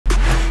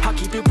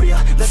keep it real,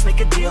 let's make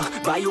a deal.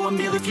 Buy you a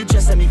meal if you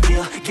just let me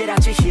feel. Get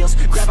out your heels,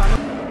 grab on the...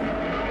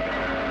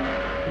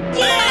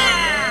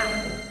 Yeah!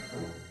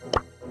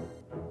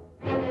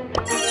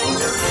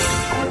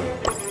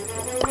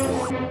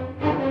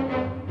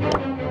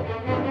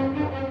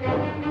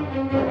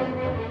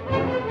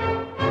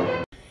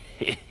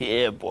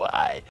 Yeah,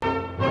 boy.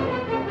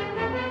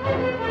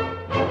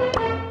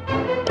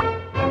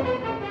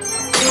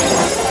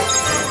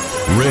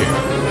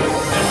 Rare.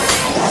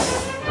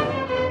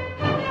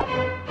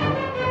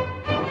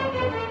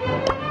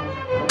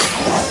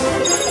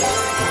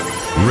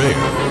 Rare.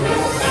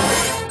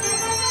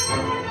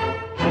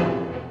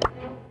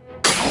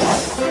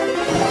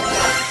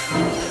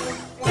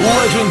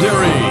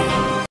 Legendary.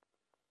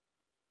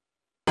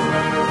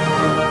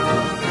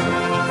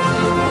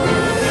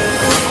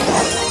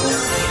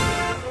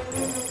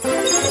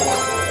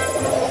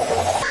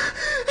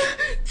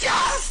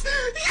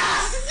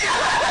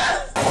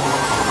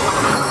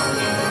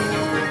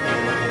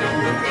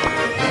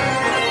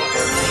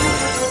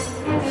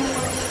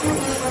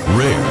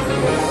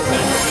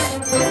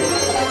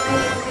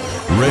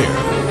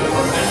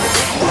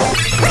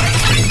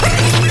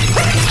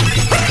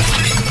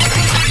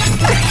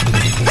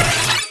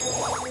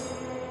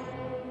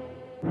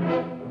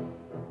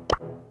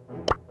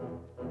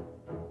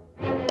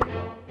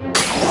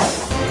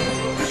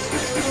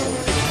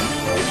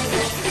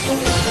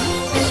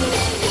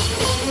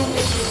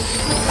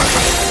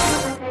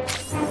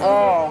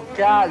 Oh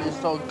God, you're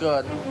so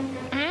good.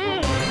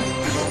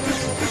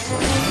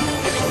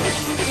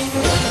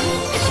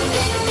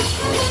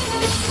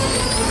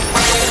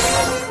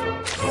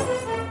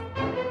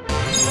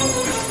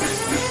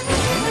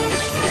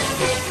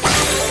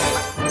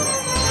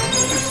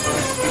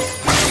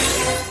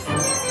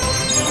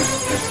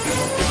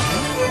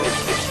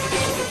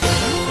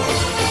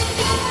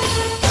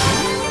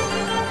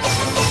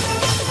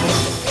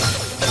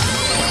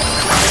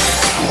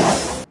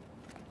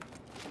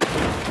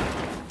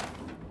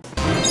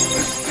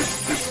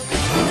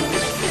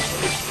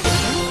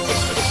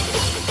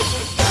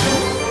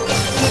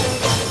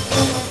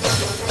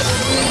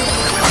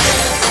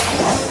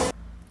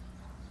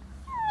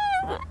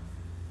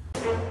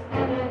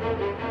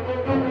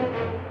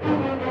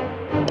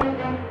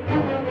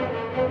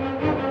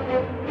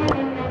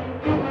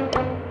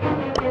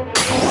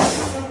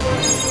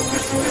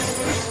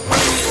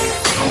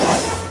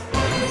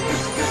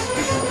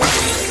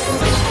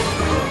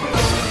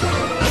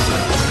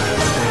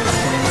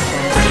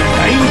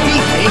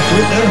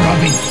 With the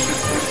rubbish.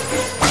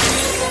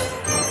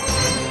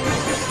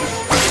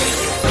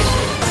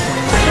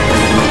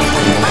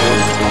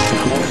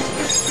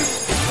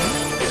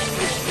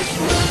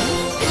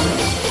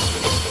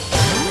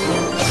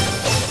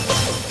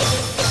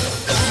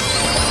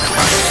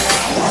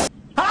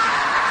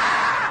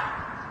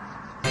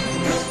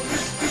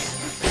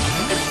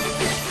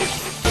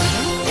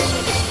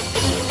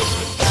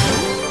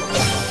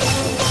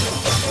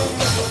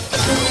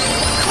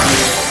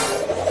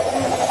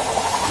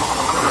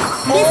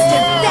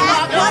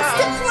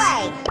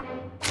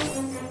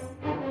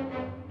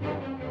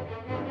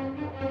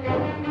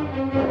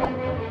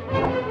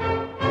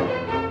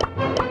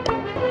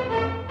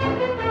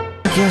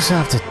 I guess I'll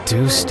have to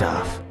do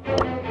stuff.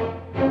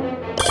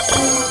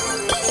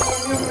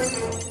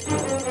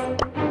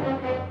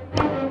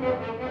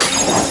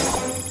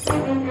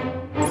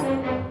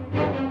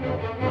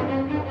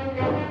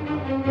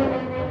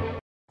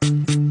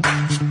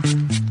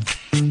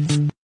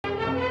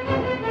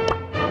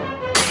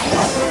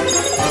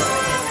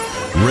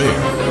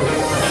 Rare.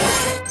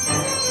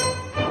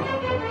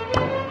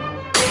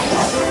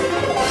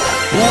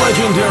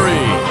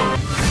 Legendary.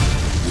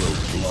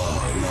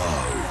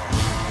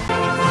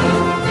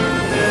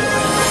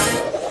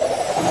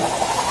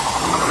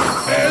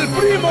 El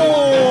primo!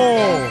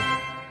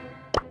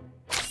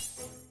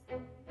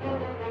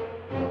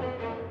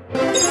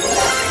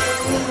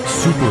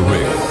 Super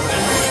rare.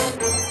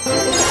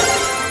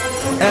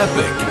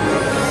 Epic.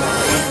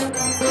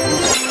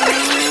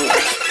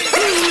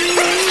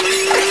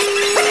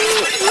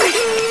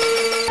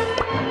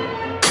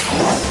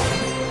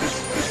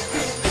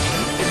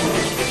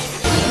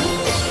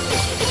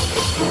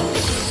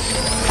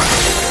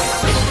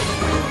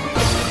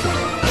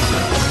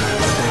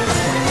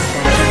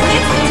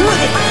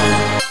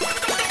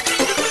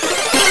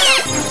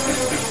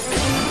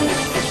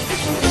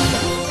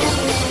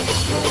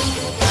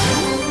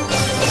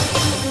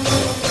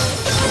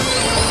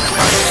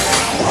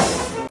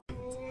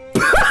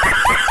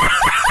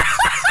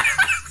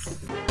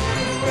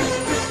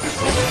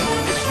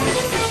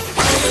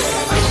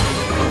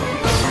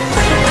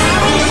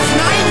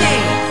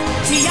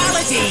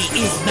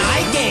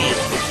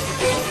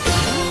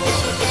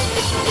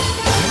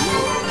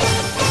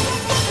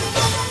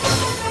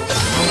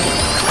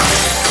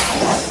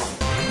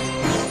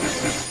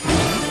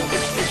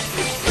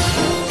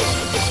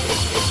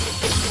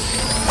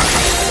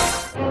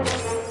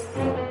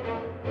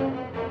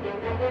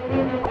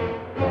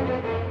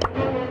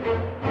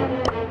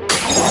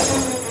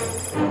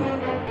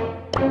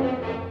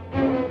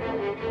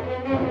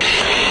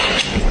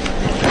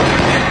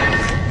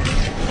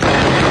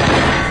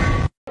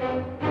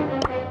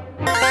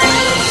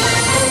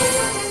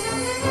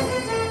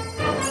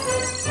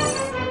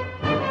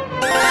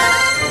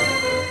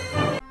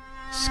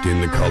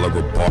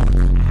 the park.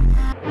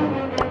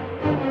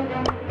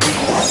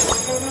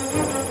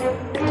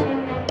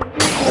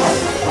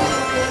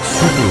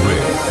 Super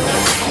rare.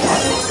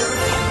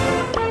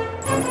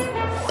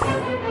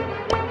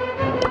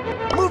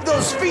 Move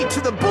those feet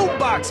to the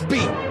boombox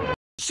beat.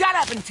 Shut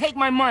up and take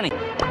my money.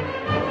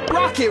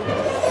 Rock it.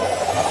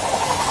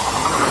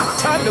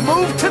 Time to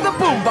move to the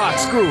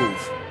boombox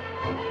groove.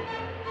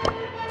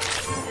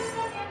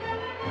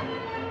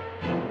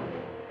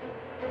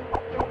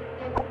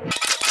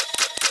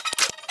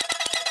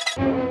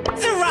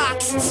 The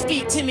rocks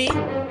speak to me.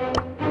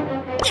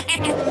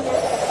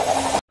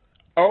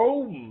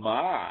 Oh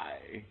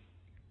my.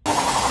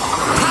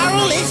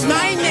 Carol is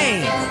my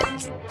name.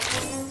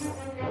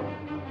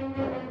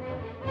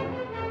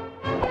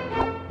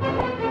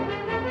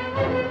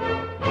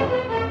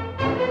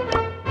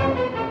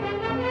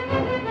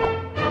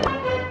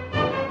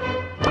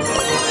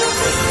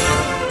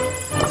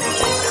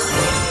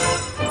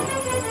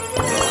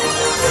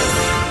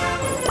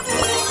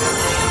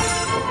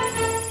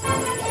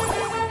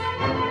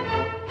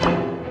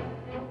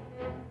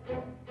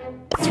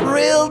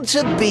 Thrilled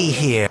to be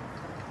here.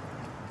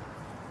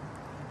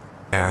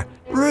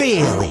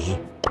 Really?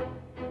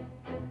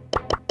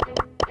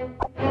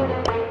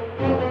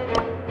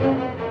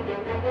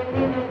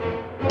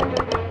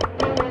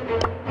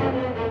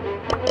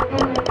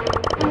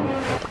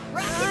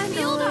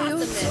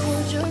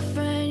 Told your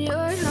friend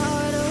you're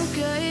not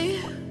okay.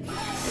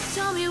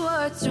 Tell me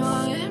what's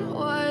wrong and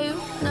why you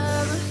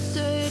never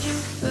said you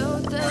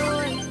felt that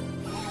way.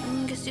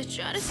 Guess you're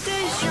trying to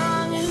stay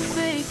strong and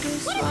fake a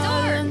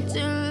smile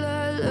until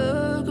I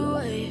look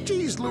away.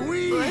 Jeez But I've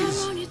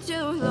Louise. known you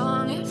too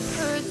long, it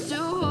hurts to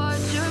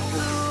watch your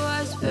blue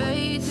eyes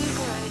fade to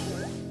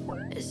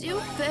gray as you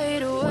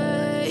fade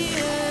away.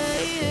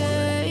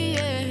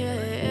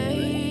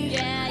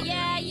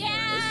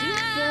 As you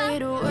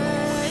fade away.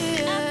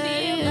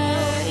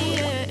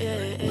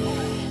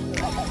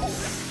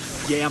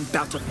 Yeah, I'm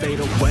about to fade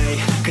away,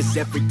 cause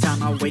every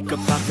time I wake up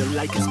I feel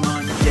like it's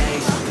Monday.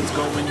 Something's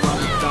going wrong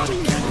with all the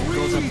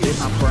chemicals up in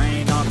my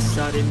brain. All of a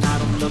sudden I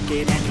don't look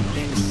at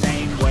anything the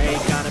same way.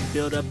 Gotta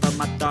build up of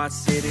my thoughts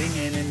sitting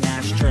in an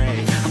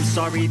ashtray. I'm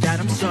sorry that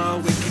I'm so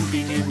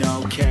inconvenient,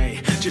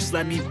 okay. Just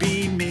let me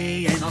be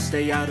me and I'll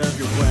stay out of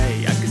your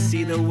way. I can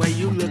see the way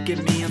you look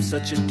at me, I'm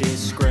such a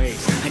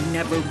disgrace. I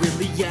never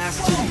really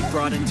asked to be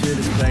brought into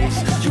this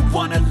place. You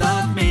wanna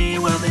love me?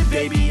 Well then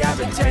baby have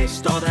a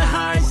taste. All the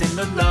highs and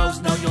the lows,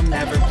 no you'll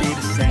never be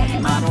the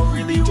same. I don't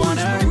really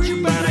wanna hurt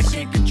you but I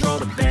can't control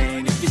the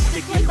pain. If you're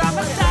sticking by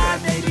my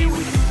side maybe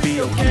we can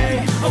be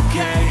okay.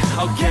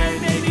 Okay,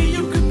 maybe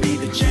you could be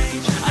the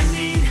change I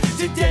need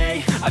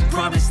today. I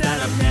promise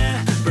that I've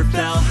never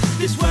felt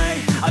this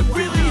way. I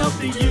really hope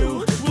that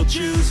you will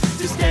choose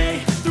to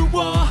stay through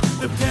all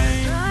the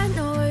pain. I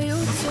know you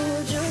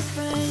told your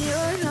friend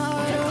you're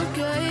not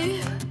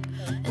okay.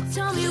 And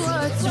tell me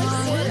what's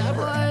wrong and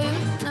why you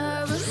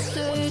never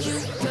said you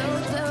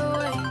felt that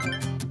way.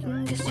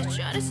 Guess you're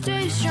trying to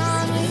stay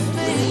strong and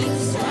fake a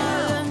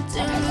smile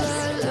until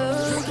I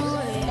look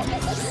away.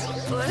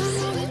 But I've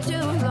known you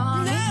too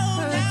long, it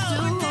hurts to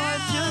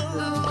watch your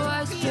blue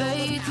eyes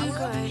fade to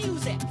gray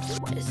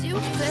as you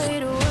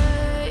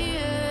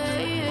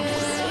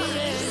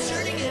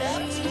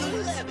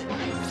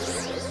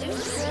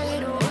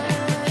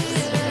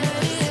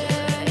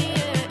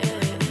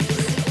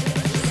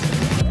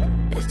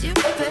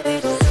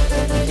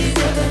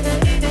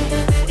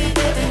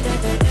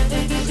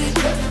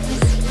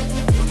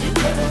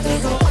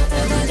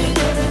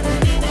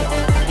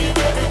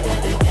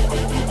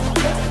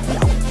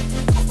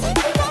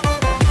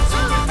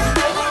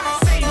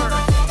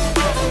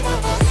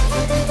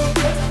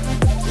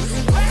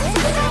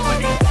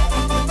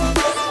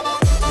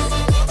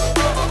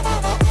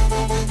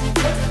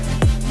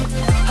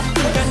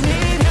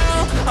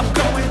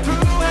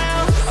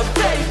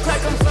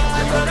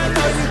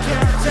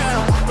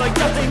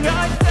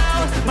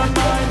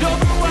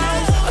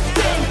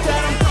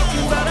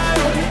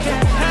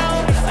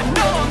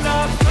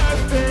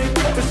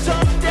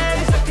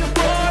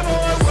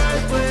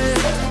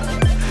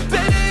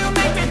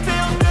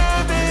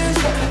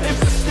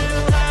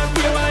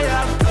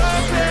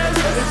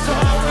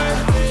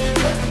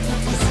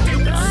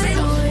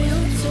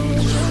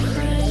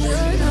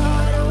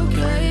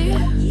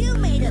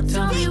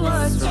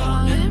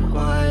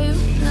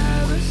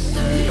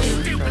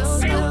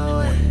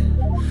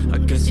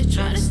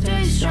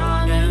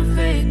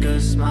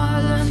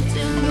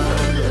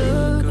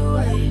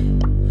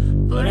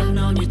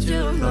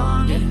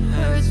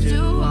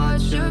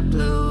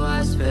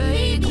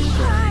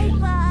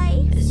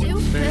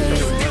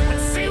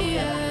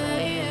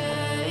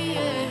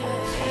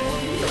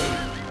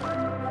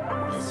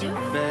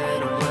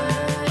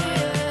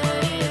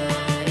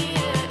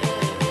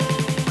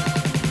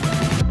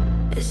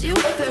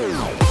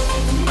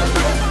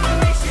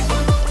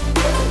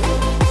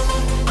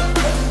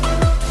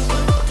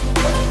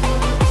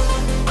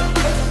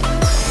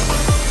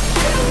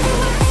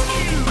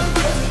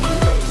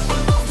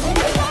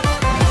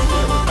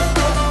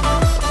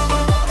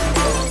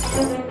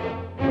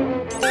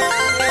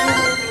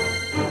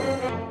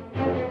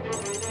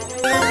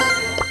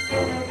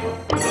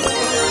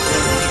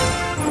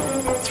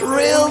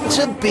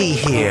to be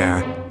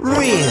here.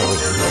 Really.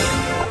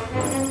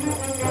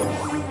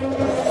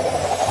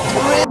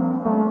 Thrilled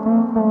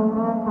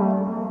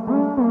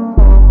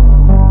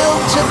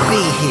to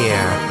be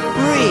here.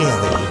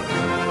 Really.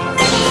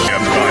 I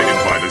am guided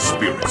by the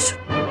spirits.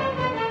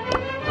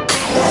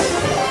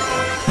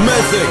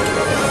 Mythic.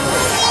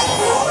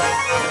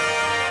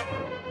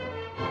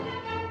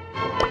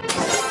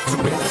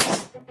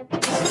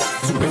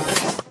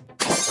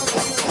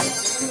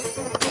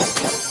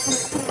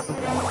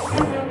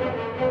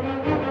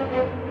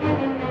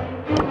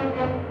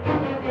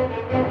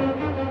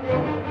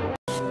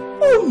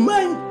 Oh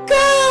my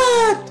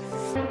God!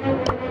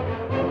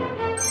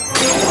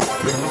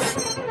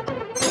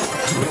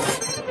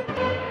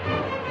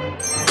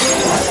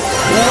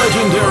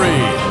 Legendary.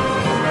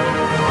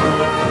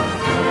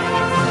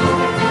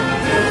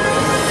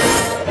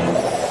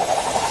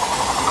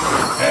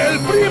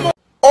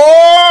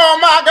 Oh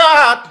my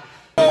God!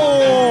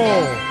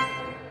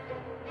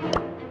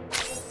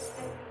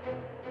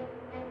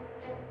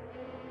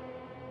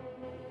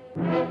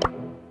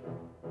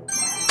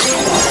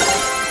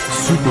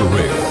 Super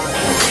rare.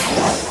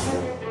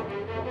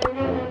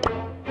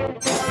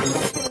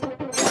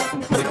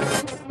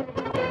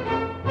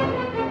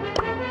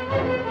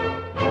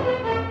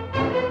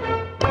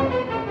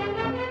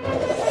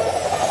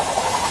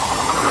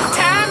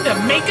 Time to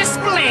make a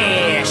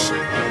splash!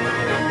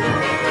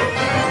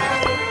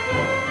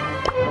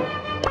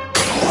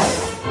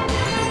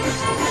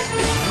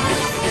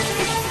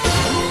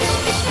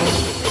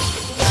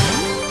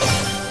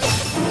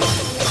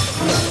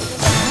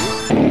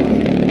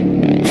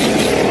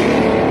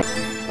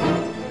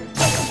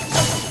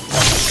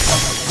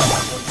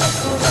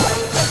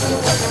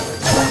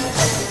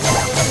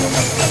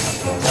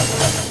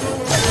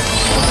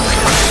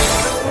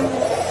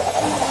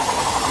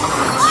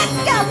 Let's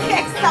go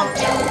kick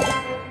something!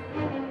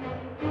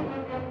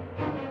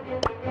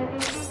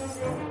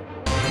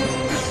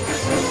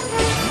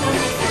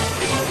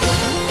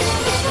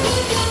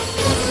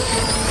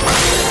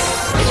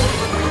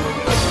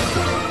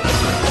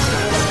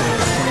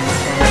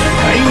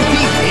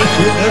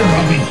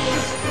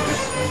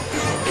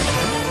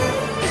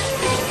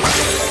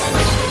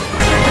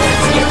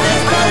 Let's get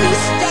this party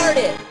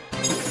started!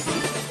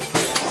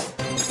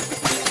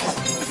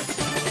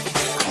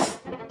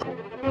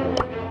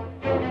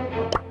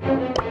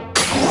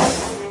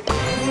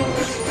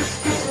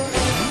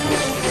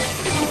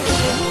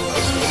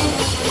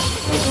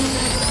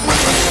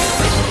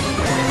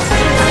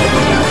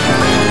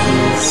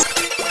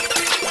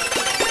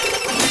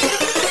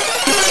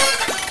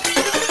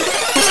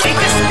 Make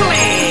a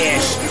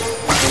splash!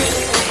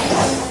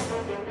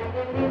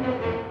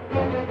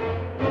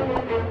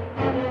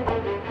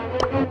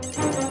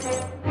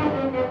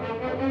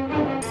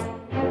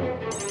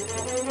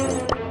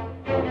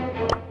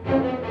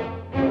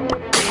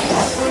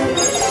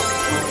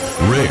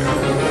 Rare.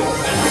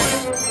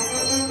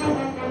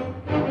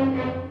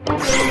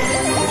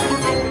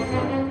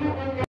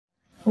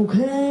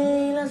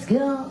 Okay, let's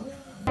go.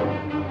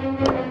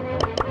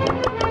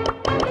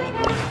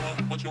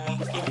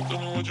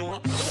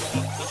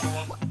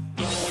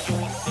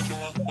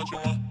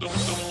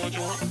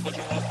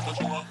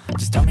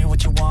 Just tell me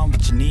what you want,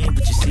 what you need,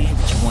 what you see,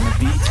 what you wanna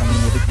be. Tell me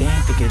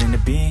everything, think it into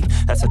being.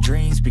 That's how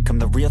dreams become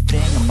the real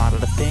thing. I'm out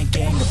of the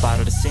thinking, about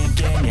of the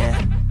sinking, yeah.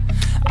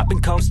 I've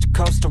been coast to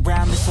coast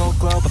around this whole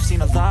globe. I've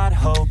seen a lot of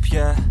hope,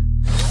 yeah.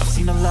 I've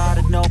seen a lot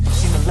of nope, I've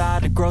seen a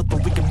lot of growth,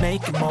 but we can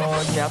make it more.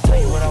 Yeah, I'll tell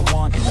you what I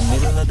want in the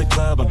middle of the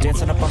club. I'm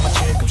dancing up on my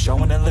chick, I'm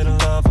showing a little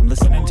love. I'm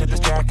listening to this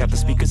track, got the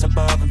speakers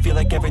above, and feel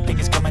like everything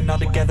is coming all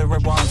together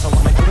at once. I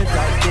want a good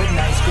life, good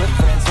nights, good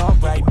friends,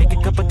 alright. Make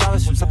a couple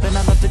dollars from something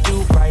I love to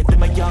do right. Live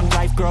my young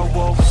life, grow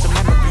old with some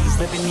memories.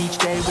 Living each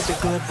day with a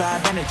good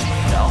vibe energy.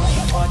 Tell me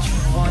what you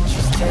want,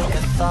 just take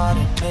a thought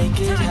and make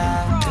it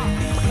happen.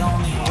 The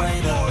only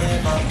way to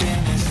live up in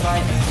this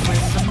life is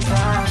with some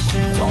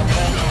passion. Don't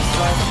let this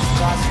life just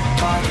pass you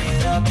by,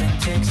 it up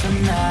and take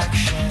some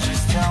action.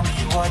 Just tell me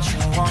what you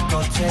want,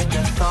 go take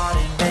a thought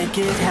and make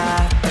it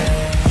happen.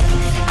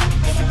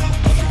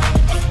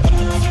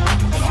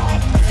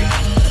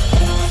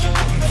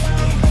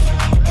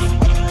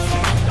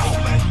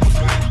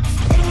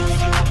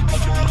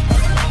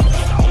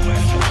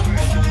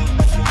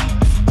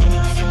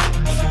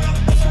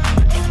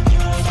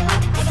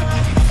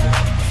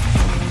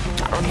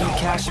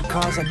 Cash or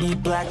cars, I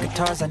need black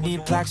guitars, I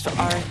need plaques for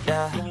art,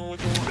 yeah.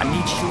 I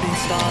need shooting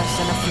stars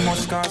and a few more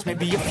scars,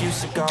 maybe a few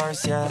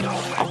cigars, yeah.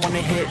 I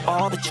wanna hit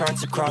all the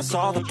charts across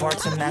all the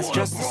parts, and that's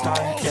just the start,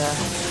 yeah.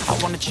 I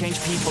wanna change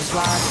people's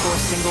lives for a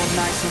single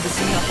night, so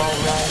listen up,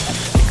 alright.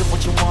 Think of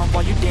what you want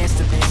while you dance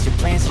to this. Your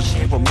plans and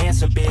shit,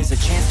 romance or biz, a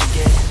chance to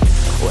get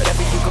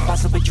whatever you could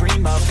possibly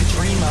dream of, could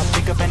dream of.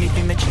 Think of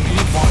anything that you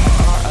need, want a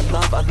car, a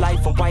love, a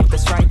life, a wife,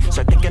 that's right.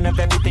 Start thinking of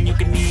everything you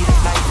can need in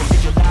life, and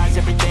visualize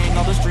everything,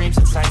 all those dreams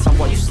and sights on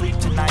while you sleep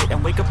tonight,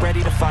 and wake up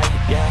ready to fight,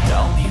 yeah.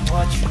 Tell me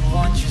what you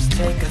want, just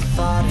take a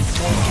thought and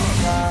take it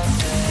happen.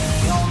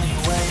 The only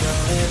way to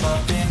live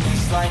up in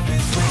this life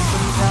is with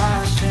some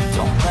passion.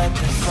 Don't let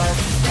this life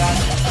just pass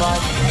you by,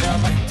 get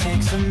up and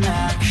take some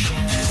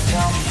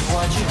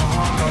what you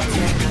want, go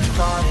take a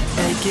thought and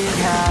make it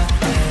happen.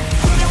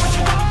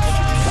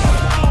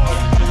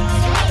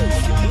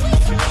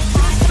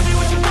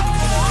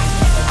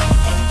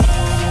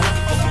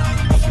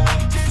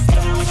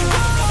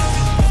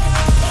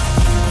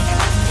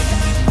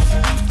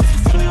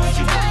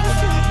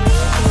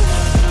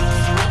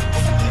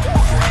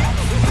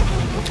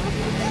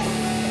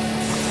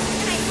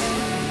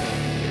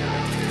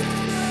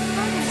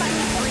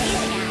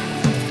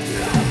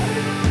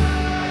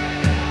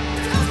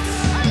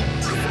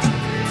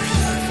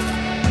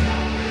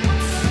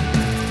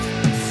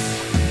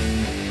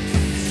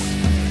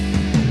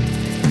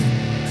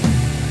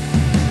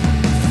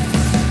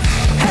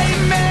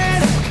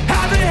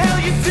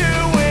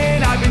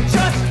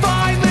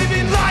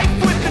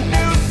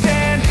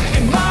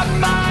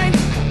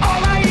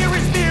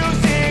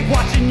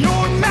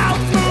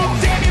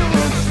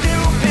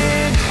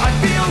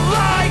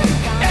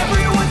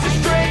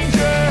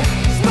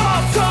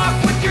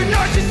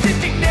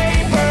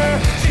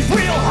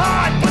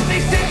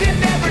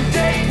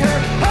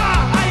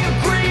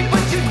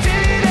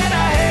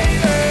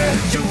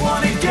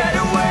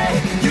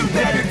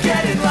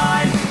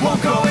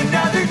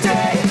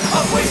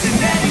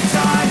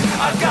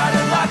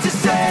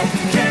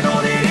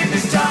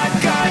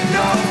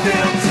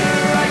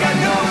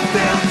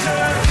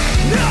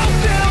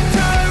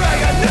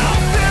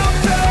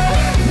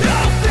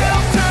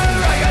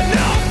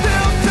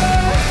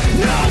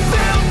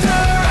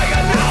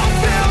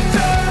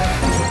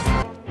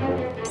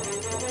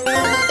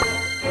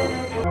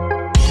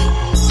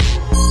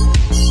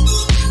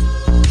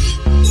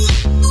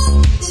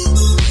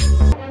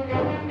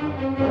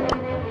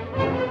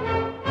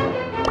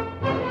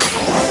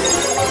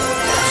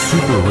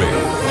 Super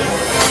rare.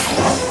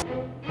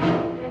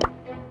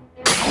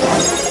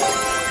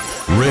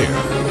 Rare.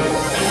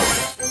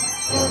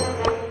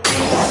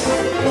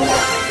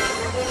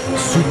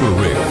 Super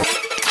rare.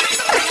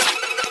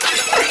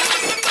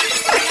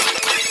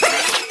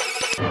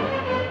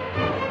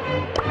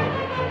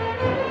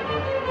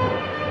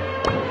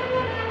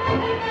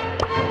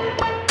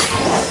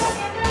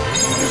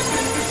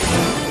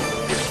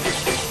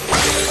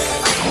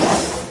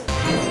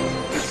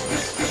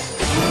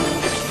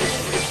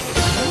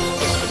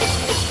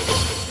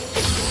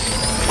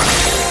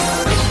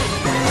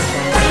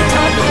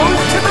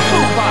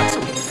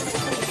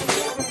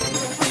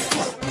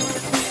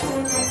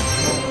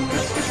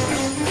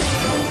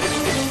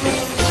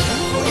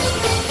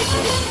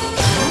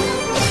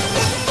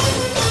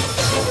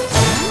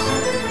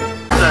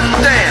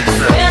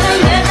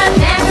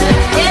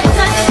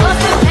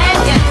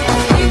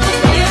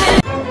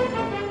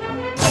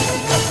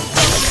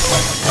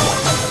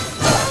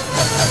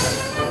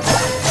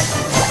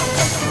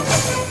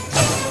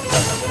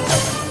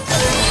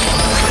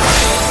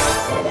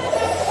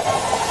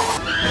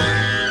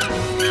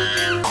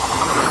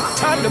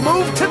 Time to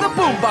move to the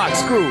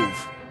boombox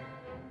groove.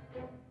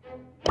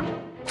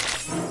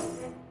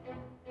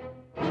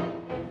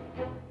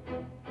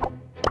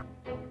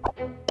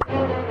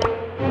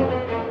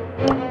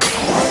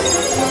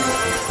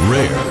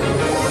 Rare.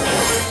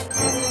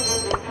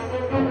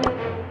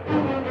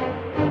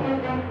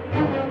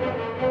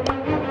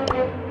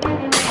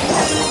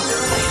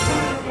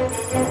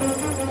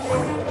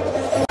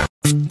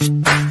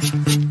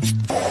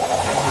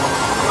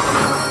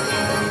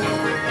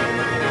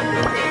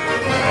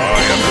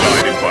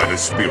 The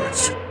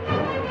spirits.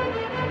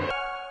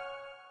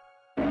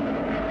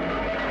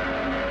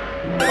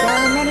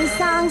 So many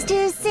songs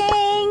to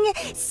sing,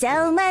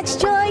 so much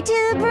joy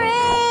to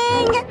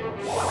bring.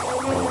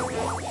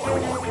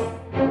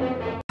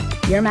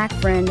 Your Mac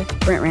friend,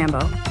 Brent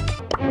Rambo.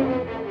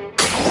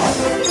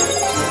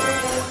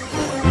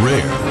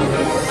 Rare.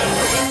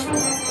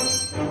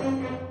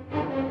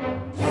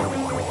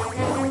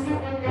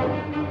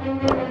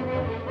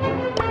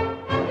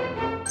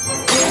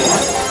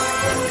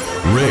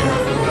 Rare.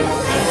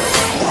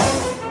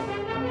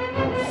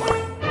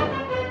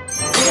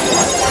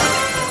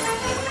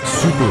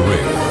 Super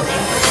rare.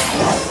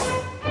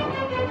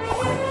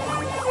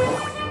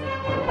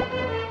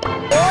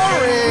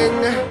 Boring.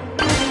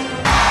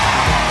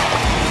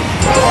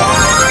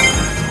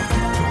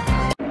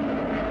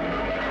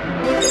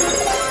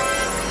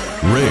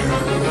 Rare.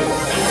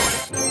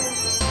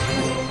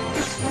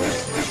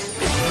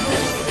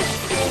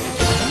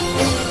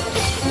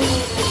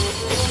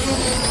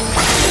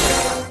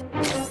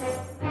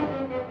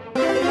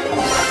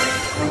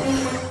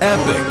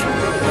 Epic.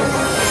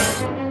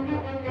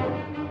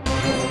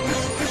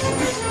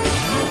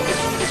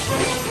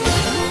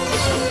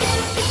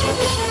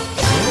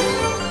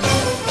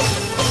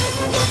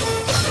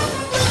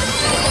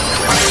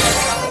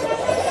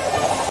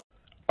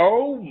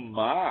 Oh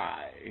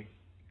my.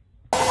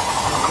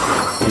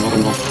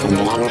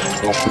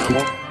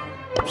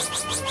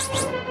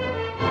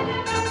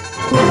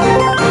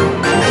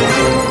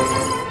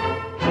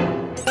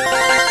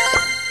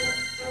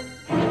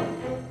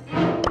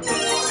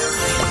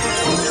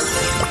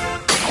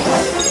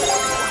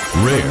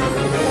 Rare.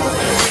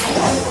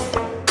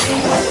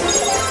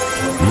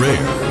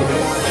 Rare.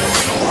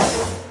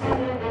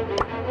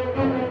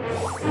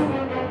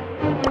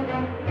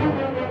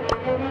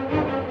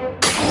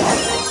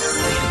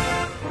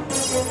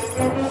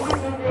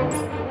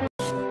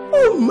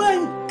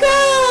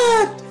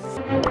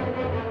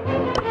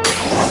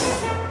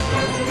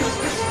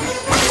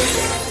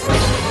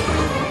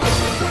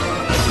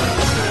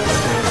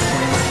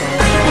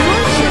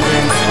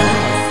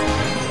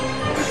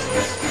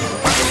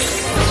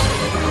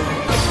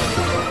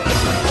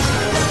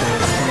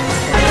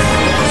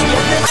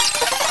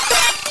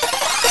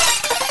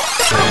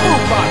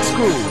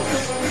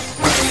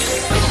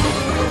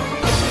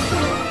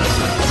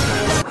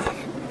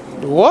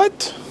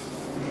 What?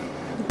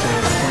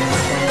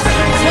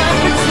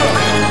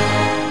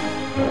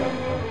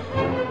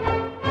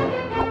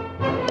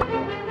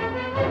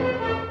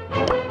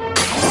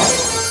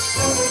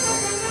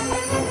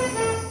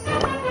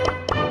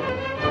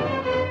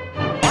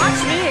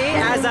 Watch me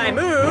as I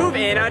move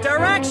in a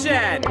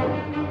direction.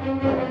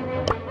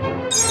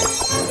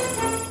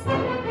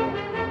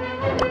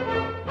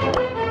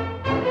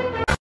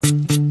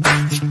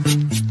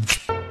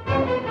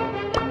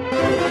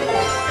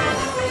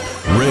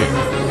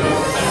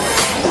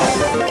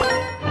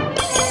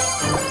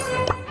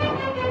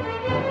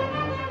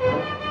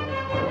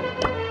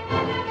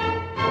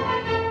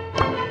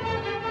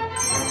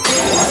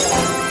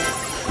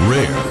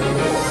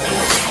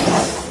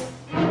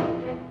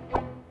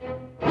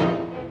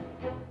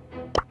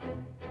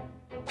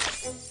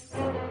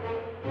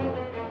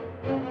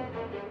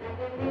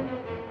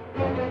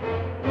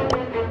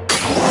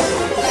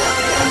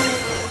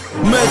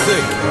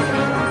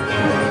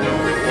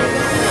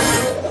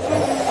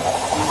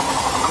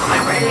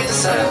 I'm ready to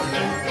serve.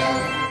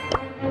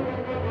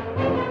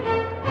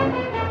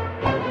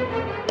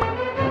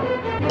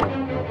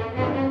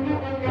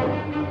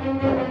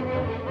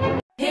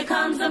 Here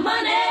comes the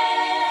money.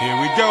 Here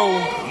we go.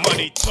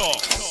 Money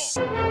talk.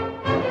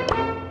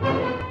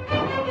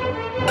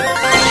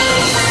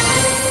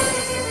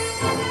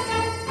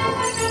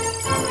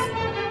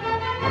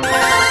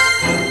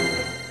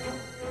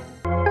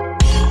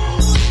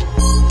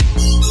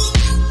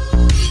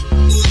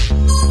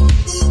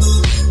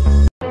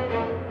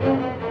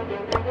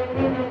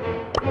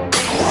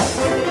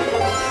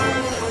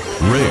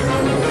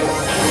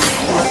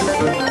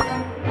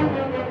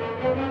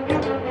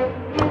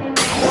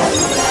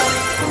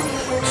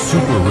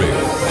 Super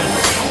rare.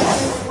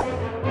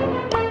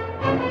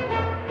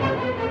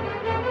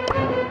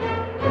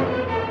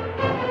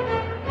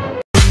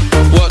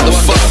 What the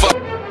fuck?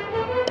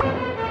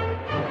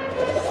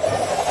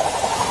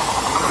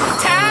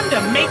 Time to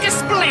make a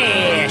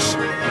splash.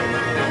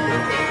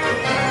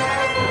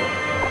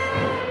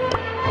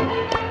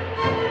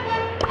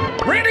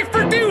 Ready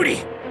for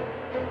duty.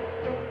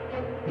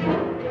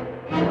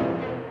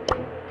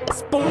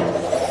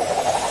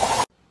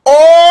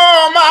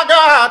 Oh my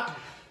God!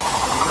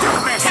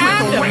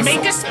 Time to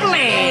make a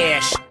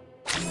splash.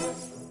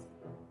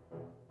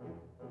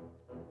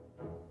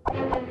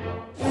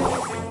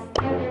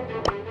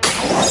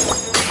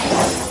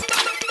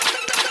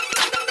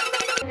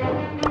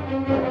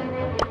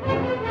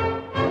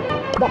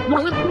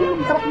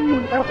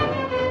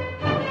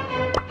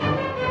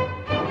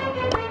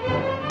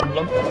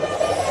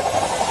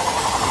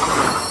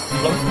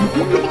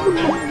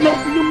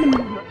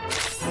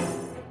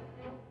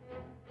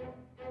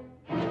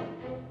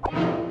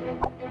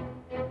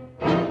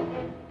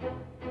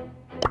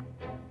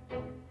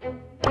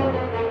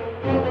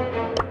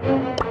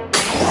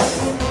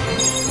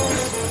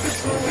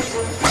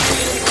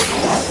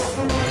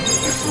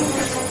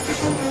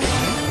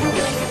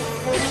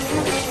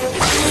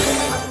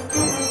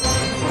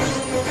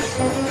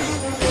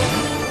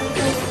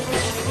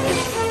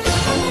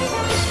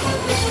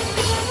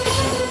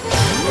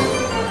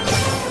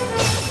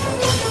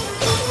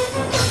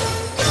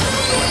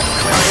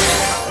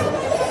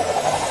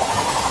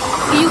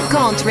 You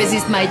can't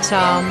resist my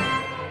charm.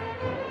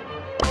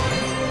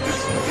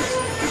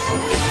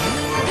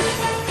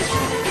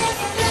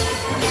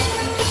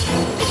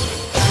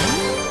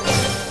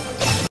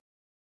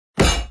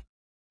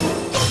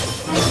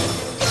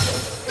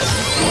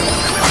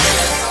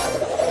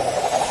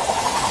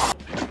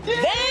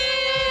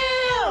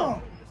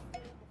 Damn!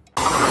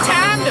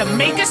 Time to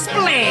make a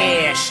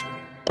splash.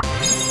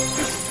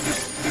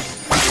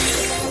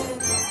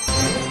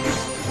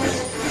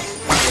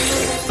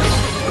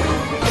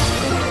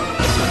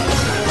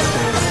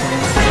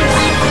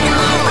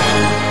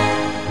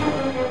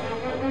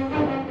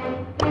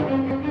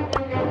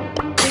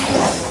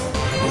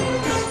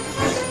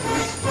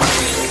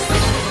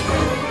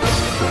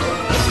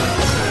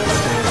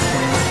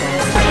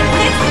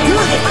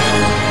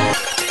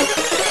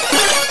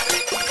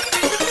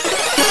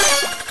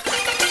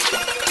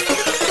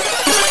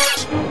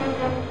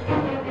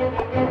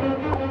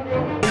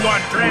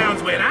 One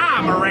drowns when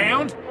I'm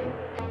around.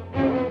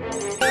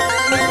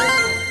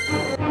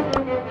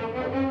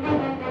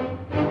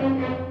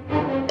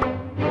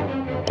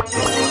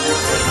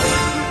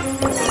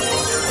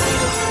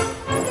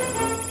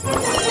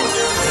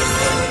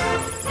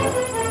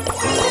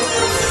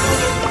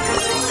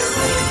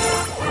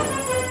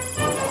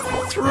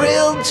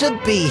 Thrilled to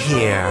be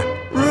here.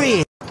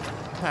 Really.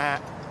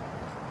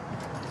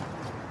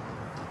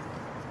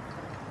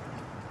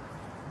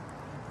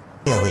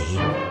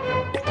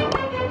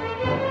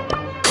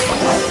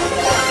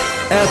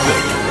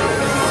 Epic.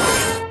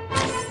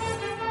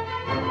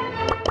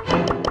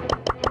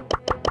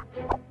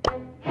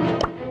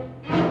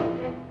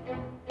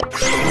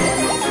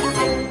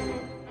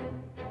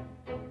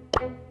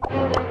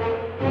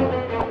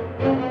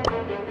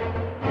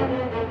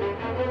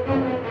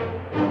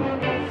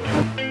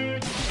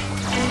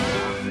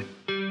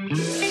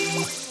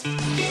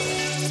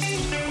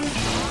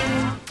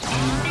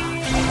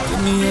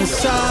 Give me a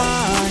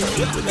sign,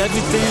 will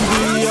everything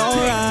be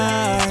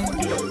alright?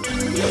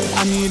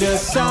 I need a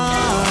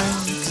sign,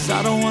 cause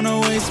I don't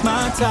wanna waste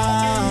my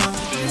time.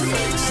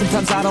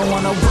 Sometimes I don't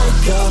wanna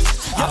wake up,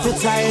 I feel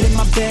tired in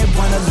my bed,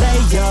 wanna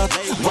lay up,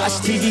 watch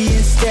TV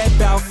instead,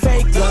 about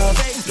fake love.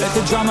 Let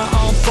the drama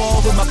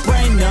unfold with my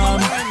brain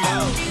numb.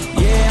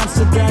 Yeah, I'm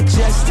still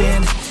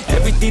digesting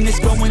everything that's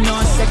going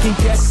on, second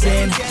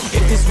guessing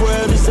if this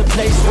world is a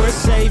place worth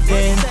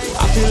saving.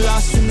 I feel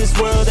lost in this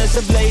world as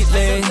of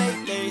lately.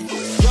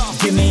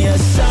 Give me a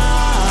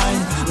sign,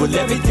 will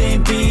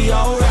everything be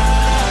alright?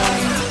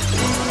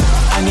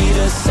 I need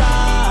a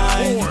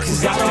sign,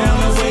 cause I don't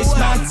wanna waste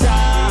my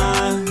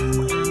time.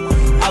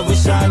 I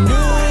wish I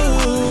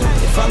knew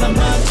if all of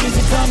my dreams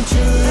would come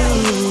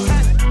true.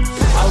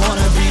 I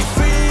wanna be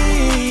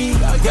free,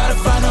 I gotta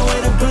find a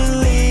way to believe.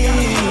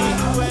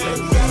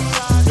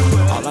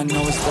 All I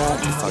know is that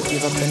if I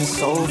give up then it's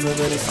over,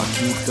 but if I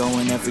keep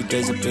going every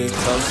day's a bit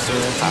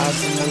closer.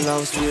 Highs and the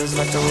lows, feels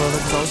like a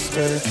roller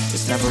coaster,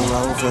 it's never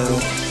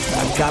over.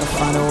 I gotta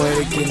find a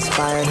way to get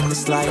inspired in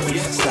this life.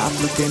 Stop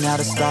looking out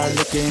and start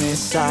looking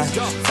inside.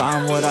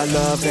 Find what I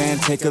love and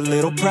take a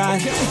little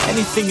pride.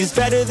 Anything is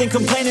better than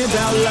complaining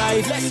about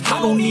life. I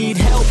don't need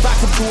help, I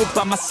can do it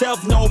by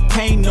myself. No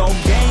pain, no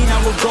gain, I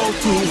will go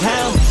through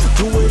hell.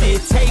 Do what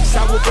it takes,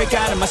 I will break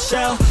out of my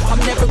shell. I'm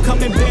never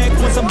coming back,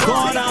 once I'm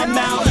gone I'm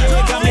out.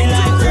 Yeah, got me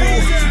like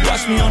ooh.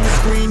 Watch me on the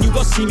screen, you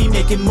gon' see me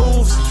making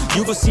moves.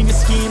 You gon' see me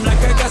scheme like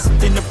I got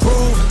something to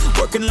prove.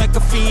 Working like a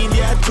fiend,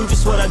 yeah I do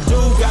just what I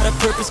do. Got a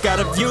purpose, got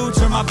a view,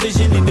 turn my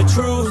vision into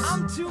truth.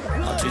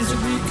 My dreams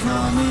are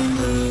becoming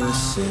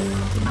lucid.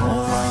 The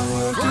more I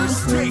work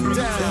it's moving,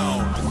 the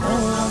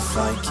more I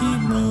fight, keep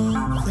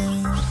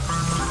moving.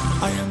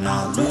 I am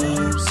not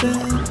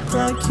losing,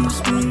 pride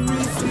keeps me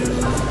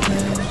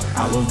refueling.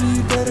 I will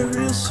be better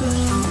real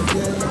soon,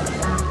 yeah.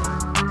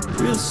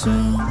 Real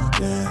soon,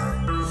 yeah.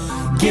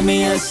 Give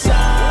me a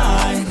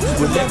sign,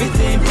 will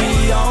everything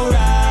be alright?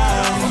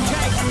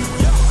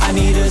 I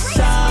need a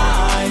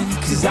sign,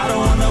 cause I don't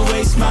wanna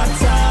waste my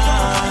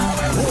time.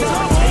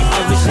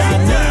 I wish I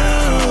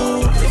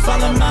knew if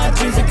all of my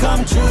dreams would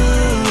come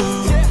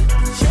true.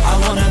 I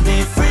wanna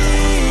be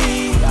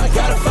free, I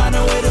gotta find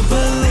a way to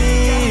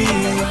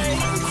believe.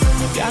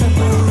 Gotta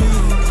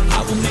believe, I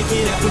will make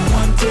it happen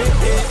one day.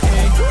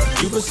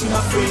 You gon' see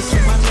my face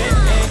in my name.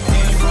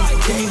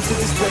 Came to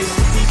this place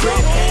to be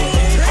great.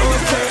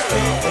 Okay,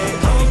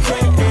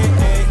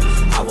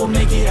 I will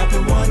make it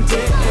happen one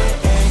day.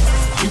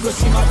 You gon'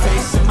 see my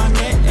face in my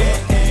name.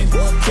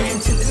 Came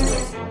to this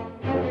place.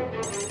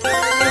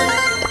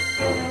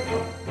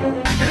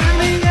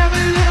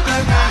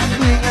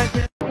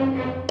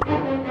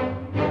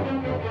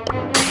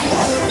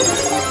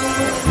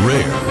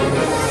 Rare.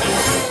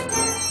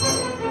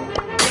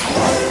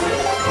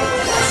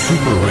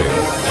 Super rare.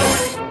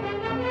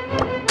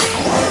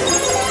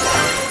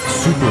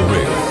 Super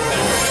rare.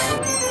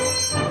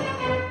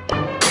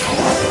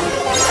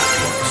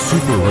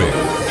 Super rare.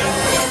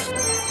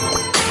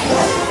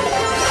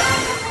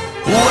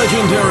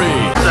 Legendary.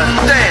 The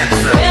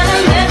dancer.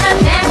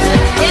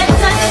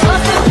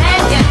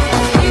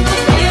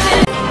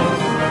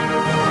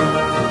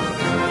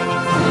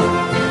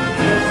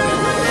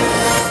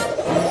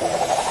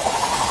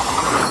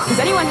 Does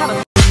anyone have a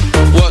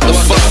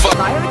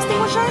fire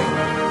extinguisher?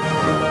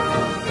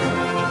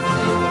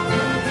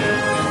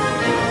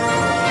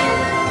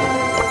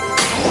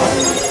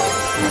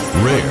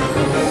 Rare.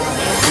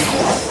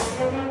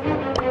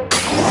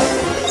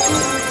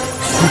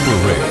 Super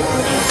rare.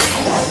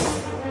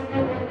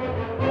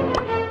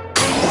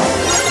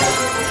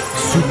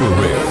 Super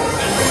rare.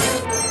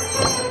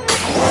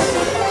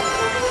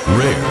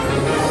 Rare.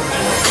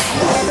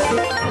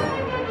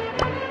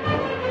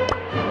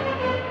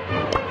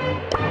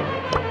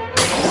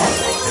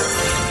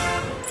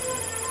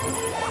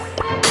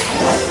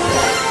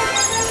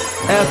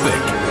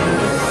 Epic.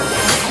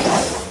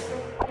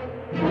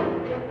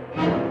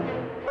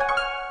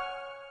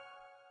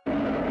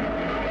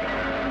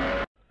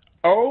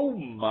 Oh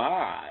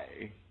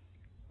my.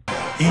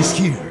 Is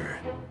here.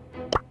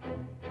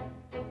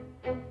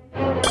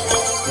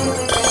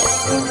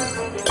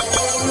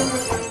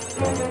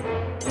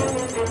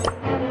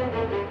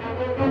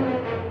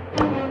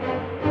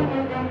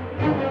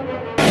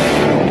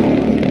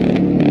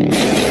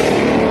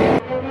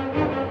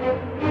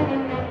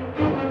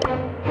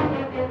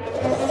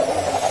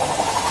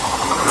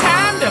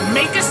 Time to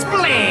make a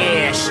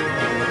splash.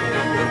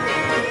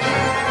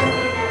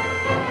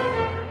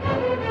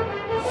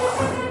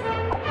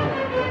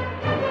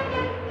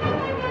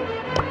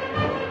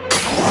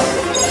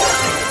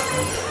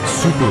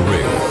 Super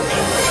rare.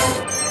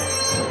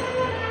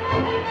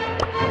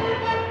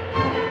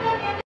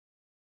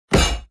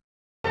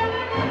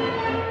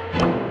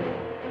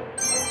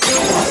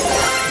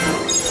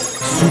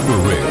 Super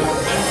rare.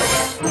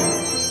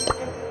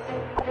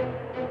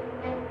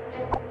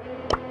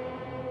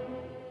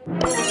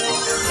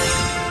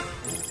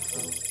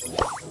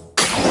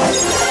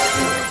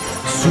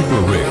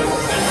 Super rare.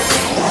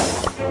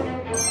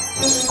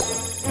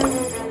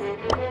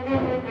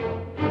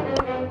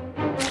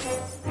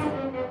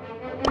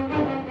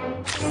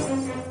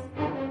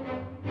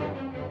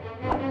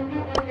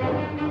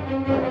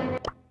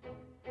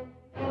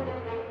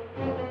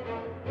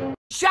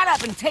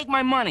 up and take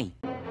my money.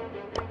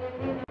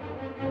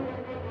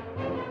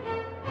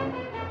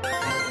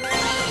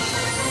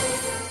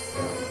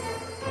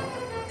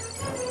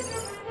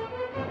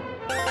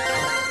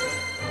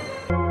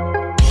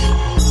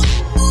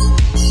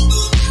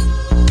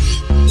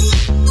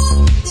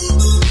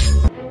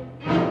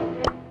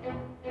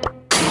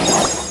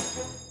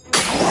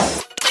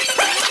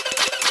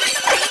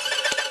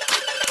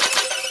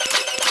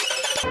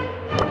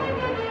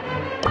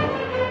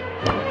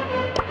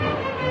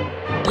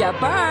 You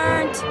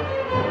burnt!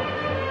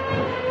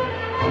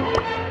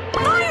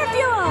 Fire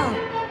fuel!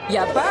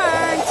 You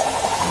burnt!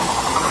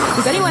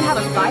 Does anyone have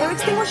a fire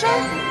extinguisher?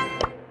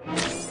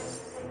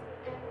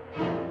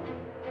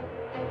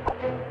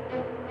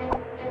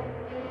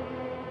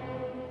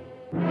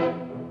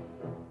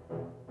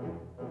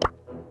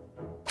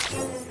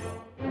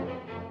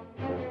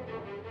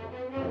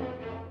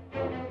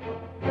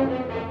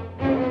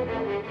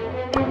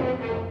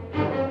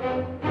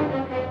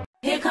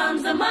 Here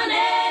comes the money.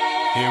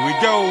 Here we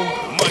go.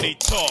 Money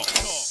talk.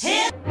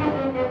 Here.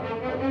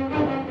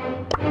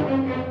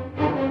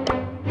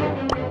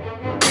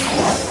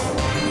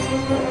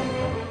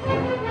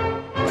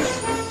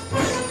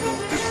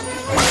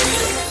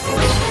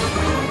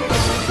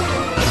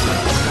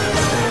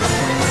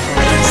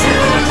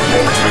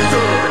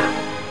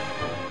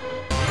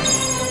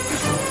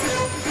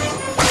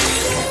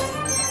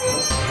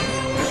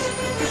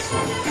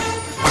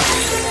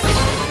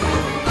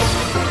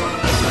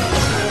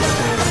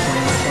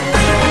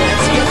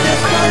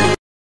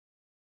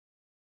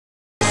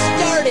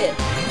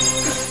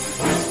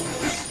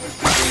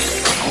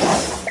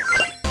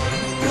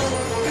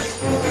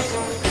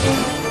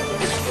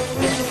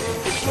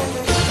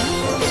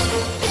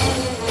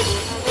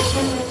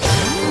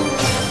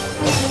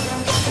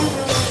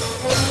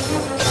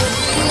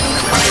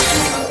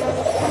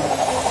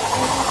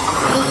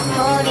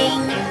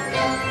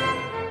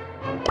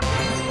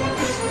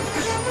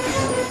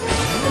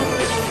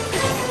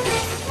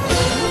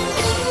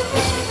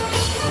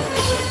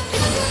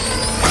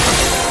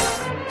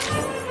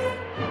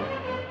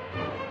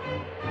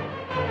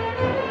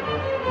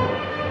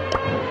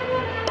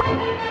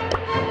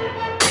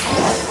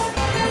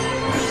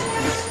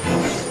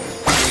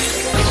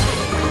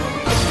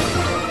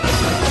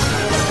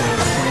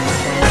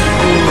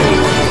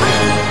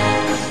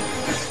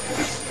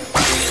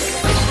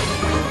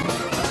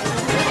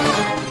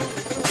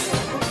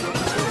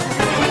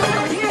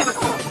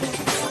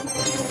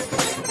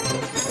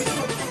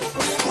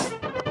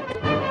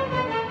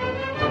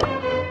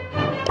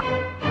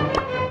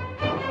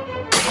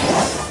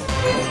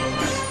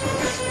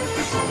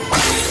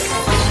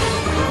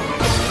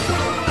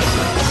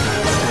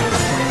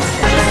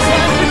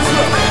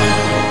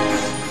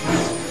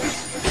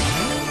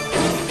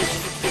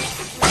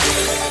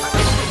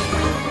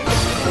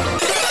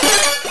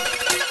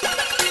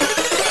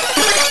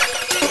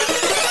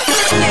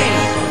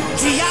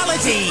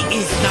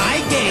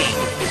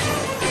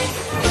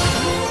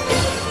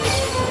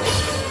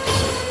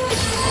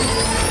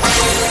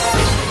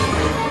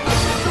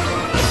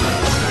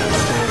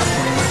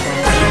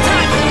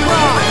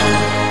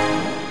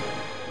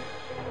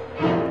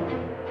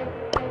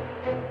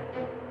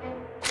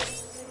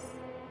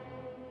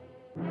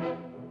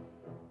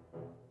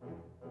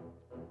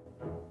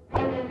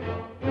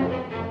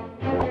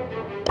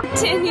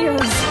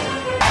 Continues.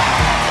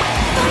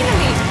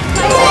 Finally!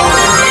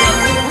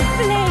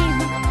 Flame!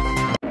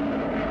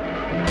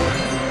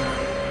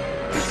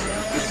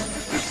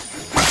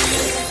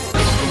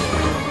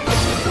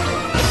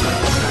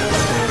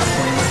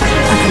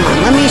 Come on,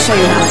 let me show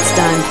you how it's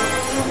done.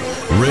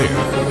 Rare.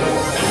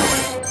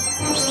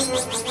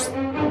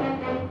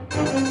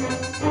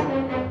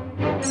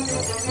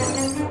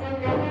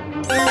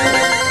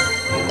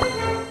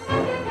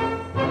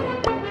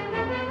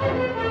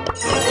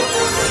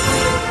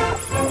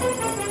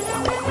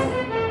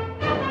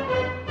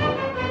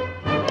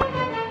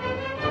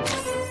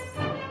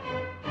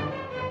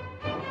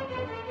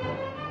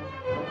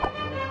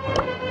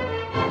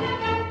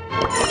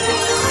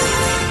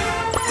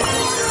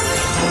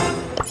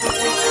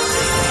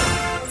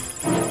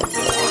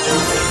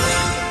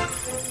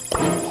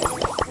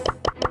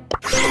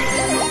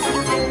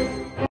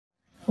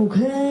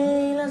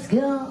 Okay, let's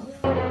go.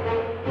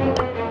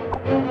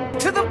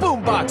 To the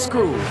boombox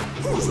groove.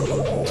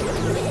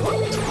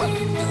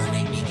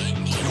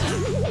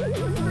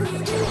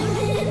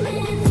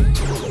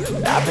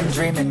 I've been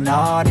dreaming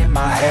on in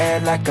my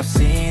head like I've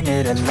seen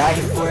it. A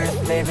life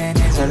worth living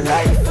is a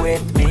life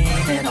with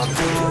meaning. I'll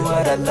do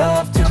what I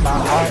love till my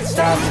heart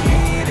stops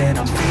beating.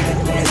 I'm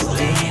feeding this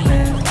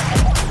demon.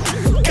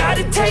 Got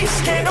a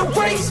taste, can't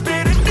erase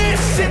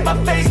bitterness in my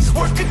face.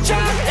 Work a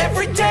job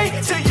every day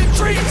till your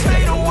dreams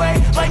fade away.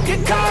 Like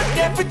a card,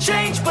 never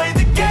change. Play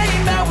the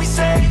game that we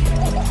say.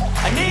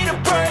 I need a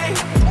break.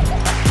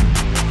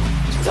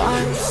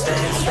 Time to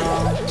stay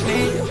strong.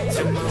 Need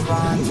to move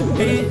on to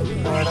be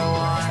what I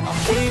want. I'll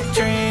keep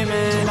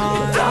dreaming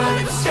on.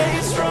 Time to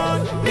stay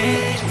strong.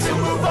 Need to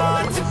move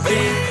on to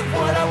be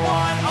what I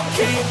want. I'll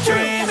keep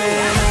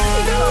dreaming on.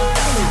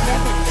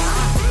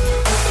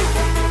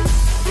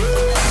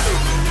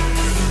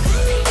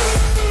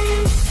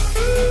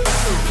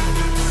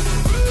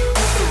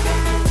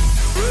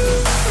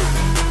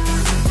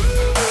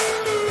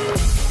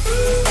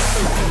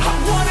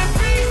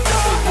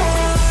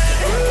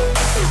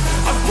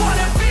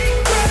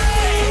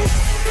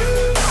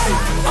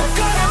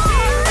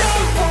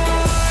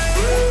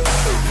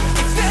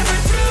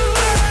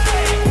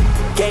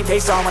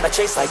 pace on when I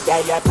chase like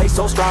that. Yeah, I play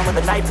so strong with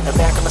a knife in the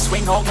back. I'ma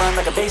swing home run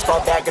like a baseball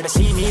bat. Gonna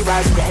see me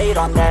rise if you hate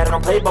on that. I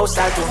don't play both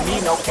sides, doing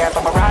me no cap.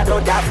 I'ma ride or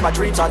die for my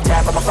dreams on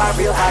tap. I'ma fly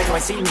real high, you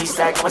ain't see me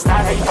slack. No, it's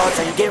not how you fall,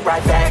 till you get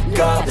right back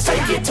up. That's how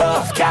you get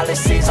tough.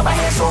 Calluses on my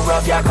hands so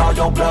rough, yeah, I call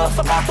your bluff.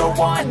 I'm not the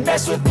one,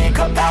 mess with me,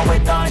 come out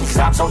with none. Cause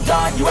I'm so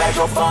done, you had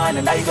your fun.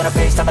 And now you're gonna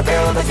face down the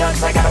barrel of the gun.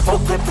 Cause I got a full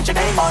clip with your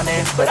name on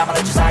it. But I'ma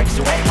let you slide cause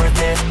you ain't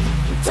worth it.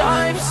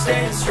 Time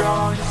staying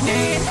strong,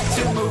 need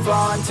to move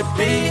on to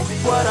be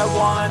what I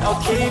want,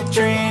 I'll keep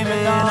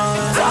dreaming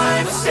on.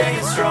 Time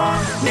staying strong,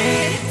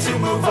 need to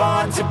move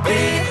on to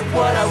be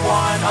what I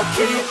want, I'll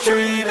keep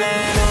dreaming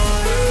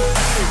on.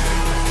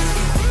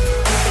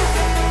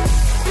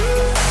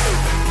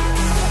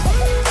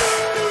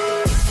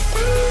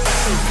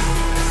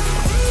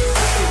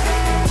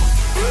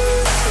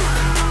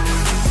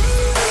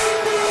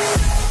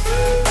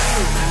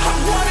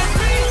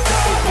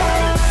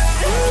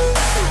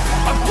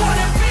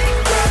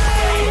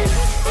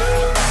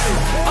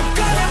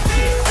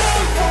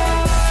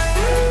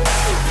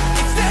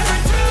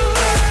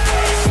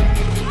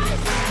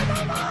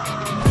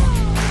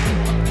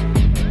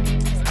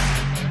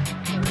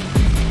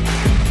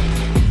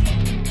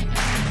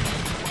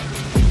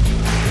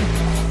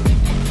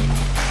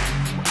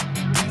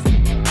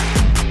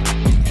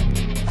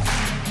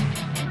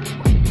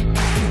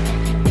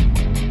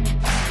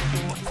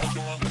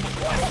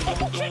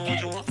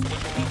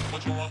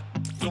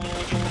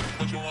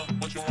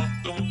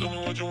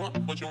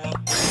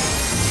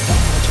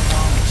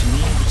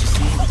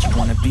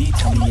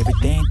 Tell me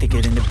everything, think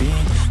it into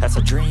being. That's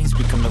how dreams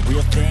become the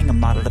real thing.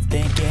 I'm out of the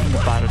thinking,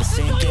 about the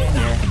sinking,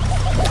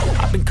 yeah.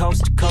 I've been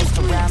coast to coast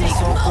around this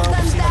whole globe.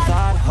 I've seen a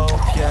lot of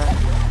hope, yeah.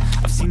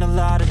 I've seen a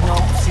lot of nope,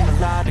 I've seen a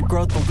lot of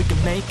growth, but we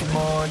can make it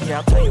more. Yeah,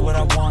 I'll tell you what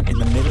I want in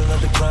the middle of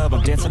the club.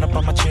 I'm dancing up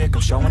on my chick,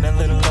 I'm showing a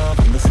little love.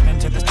 I'm listening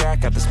to this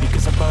track, got the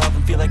speakers above,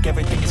 and feel like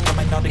everything is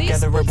coming all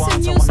together at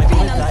once. I want a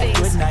good life,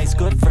 good nights,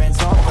 good friends,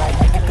 alright.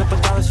 Make a couple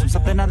dollars from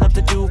something I love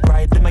to do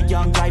right. Live my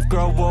young life,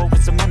 grow old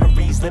with some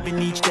memories. Living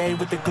each day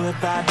with a good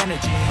vibe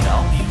energy.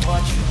 Tell me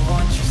what you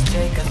want, just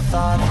take a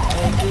thought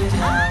and make it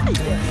happen.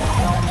 The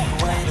only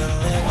way to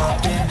live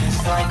up in this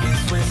life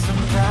is with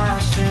some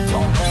passion.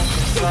 Don't let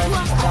this life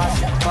just toss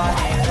your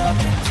body up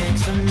and take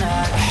some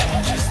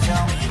action. Just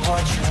tell me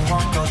what you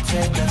want, go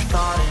take a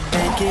thought and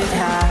make it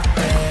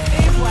happen.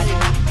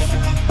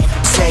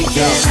 Say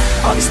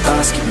yeah, all these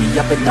thoughts keep me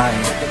up at night.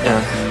 Yeah,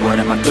 what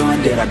am I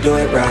doing? Did I do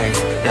it right?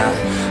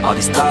 Yeah, all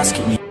these thoughts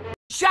keep me.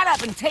 Shut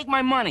up and take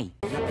my money.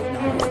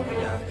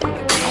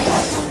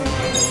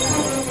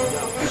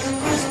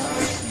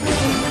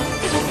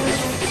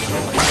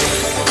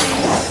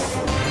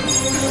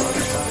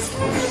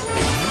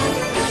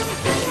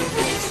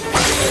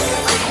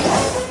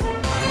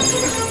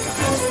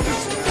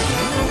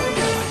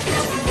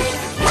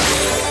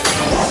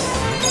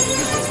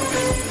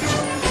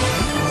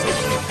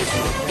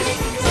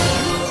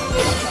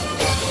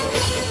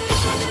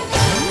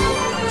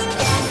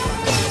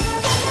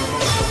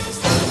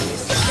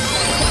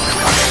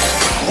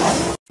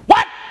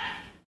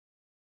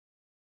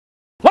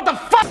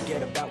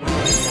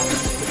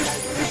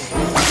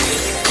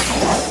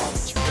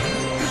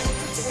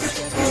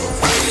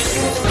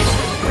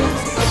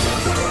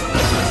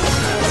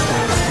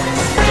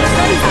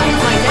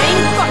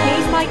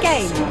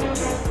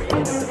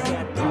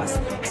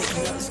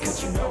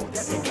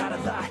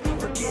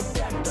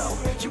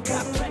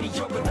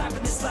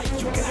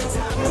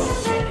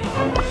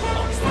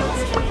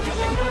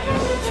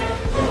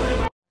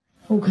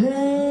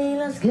 Okay,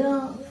 let's go.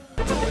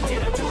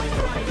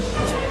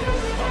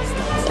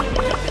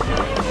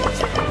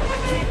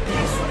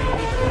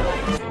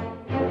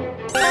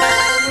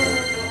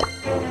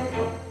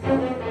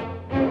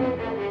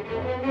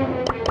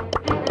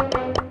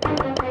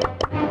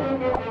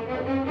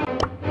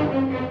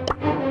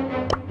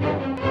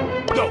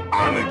 No,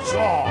 I'm in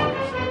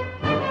charge.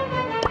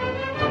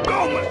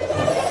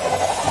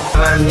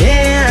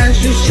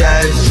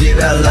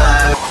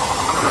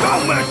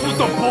 Don't mess with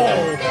the ball.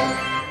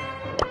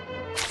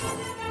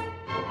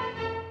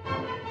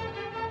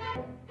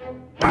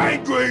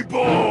 Angry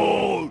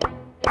Ball!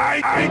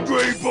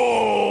 Angry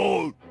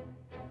Ball!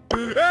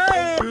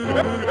 Mess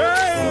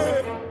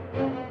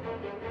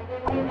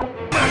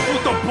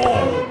with the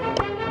ball!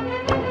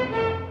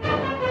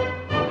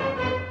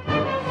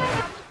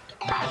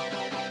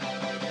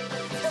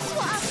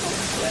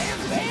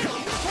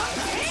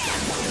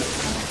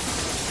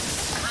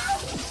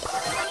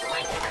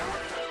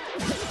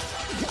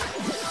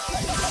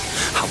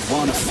 I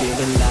wanna feel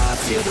alive,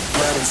 feel the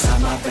blood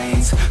inside my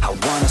veins. I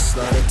wanna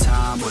slow the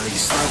time, will you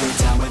slow it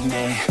down with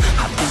me?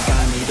 I think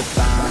I need to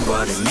find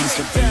what it means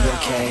to be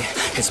okay.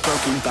 It's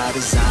broken by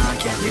design,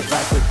 can't live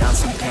life without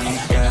some pain,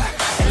 yeah.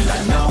 And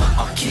I know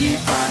I'll keep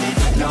running,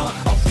 no,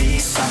 I'll be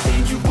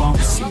something you won't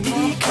see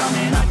me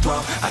coming. I grow,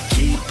 I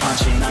keep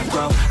punching, I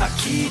grow, I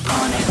keep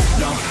hunting.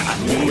 No, I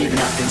need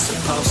nothing,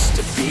 supposed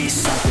to be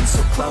something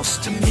so close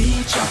to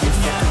me. Jumping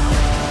down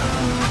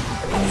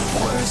in the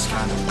worst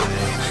kind of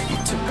way. You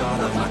took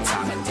all of my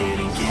time and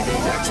didn't give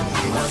it back to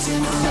me. Wasn't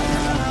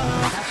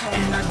enough.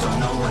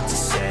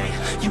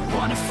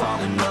 wanna fall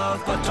in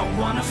love, but don't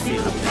wanna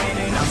feel the pain.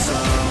 And I'm so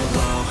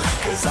low,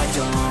 cause I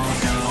don't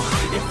know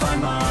if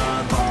I'm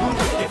alone,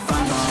 if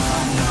I'm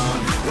unknown.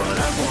 But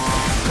I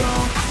won't go,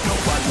 no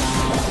I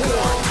won't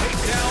go.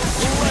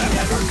 You ain't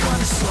never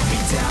gonna slow me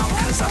down,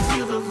 cause I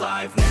feel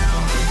alive now.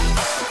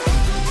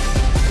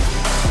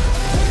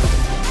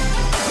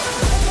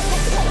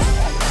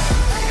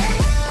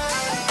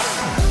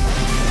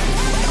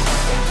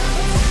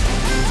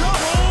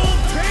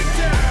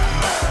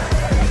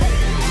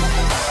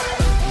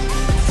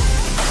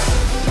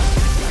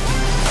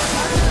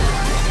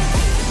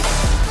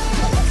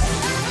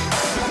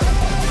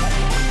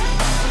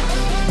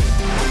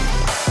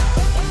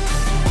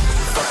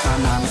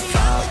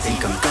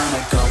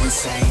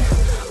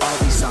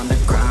 Always on the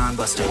grind,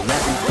 but still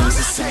everything's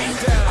the same.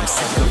 I'm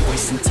sick of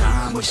wasting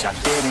time, wish I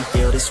didn't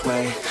feel this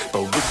way.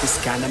 But with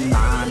this kind of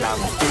mind, I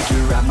will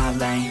figure out my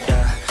lane,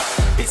 yeah.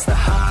 It's the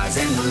highs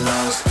and the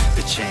lows,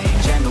 the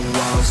change and the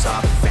woes,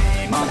 all the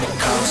fame on the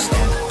coast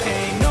and the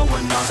pain no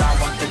one knows. I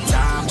want the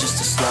time just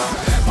to slow,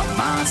 my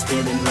mind's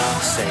feeling low.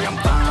 Say I'm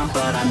fine,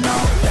 but I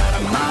know that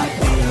I might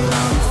be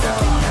alone.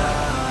 Felt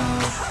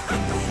love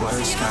in the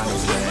worst kind of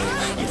way.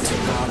 You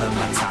took all of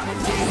my time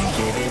and didn't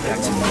give it back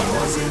to me.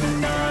 Wasn't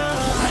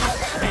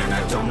enough, and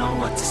I don't know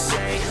what to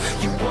say.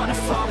 You wanna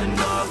fall in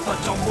love, but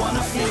don't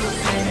wanna feel the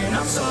pain. And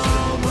I'm so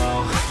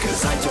low,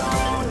 cause I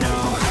don't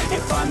know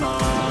if I'm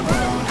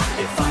alone,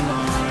 if I'm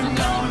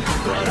unknown.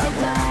 But I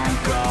won't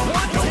go,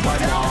 no I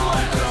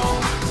won't go.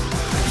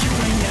 You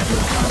ain't never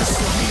gonna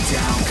slow me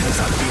down, cause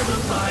I feel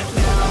alive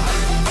now.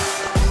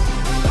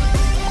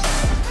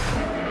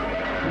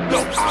 No,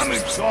 I'm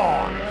in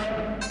charge.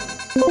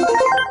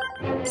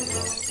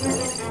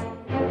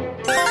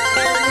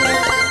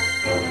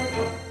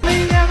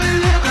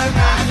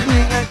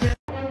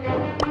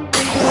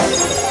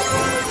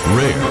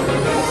 Rare.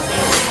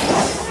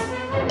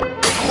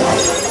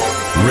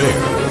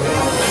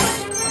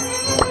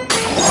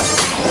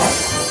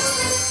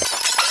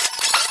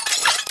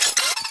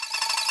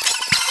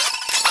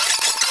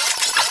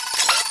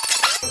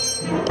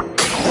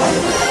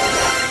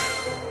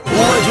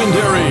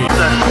 Legendary.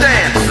 The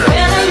dancer.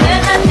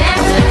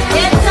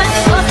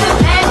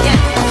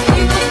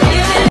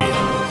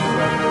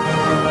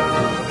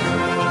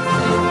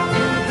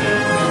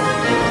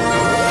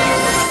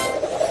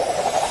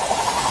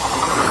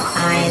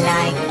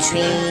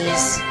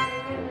 Trees.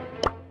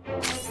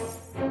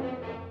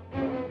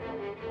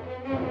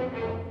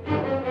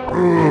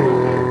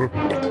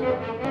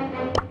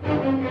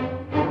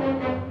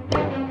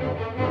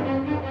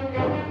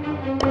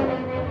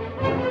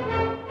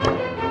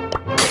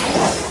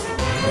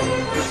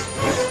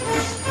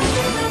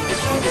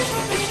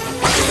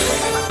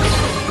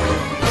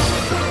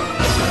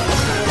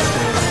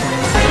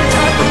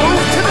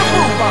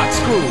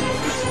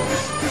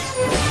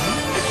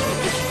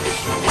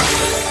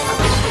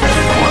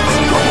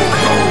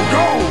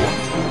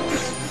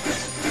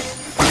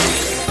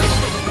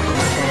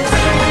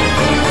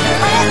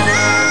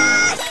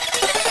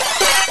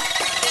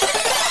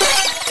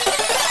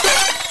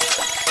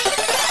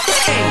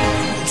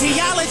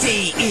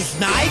 Is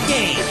my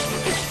game.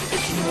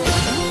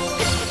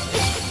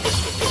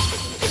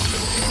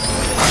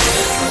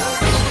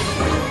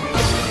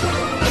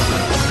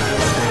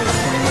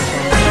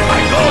 I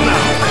go now.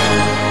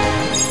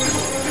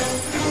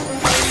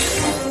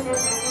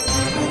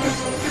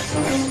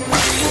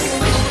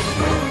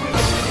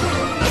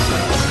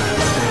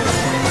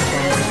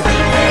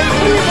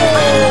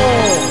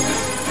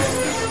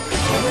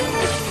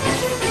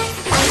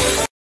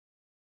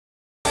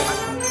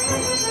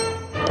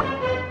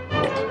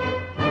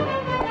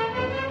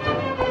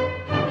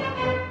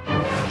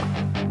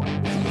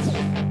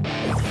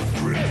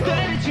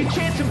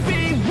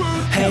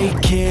 Hey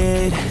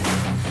kid,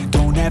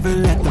 don't ever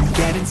let them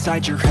get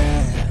inside your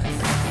head.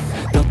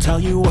 They'll tell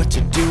you what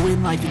to do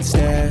in life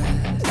instead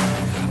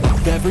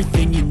of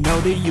everything you know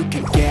that you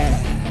can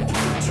get.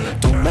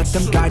 Don't let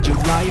them guide your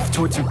life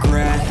towards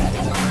regret.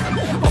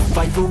 I'll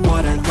fight for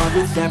what I love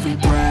with every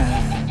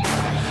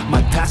breath.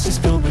 My past is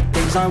filled with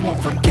things I won't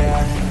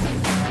forget.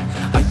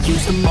 I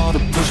use them all to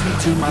push me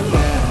to my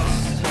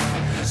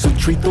best. So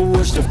treat the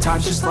worst of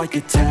times just like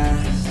a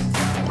test.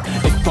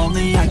 If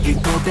only I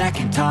could go back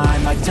in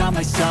time, I'd tell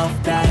myself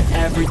that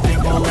everything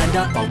will end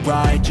up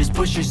alright. Just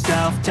push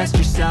yourself, test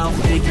yourself,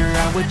 figure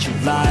out what you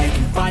like,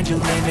 and find your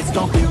limits,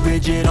 don't be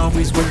rigid,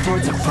 always work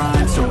towards a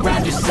prime.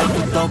 Surround yourself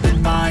with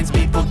open minds,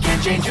 people can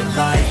change your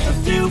life. A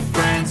few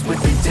friends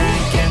with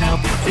intent can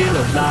help you feel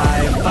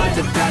alive. Find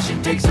the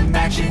passion, take some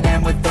action,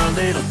 and with a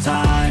little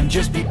time,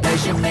 just be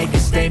patient, make a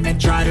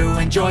statement, try to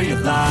enjoy your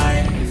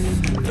life.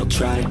 They'll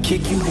try to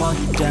kick you while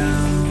you're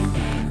down.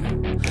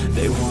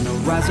 They wanna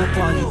rise up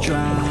while you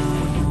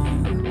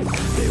drown.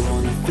 They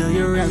wanna fill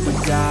your head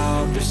with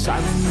doubt. They're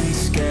silently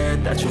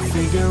scared that you'll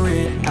figure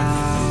it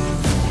out.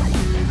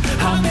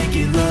 I'll make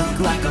it look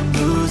like I'm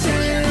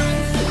losing,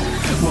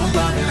 won't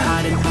bother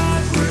hiding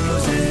my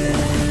bruises.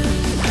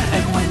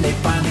 And when they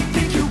finally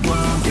think you're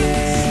wounded,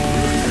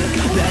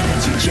 then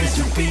it's your chance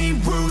to be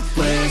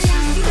ruthless.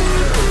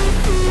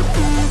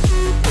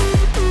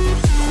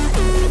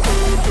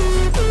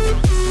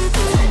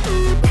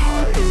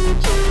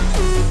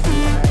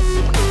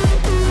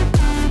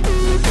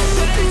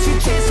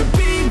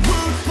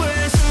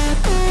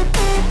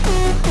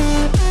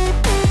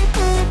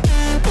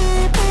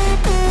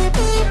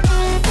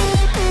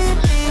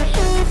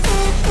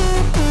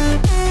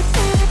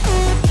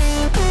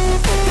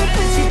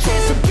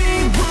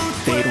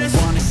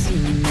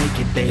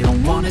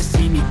 wanna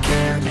see me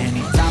care.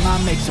 Anytime I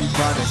make some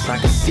progress, I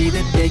can see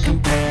that they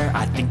compare.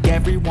 I think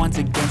everyone's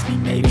against me,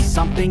 maybe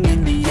something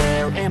in the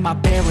air. Am I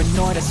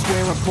paranoid? I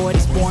swear a void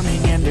is forming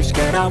and they're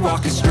scared. I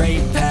walk a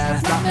straight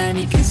path, not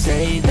many can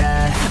say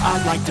that.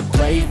 I like to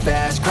play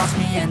fast, cross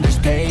me and there's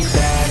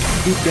payback.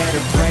 You better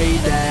pray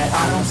that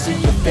I don't see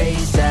your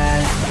face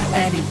at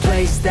any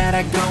place that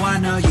I go. I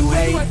know you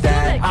hate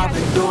that. I've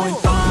been doing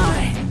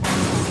fine,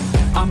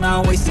 I'm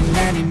not wasting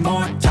any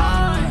more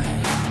time.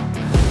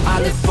 I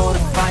live for the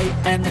fight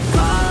and the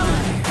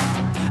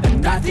climb,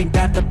 and I think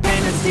that the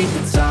pain that's deep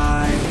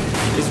inside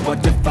is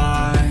what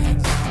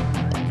defines.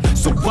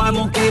 So I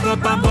won't give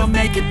up, I'm gonna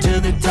make it to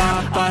the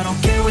top. I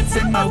don't care what's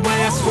in my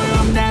way, I swear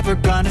I'm never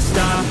gonna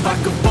stop. I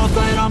could fall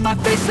flat on my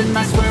face and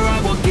I swear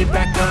I won't get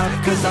back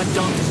up, cause I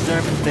don't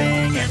deserve a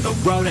thing and the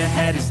road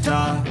ahead is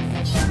tough.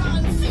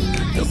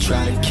 They'll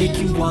try to kick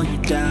you while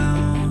you're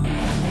down,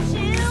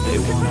 they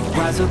wanna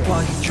rise up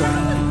while you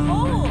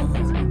drown.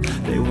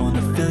 They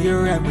wanna fill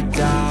your head with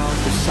doubt,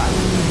 they're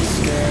silently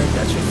scared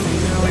that you'll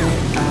figure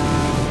it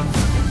out.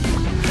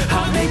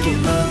 I'll make it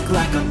look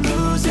like I'm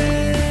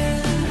losing,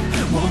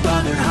 won't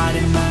bother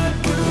hiding my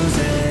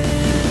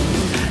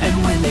bruises. And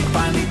when they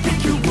finally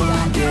think you're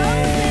wounded,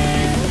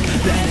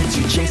 then it's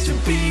your chance to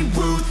be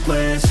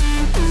ruthless.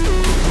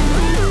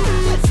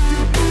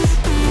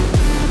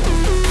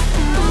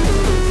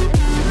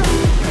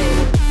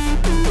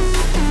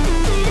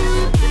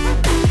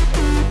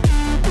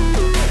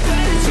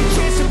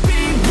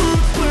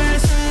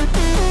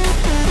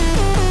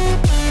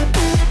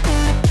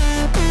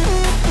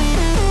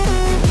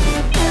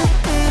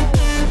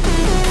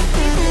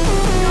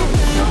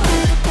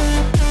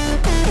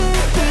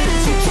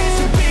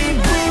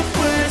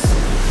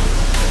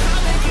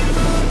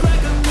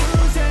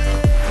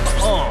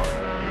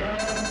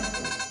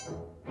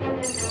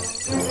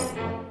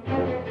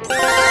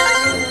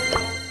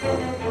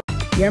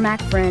 Your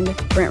Mac friend,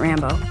 Brent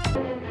Rambo.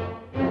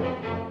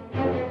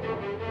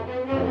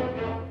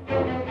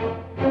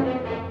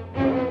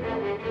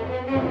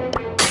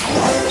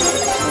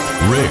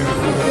 Rare.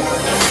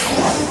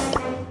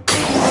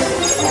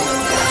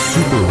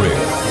 Super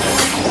rare.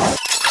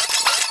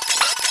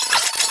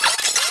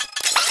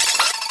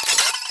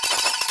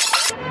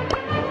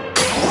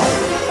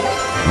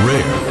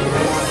 Rare.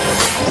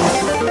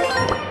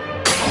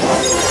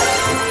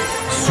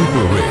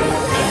 Super rare.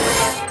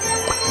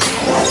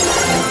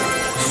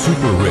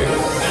 Super rare.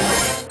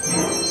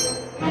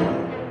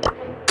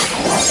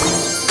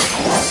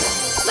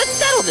 Let's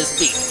settle this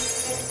beef.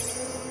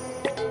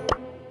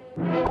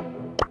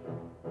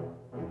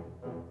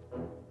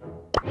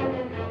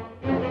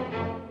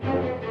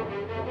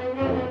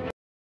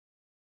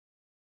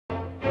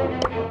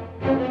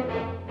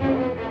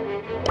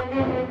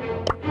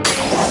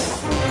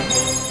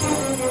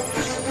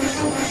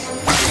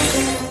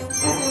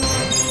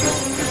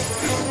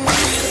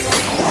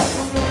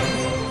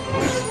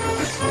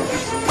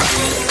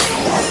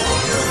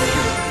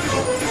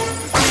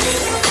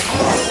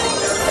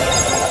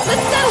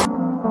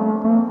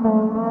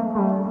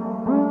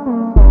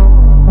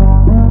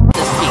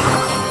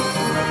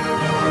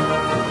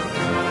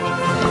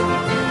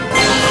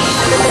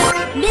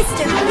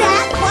 Mr.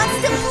 Rat wants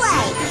to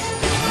play!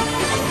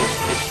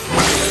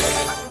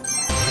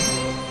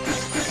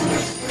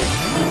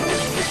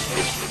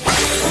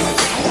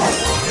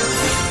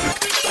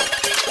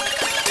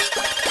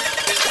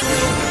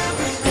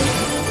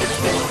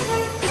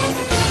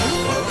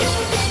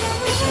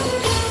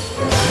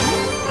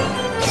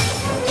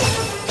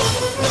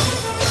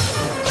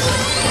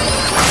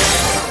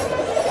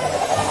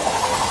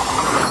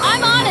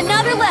 I'm on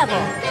another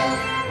level!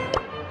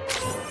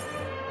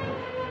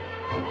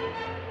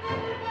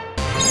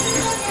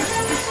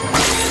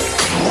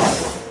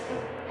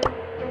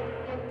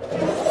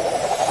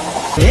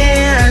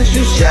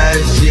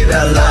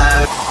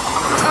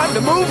 Time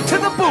to move to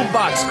the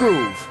boombox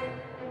groove.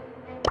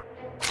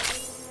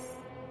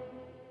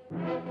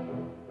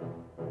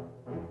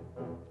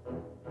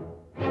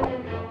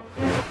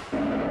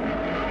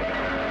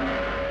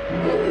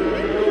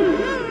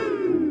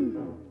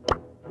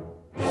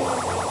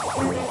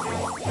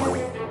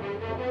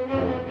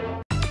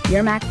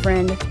 Your Mac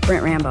friend,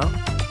 Brent Rambo.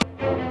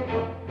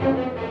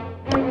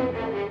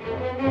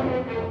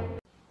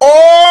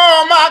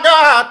 Oh my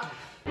God!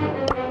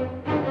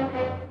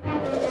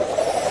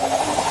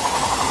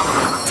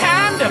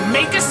 Time to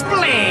make a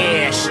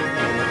splash.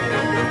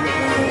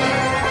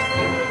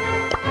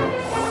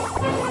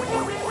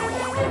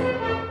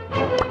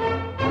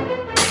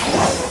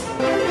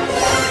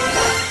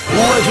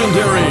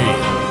 Legendary.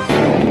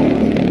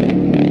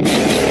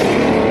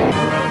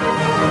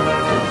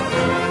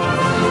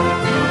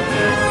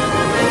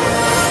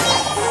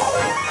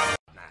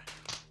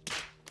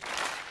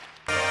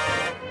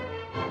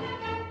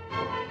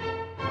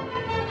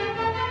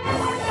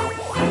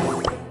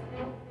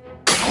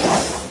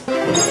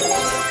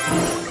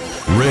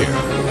 Rare.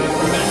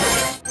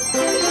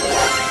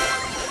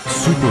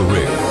 Super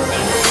rare.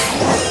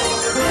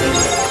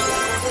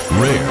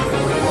 Rare.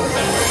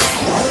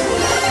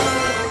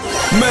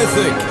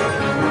 Mythic.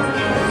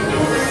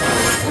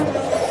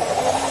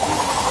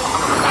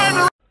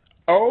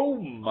 Oh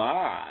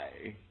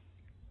my.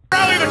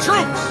 Rally the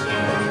troops!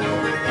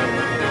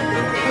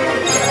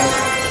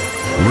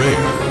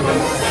 Rare.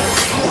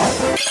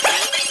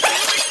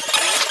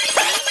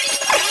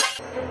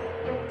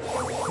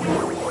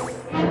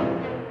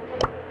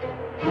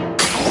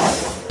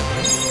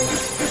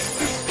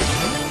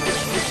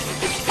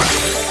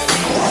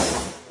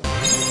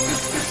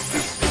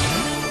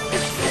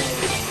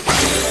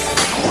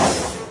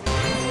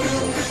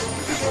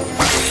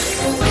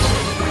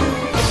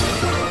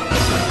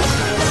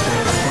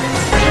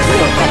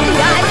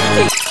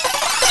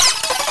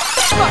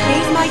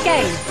 Here's my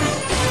game.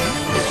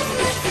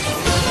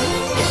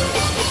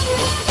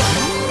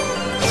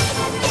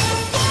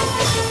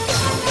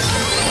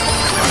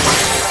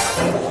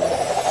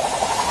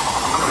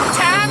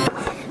 Time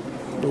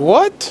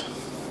What?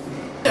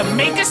 to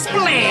make a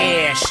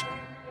splash!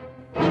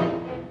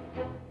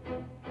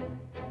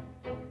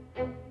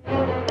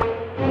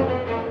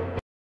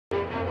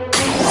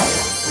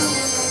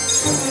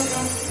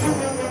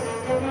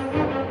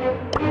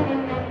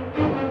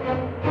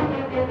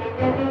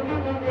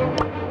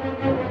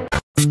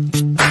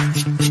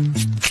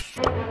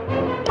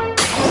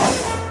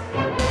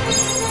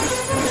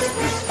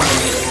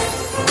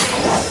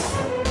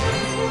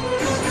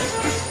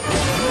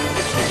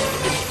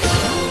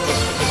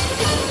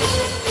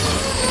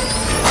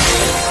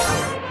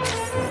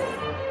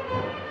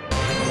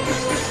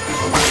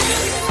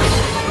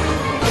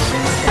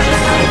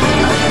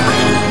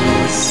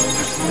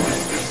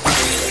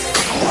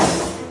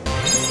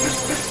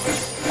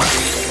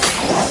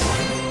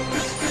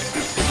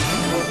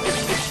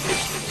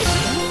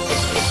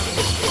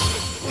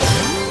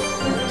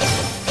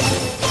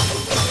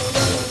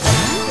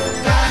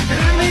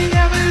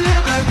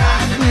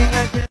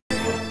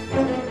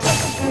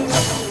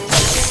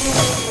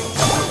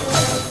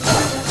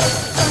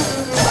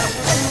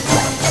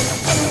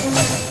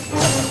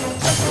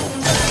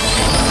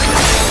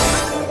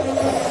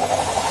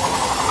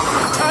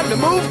 Time to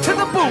move to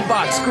the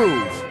boombox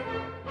groove.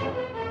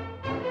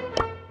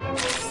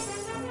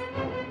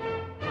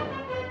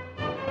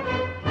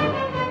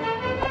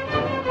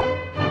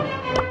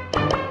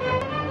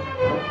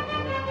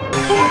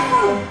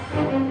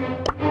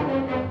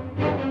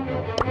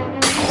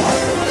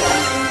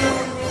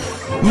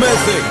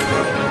 Mythic.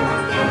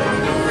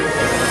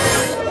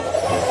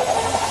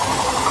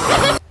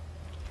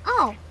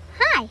 Oh,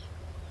 hi.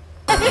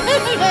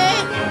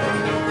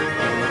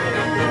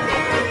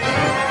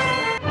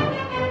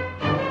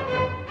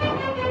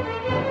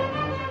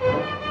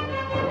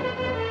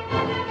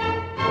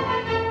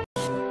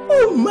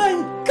 Oh my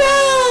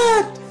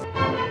god!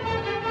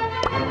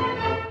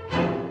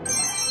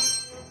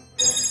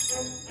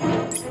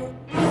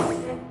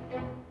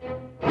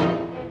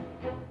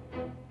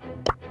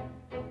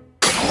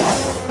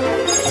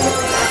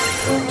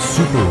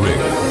 Super rare.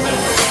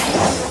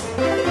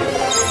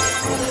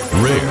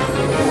 Rare.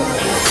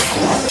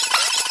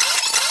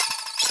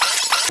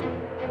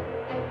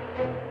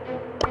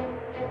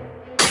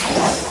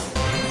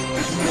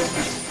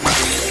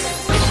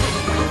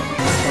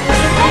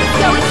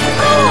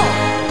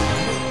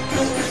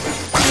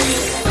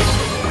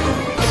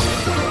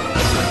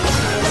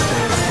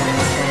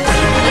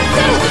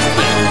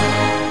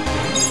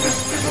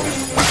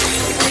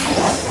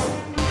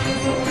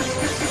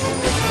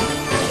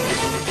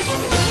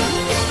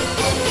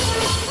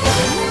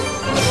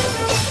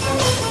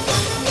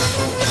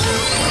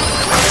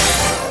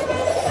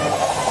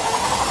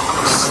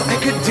 I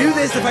could do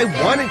this if I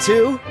wanted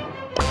to.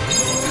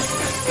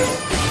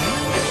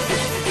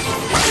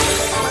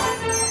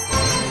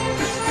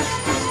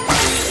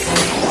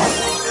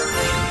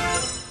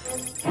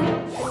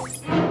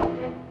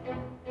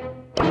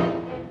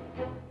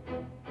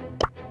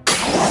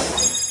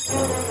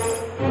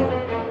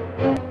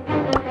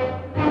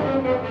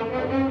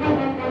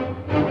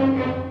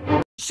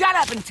 Shut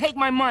up and take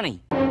my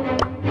money!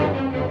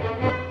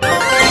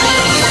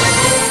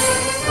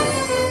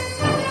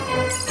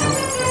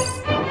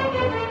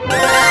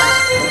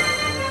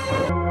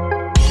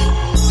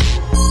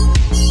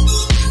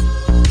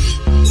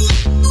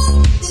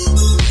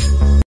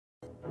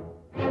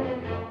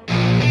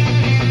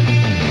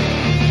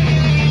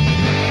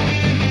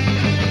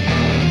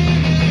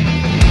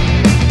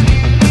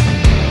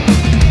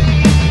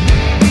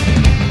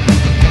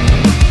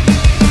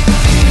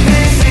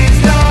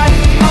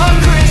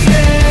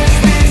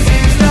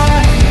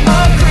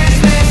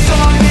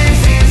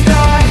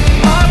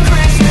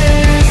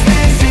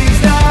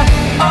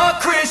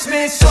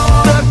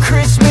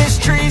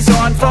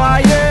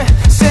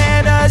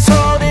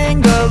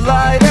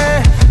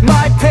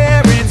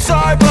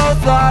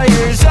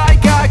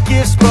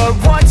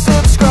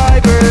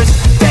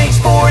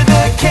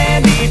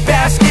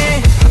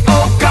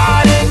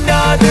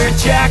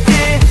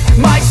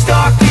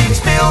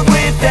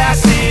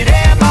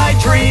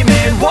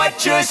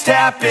 just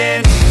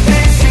happened.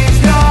 This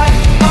is not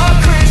a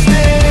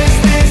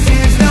Christmas. This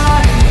is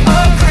not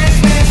a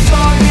Christmas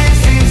song.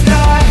 This is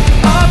not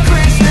a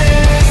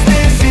Christmas.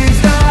 This is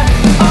not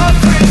a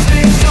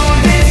Christmas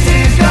song. This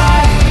is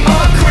not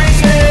a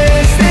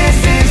Christmas. This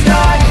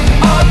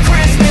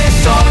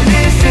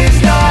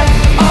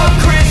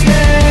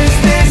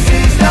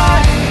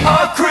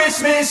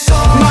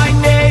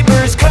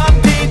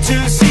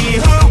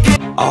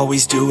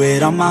Always do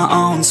it on my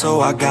own, so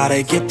I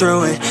gotta get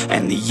through it.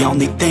 And the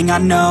only thing I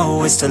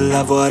know is to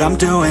love what I'm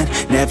doing.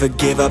 Never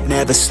give up,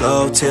 never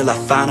slow, till I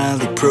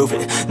finally prove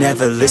it.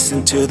 Never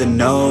listen to the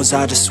no's,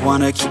 I just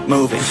wanna keep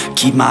moving.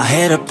 Keep my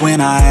head up when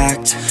I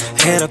act,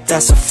 head up,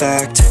 that's a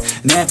fact.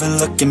 Never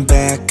looking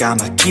back,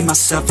 I'ma keep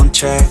myself on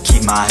track.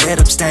 Keep my head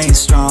up, staying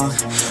strong,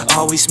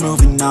 always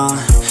moving on.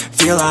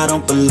 Feel I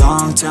don't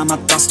belong, tell my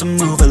thoughts to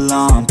move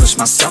along. Push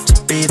myself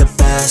to be the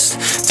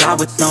best, die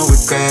with no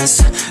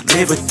regrets.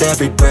 Live with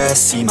every breath,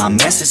 see my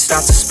message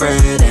start to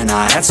spread. And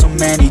I had so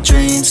many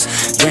dreams,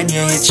 then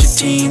you hit your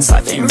teens.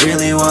 Life ain't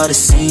really what it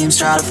seems,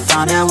 try to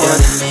find out what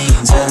it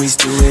means. Always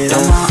do it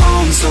on my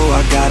own, so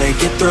I gotta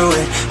get through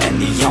it. And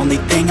the only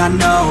thing I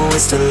know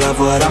is to love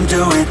what I'm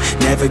doing.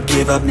 Never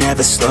give up,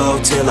 never slow,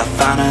 till I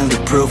finally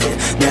prove it.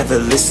 Never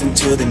listen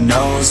to the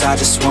no's, I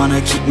just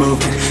wanna keep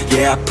moving.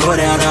 Yeah, I put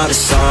out all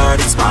this art,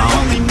 it's my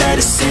only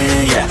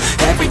medicine. Yeah,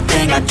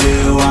 everything I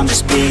do, I'm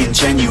just being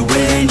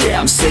genuine. Yeah,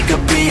 I'm sick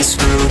of being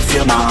screwed,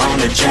 feel my own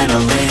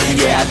adrenaline.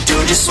 Yeah, I do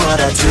just what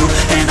I do,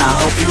 and I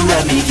hope you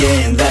let me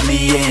in,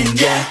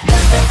 yeah.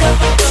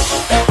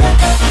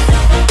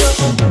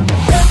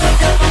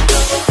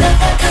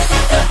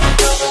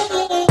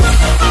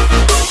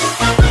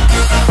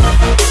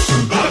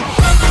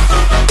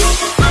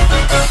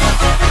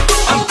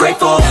 I'm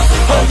grateful,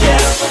 oh yeah,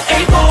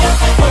 able,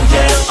 oh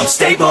yeah, I'm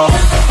stable,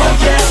 oh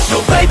yeah, no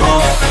label,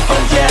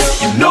 oh yeah,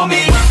 you know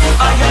me,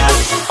 I have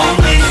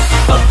only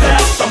a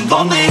path, I'm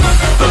lonely,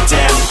 but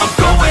damn, I'm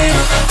going to win.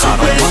 I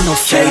don't want no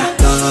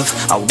fake love,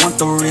 I want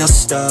the real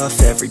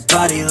stuff.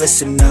 Everybody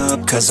listen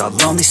up, cause I'll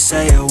only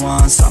say it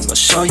once. I'm gonna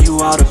show you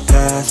all the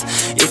path,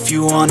 if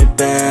you want it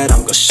bad.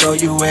 I'm gonna show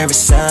you where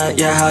it's at,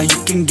 yeah, how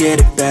you can get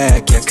it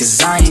back. Yeah,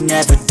 cause I ain't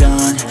never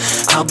done,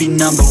 I'll be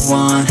number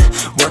one.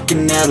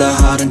 Working hella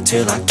hard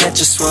until I get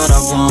just what I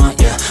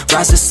want, yeah.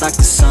 Rises like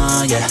the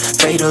sun, yeah,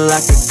 fatal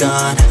like a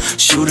gun.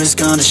 Shooter's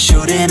gonna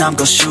shoot and I'm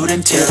gonna shoot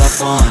until I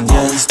won, yeah.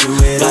 Always do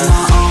it on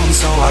my own,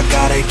 so I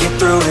gotta get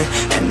through it.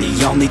 And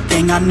the only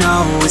thing I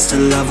know is to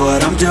love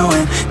what I'm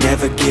doing.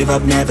 Never give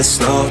up, never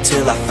slow,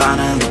 till I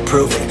finally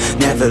prove it.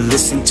 Never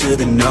listen to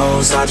the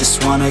no's, I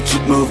just wanna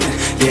keep moving.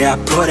 Yeah, I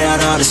put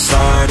out all this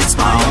art, it's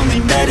my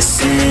only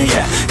medicine.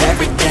 Yeah,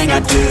 everything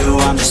I do,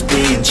 I'm just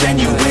being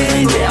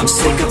genuine. Yeah, I'm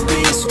sick of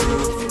being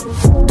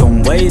screwed.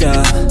 Don't wait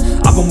up,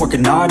 I've been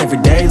working hard every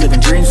day, living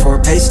dreams for a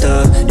pay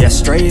stub. Yeah,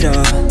 straight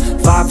up,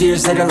 5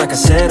 years later, like I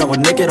said, I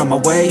would make it on my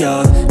way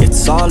up.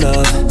 It's all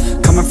up,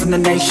 coming from the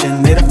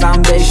nation, made a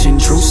foundation,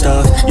 true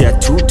stuff, yeah,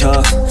 too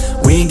tough.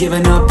 We ain't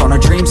giving up on our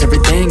dreams,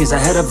 everything is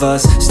ahead of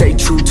us. Stay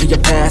true to your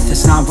path,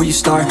 it's not where you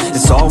start,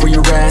 it's all where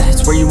you're at.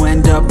 It's where you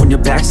end up when your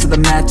back's to the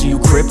mat. Do you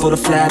cripple or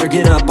flat or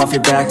get up off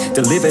your back?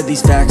 Deliver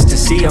these facts to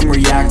see them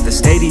react. The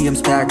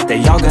stadium's packed,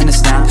 they all gonna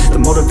snap. The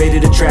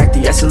motivated attract,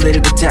 the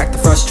isolated attack. The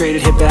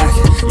frustrated hit back,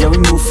 yeah, we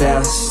move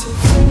fast.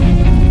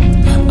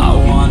 I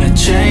wanna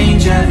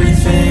change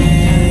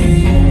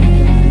everything,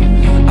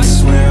 I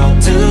swear I'll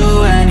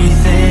do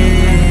anything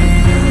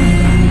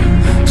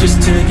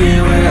just to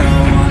get where I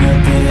wanna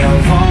be. I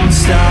won't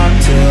stop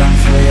till I'm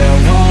free, I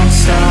won't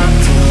stop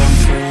till I'm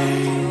free.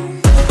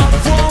 I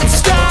won't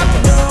stop,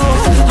 no,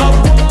 I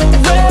won't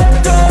let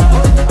go.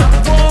 I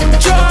won't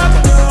drop,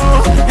 no,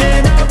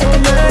 and I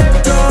won't let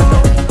go.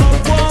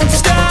 I won't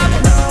stop,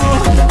 no,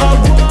 I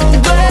won't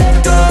let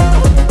go.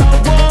 I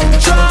won't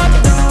drop,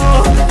 no,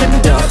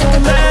 and I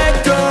won't let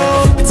go.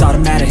 It's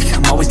automatic,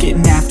 I'm always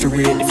getting after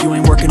it. If you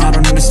ain't working, I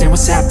don't understand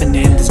what's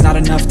happening. There's not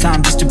enough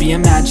time just to be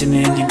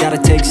imagining. You gotta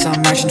take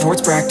some action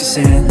towards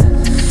practicing.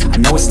 I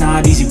know it's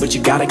not easy, but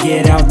you gotta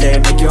get out there.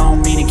 Make your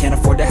own meaning, can't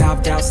afford to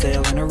have doubts.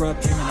 They'll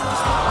interrupt you.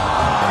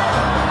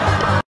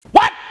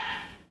 What?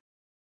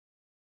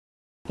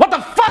 What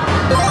the fuck?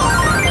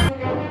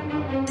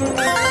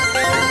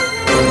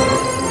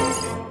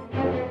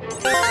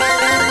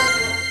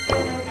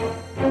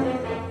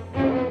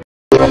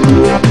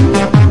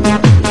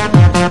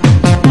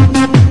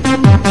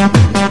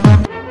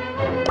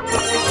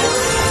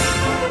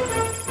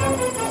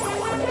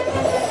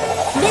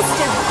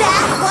 Mr.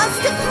 Bat wants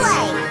to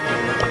play.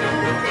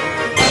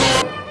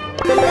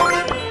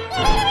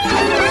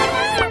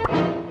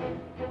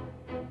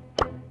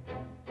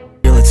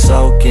 Feel it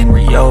soaking,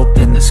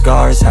 reopen, the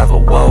scars have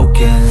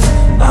awoken.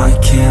 I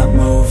can't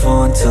move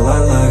on till I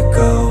let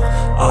go.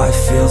 I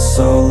feel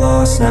so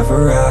lost,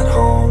 never at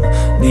home.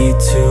 Need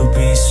to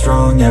be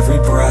strong, every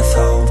breath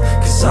hold.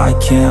 Cause I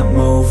can't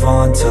move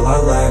on till I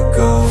let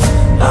go.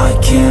 I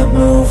can't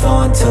move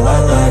on till I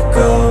let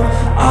go.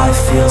 I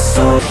feel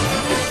so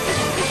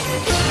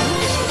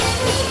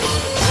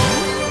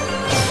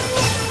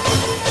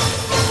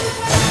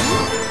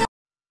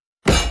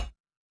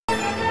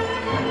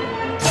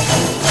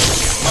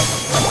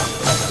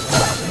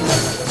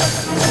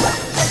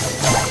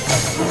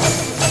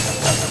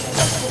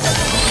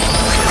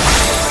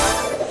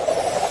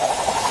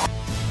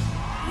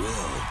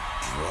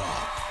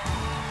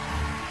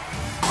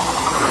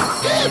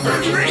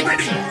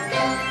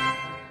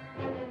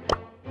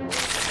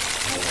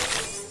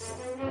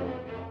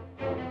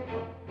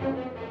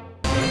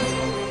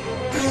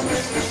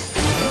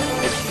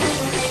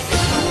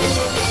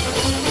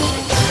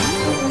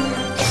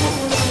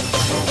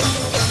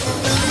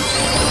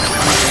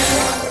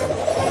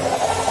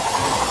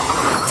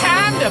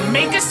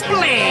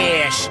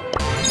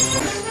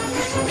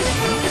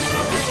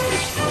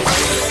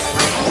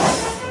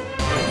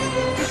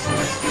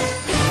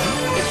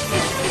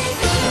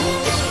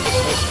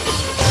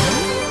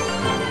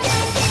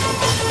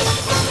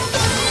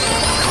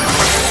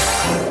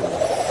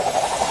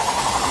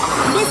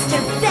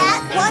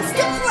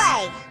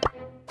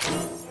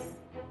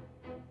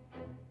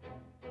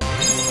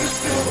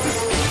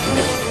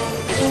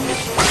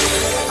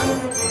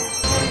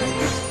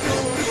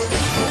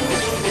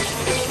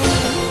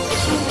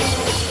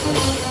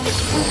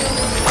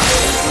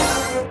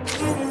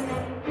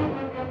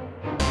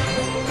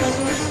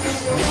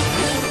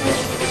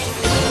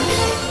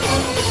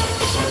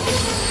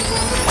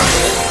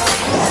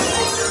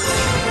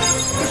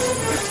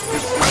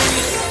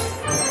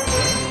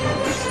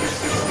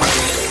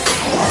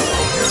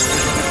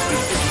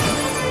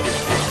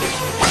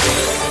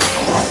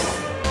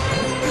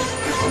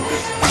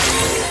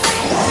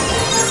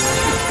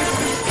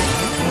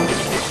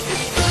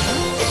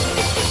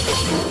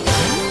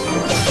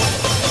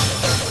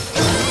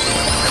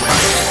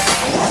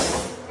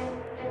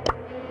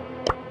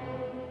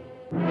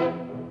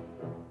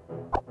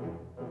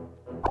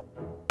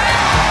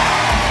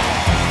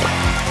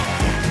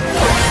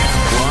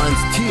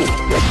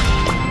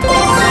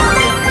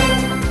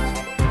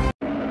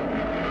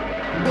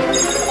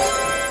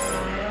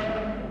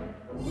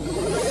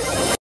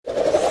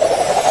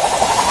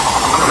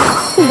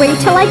Wait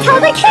till I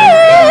tell the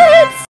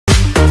kids!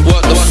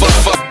 What the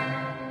fuck?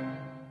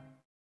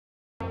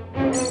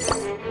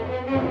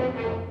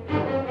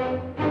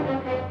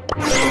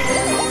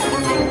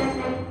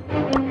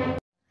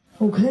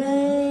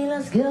 Okay,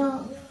 let's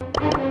go.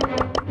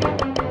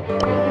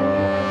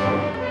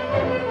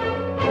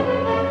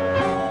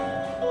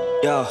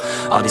 Yo,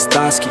 all these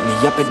thoughts keep me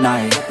up at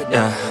night.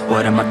 Yeah,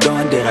 what am I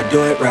doing? Did I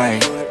do it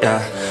right?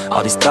 Yeah,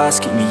 all these thoughts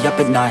keep me up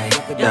at night.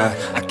 Yeah,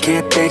 I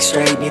can't think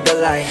straight, need the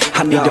light.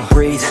 I need to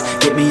breathe,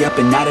 get me up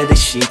and out of the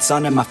sheets,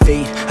 onto my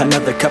feet.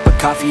 Another cup of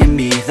coffee and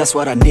me, that's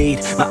what I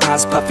need. My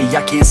eyes puffy,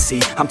 I can't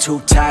see. I'm too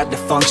tired to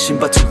function,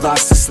 but too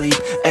lost to sleep.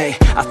 Ay,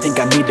 I think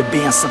I need to be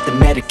on something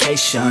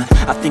medication.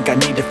 I think I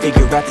need to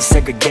figure out the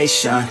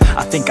segregation.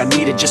 I think I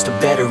needed just a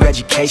better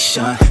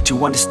education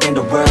to understand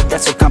a world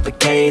that's so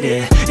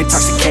complicated.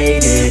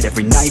 Intoxicated,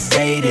 every night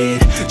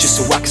faded, just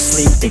so I can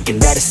sleep thinking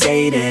that it's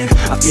sated.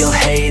 I feel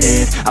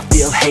hated, I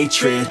feel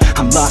hatred.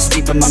 I'm lost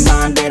deep in my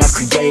mind that I've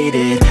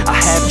created. I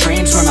have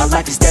dreams where my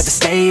life is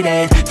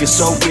devastated. Feel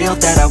so real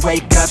that I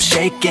wake up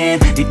shaking.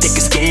 Need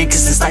thicker skin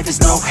cause this life is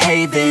no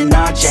haven.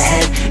 Nod your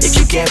head if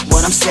you get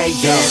what I'm saying.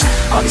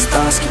 All these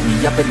thoughts keep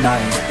me up at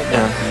night.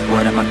 Yeah,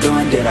 what am I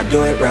doing? Did I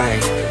do it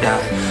right?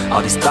 Yeah,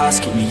 all these thoughts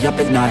keep me up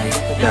at night.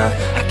 Yeah,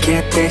 I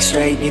can't think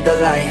straight, need the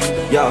light.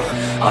 Yo,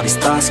 all these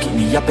thoughts keep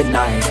me up at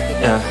night.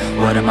 Yeah,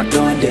 what am I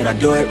doing? Did I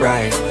do it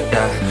right?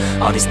 Yeah,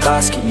 all these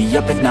thoughts keep me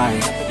up at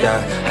night.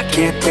 Yeah, I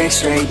can't think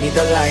straight, need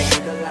the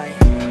light.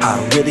 I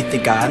don't really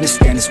think I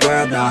understand this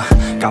world now.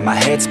 Got my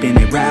head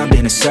spinning round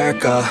in a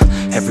circle.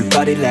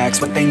 Everybody lacks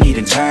what they need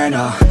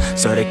internal,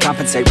 so they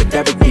compensate with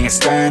everything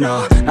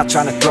external. Not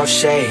trying to throw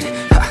shade,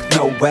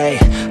 no way.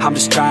 I'm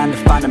just trying to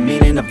find the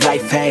meaning of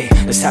life, hey.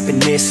 There's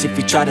happiness if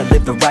you try to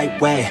live the right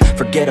way.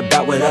 Forget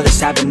about what others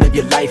have and live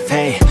your life,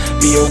 hey.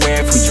 Be aware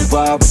of who you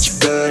are, what you're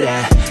good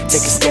at.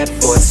 Take a step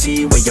forward,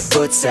 see where your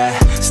foot's at.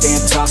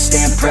 Stand tall,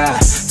 stand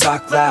proud,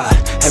 talk loud.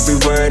 Every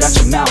word out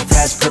your mouth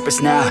has purpose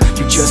now.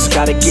 You just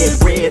gotta get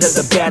rid of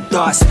the bad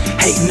thoughts.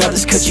 Hating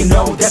others cause you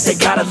know that they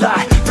got a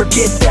lot.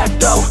 Forget that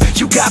though,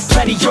 you got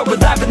plenty, you're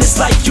alive in this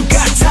life. You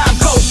got time,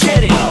 go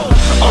get it.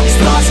 All these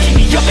thoughts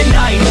keep me up at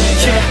night.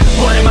 Yeah,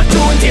 what am I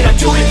doing? Did I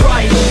do it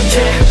right?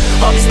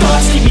 Yeah, all these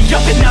thoughts keep me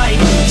up at night.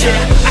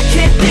 Yeah, I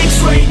can't think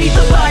straight, need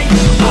the light.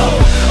 Oh,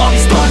 all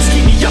these thoughts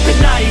keep me up at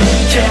night.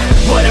 Yeah,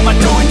 what am I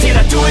doing? Did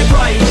I do it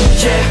right?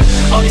 Yeah,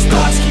 all these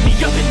thoughts keep me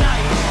up at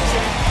night.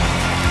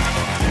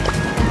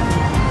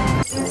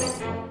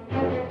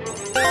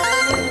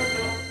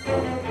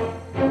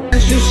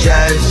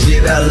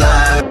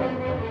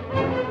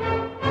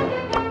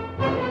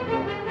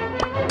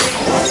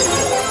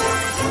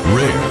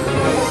 Rare.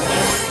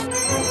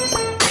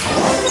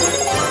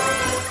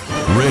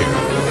 Rare.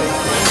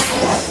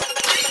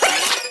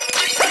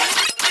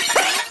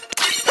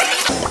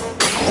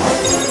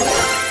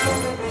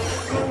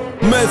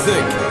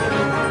 Mythic.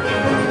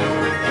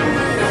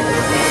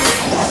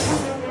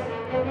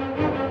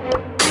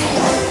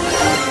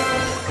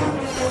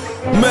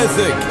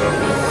 Mythic.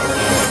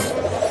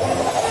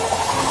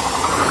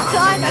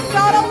 Time to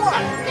go to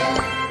work.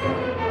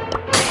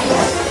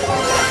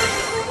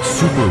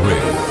 Super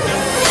rare.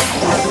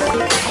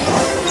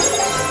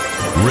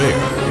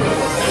 Rare.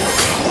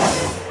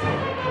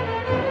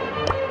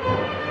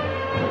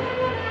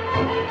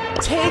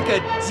 Take a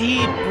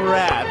deep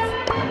breath.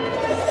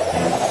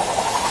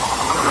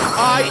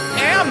 I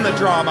am the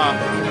drama.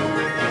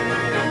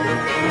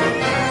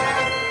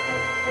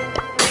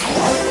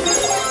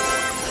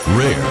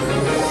 Rare.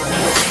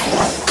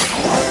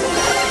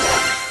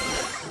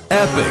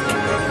 Epic.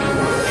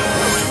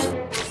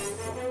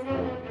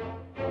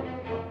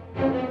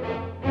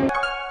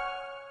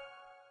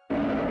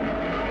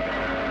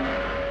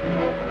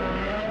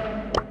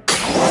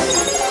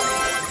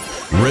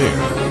 Rare.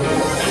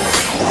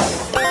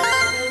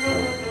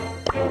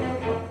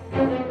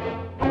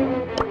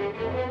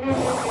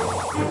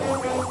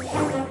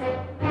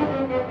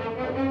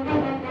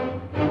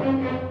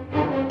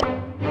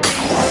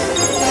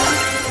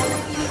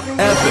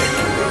 Epic.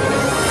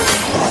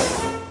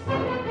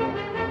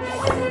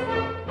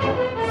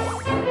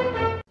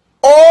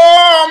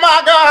 Oh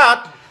my God!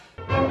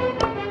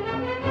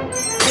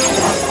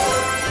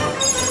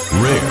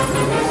 Rare.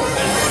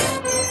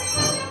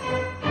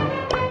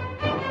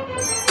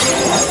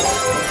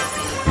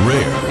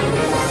 Rare.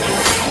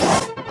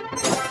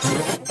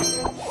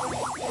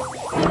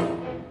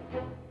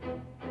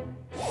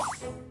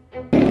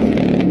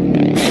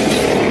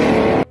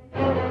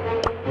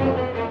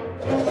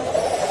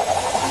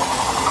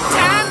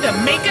 Time to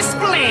make a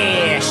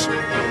splash.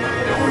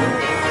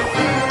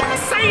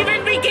 Save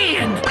and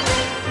begin.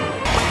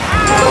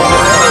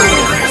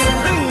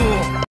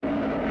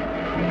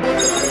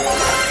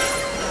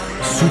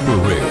 Super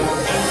rare.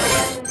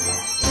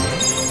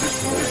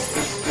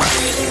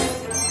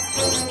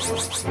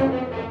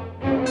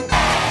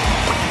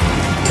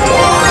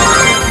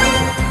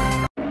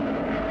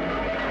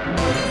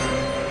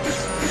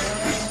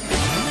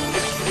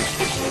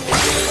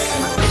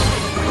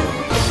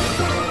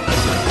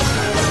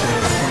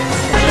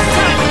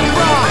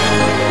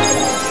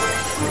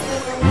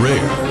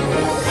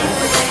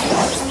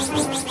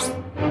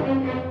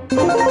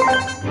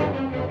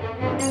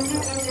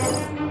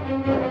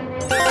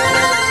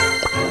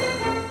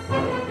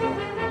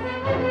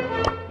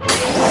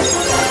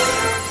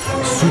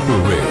 Super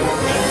Rare.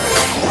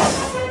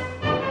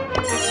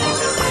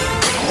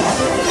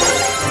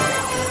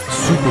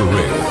 Super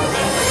Rare.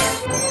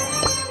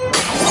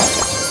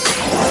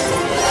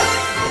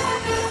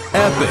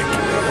 Epic.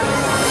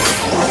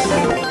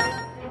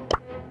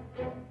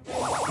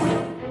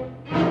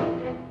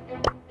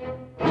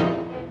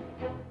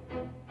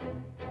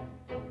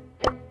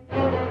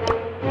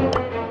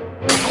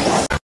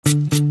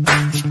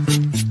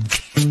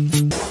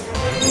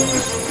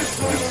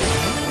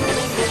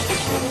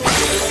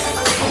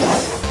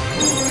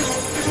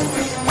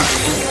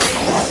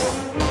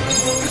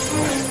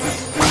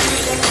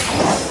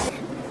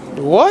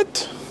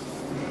 What?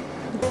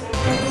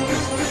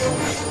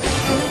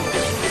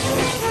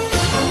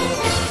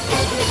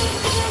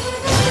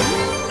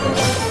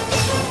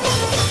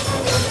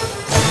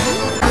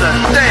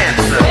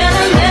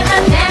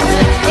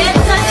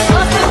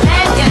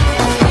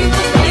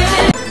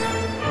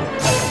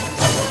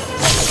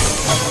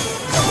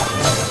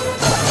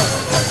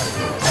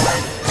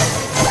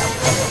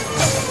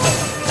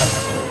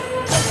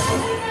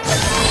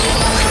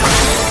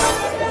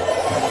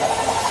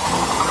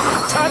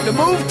 Time to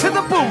move to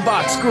the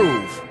boombox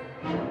groove.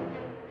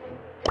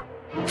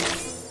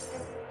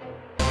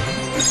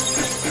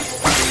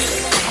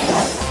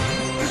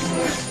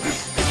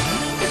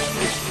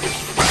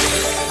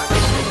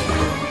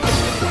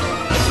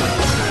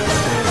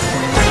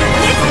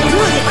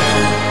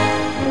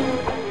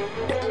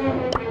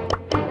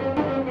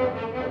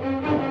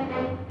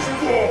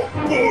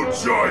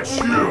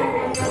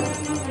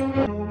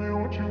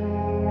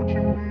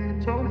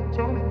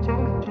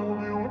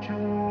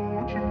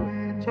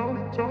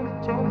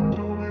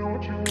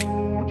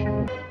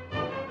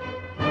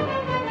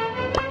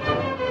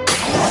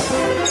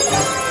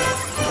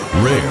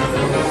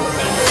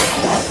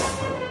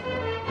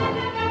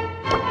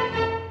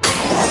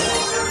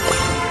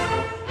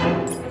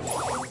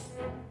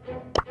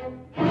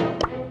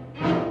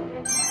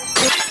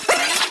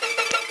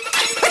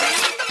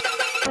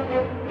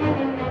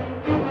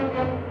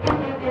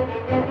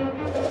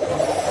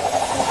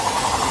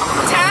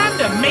 Time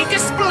to make a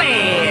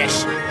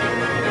splash.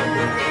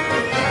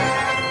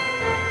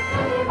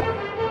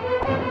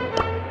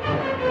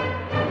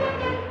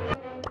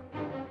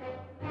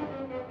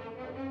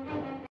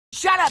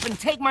 Shut up and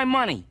take my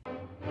money.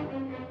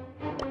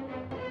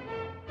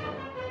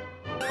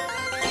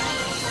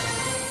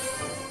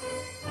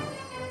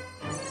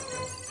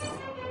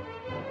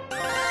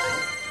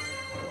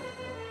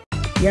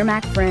 Your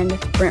Mac friend,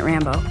 Brent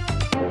Rambo.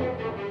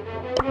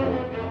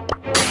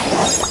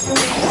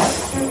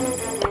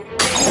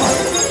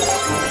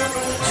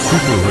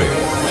 Super Rare.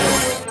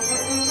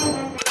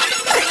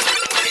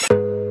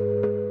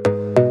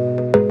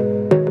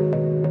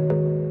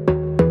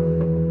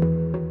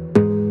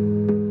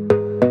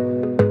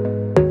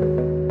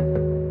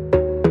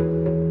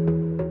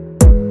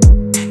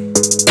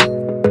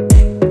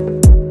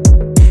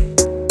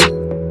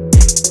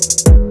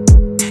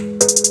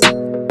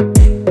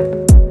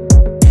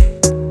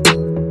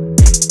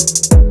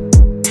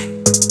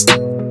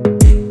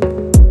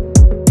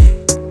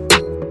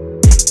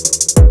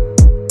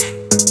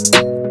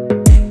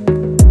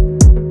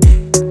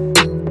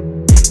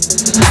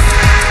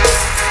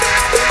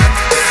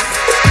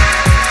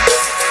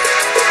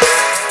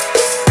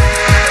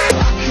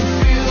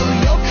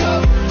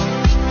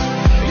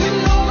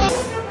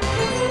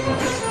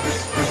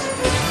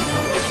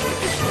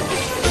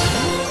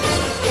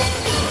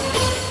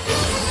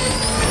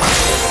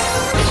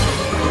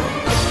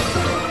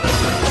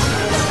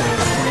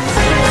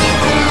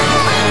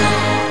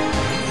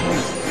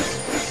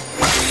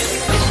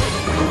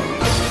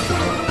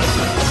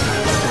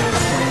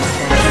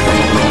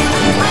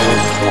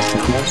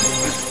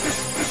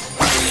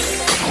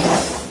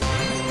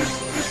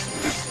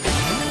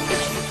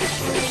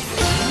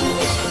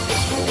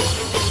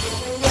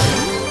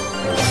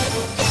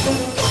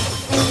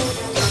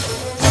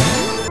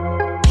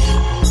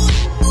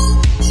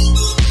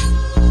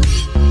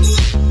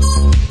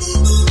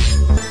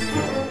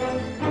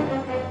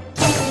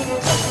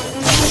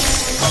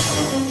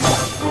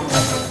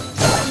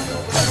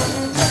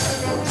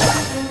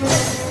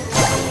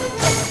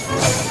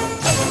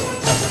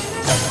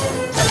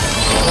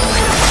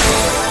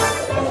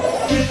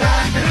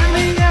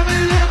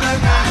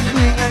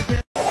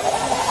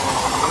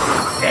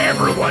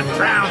 Everyone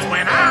drowns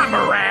when I'm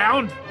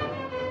around.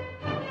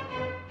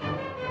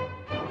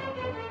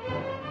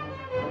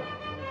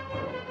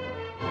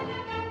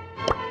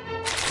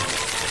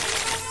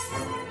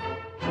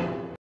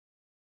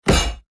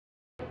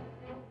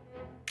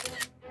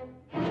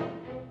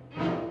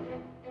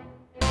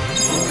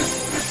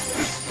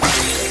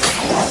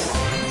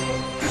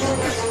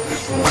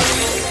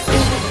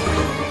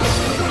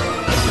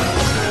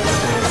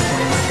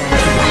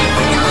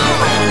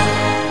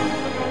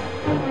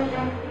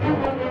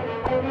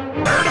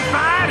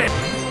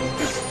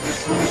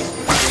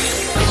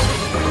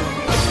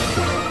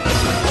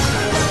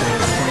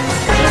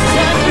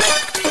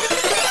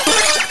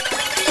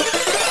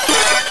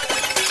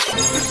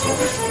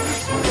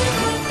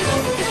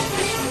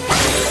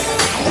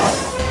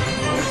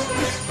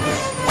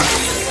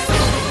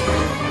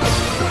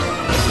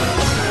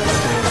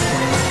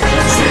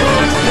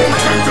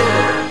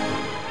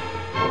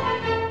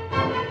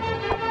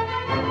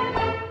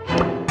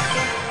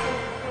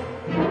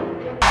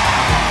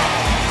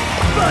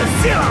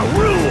 SuperCell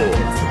rules!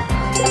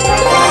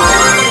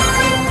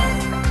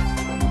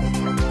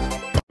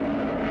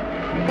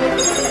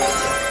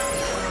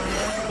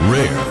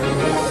 Rare.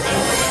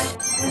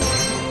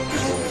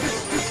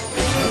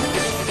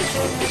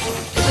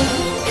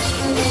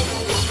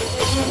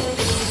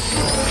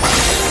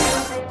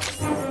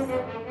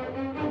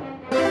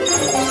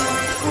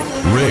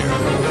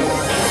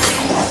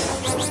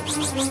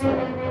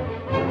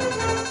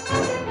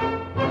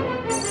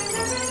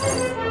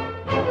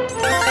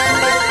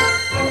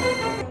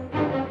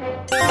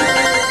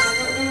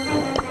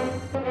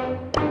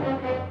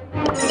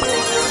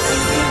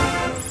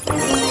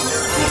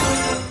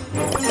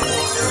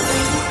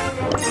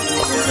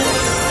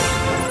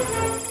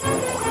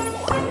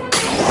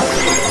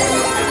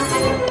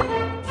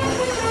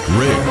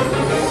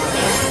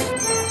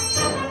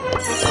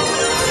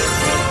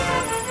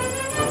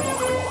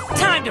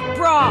 Time to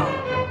brawl!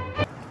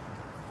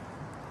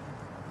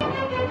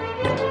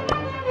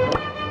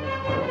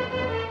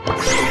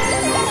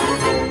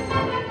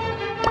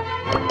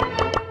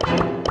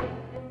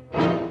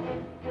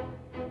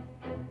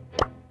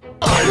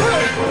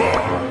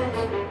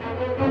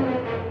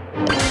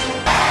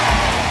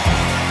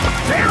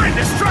 Their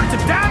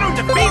indestructible Dino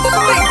defeats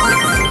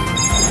Delinquents!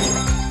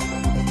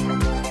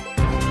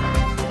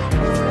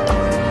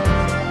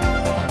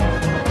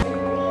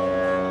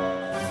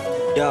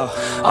 Yo,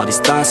 all these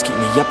thoughts keep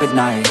me up at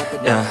night.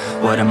 Yeah,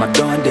 what am I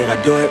doing? Did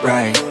I do it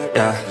right?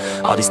 Yeah,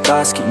 all these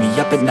thoughts keep me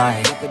up at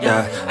night.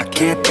 Yeah, I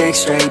can't think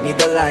straight, need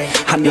the light.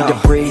 I need to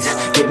breathe,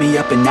 get me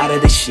up and out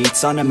of the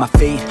sheets, onto my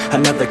feet.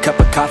 Another cup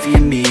of coffee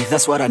and me,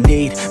 that's what I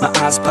need. My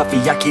eyes puffy,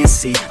 I can't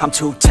see. I'm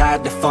too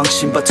tired to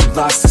function, but too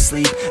lost to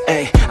sleep.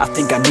 Ay, I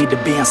think I need to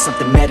be on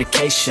something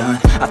medication.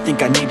 I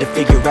think I need to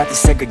figure out the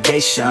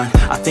segregation.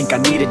 I think I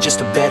needed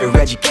just a better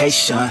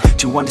education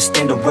to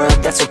understand a world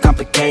that's so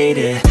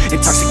complicated.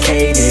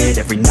 Intoxicated,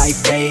 every night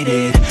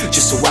faded,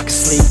 just so I can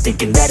sleep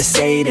thinking that it's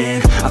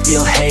sated. I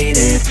feel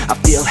hated, I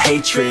feel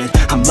hatred.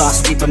 I'm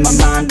lost deep in my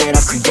mind that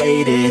I've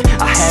created.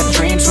 I have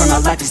dreams where my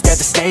life is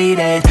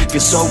devastated.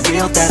 Feel so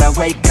real that I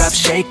wake up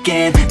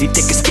shaking. Need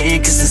thicker skin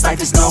cause this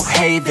life is no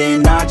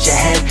haven. Nod your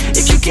head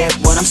if you get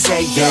what I'm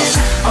saying.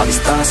 All these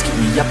thoughts keep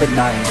me up at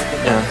night.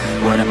 Yeah,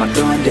 what am I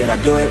doing? Did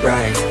I do it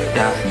right?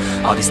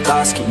 Yeah, all these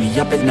thoughts keep me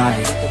up at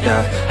night.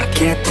 Yeah, I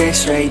can't think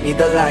straight, need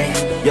the light.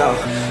 Yo,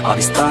 all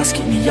these thoughts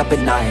keep me up at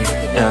night.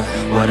 Yeah,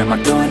 what am I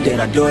doing? Did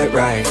I do it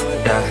right?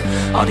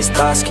 Yeah, all these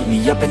thoughts keep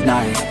me up at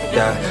night.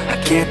 Yeah, I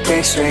can't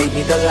think straight,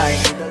 need the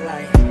light.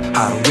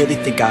 I don't really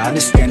think I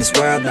understand this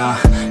world now.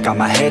 Got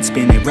my head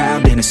spinning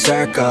round in a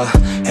circle.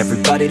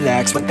 Everybody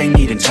lacks what they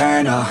need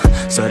internal,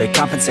 so they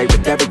compensate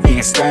with everything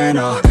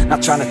external.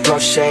 Not trying to throw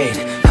shade,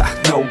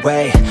 no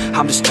way.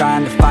 I'm just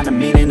trying to find the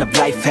meaning of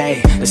life,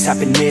 hey. There's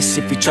happiness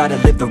if you try to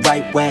live the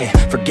right way.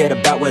 Forget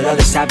about what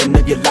others have and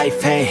live your life,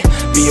 hey.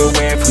 Be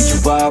aware of who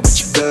you are, what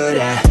you're good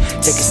at.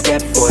 Take a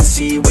step forward,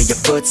 see where your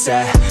foot's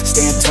at.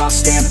 Stand tall,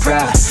 stand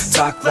proud,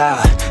 talk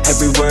loud.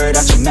 Every word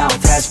out your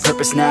mouth has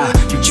purpose now.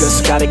 You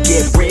just gotta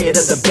get rid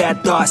of the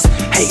bad thoughts.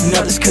 Hating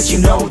others cause you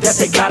know that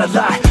they got a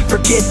lie.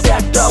 Forget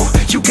that though,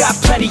 you got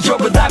plenty,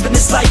 you're alive in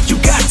this life. You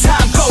got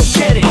time, go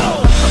get it.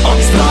 All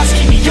these thoughts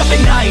keep me up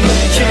at night.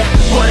 Yeah,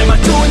 what am I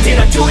doing?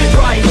 Did I do it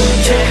right?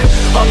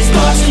 Yeah, all these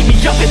thoughts keep me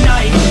up at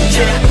night.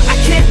 Yeah, I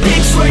can't think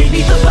straight,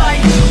 need the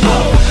light.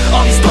 Oh,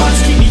 all these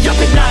thoughts keep me up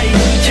at night.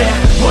 Yeah,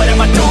 what am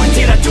I doing?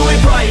 Did I do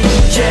it right?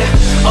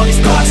 Yeah, all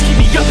these thoughts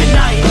keep me up at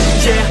night.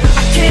 Yeah,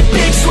 I can't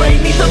think straight,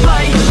 need the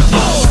light.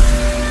 Oh.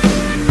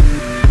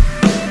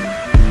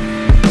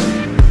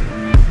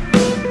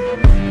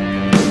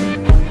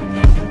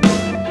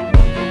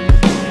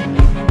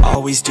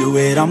 Always do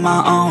it on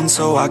my own,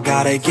 so I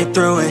gotta get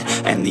through it.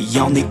 And the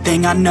only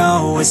thing I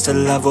know is to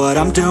love what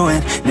I'm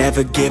doing.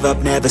 Never give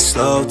up, never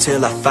slow,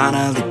 till I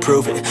finally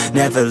prove it.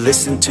 Never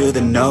listen to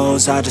the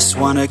no's, I just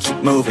wanna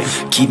keep moving.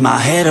 Keep my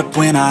head up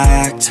when I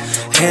act,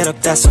 head up,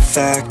 that's a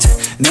fact.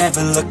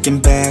 Never looking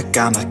back,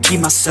 I'ma keep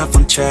myself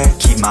on track.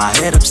 Keep my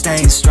head up,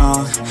 staying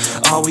strong,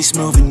 always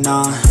moving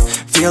on.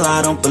 Feel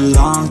I don't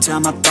belong, tell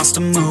my thoughts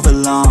to move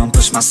along.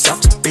 Push myself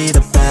to be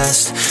the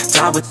best,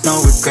 die with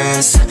no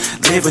regrets.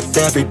 Live with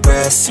every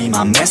breath, see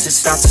my message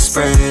start to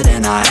spread.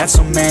 And I had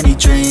so many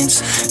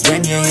dreams,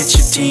 then you hit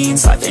your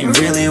teens. Life ain't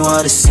really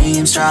what it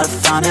seems, try to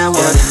find out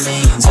what it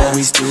means.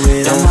 Always do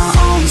it on my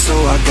own, so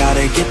I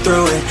gotta get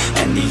through it.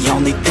 And the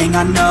only thing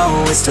I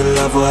know is to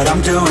love what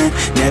I'm doing.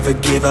 Never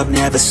give up,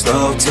 never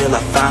slow, till I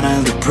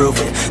finally prove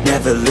it.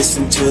 Never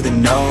listen to the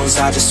no's,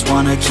 I just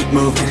wanna keep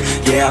moving.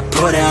 Yeah, I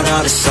put out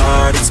all this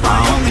art, it's my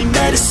only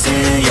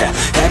medicine. Yeah,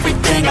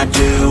 everything I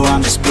do,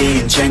 I'm just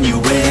being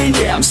genuine.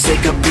 Yeah, I'm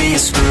sick of being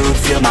screwed,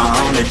 feel my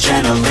own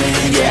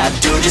adrenaline. Yeah, I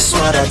do just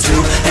what I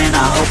do, and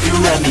I hope you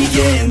let me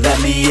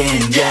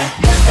in, yeah.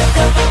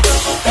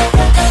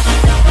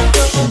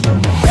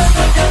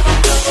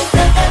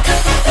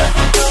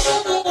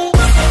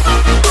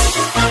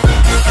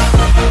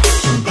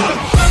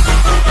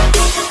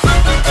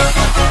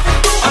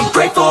 I'm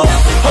grateful,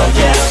 oh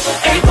yeah,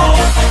 able,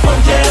 oh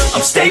yeah,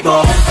 I'm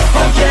stable,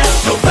 oh yeah,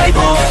 no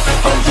label,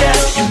 oh yeah,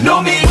 you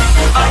know me,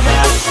 I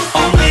have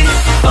only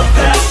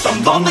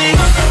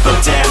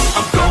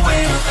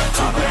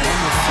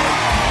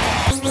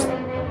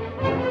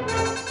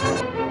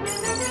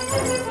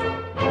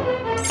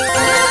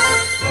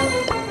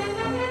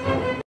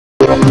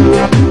Oh,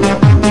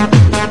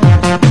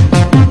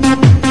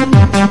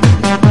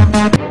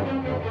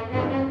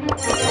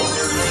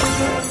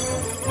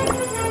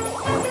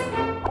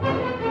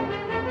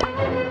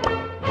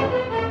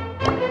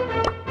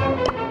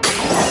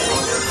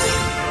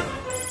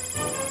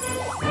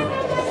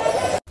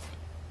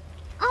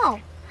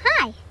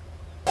 hi.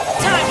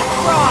 Time to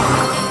rock!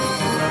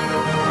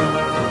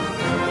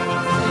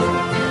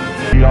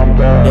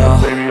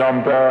 Baby,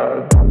 I'm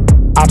bad.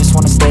 I just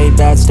wanna stay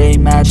bad, stay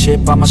mad.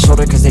 Chip on my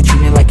shoulder cause they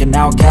treat me like an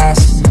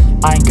outcast.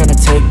 I ain't gonna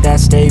take that,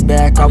 stay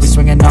back. I'll be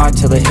swinging hard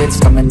till the hits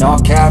come in all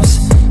caps.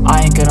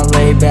 I ain't gonna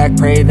lay back,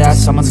 pray that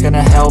someone's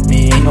gonna help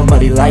me. Ain't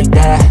nobody like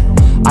that.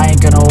 I ain't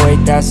gonna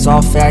wait, that's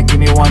all fact. Give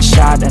me one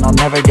shot and I'll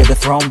never get the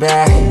throne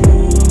back.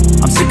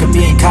 I'm sick of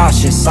being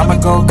cautious. I'ma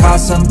go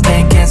cause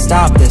something, can't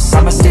stop this.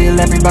 I'ma steal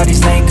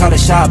everybody's lane, call it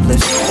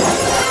shoplift.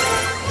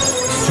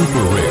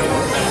 Super rare.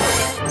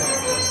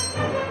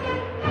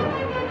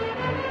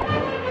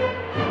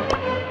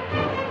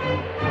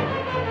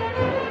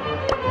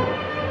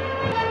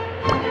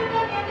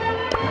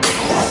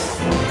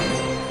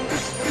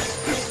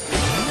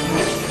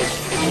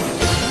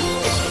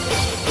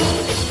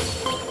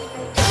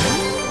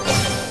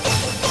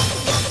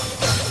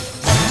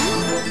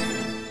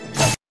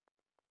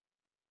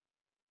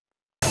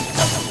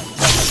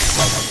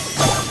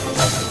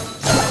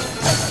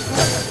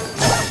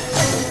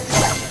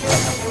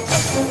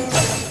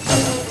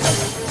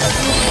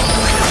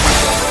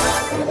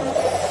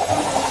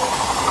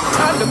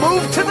 Time to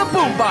move to the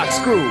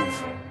boombox groove.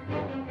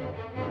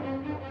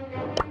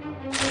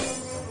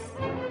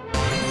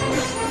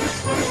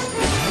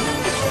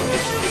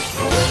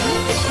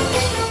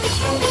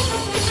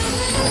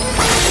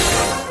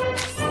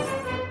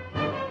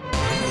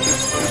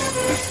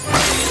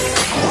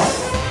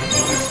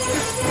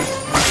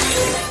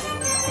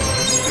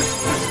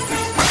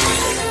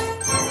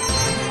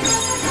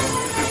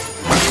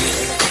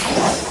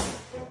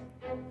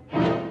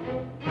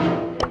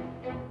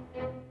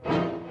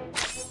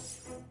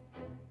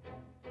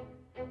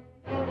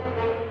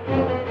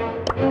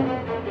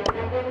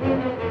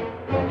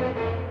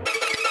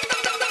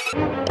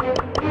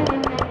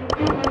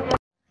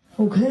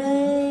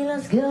 Okay,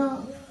 let's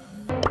go.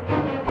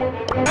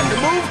 Time to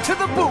move to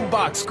the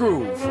boombox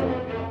groove.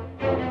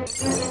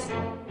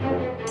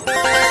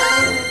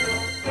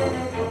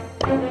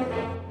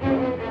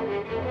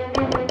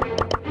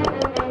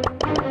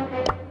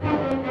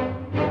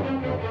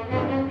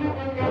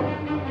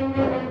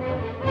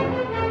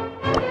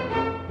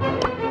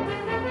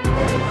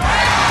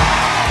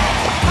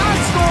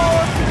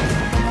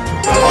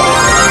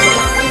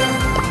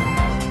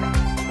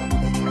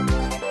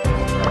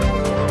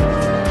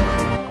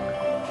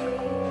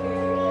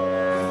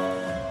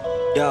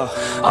 Yo,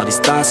 all these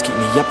thoughts keep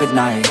me up at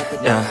night.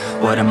 Yeah,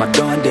 what am I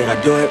doing? Did I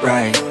do it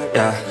right?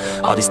 Yeah,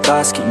 all these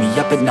thoughts keep me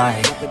up at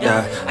night.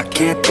 Yeah, I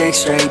can't think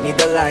straight, need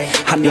the light.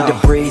 I need to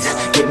breathe,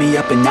 get me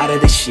up and out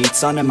of the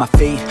sheets, onto my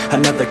feet.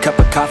 Another cup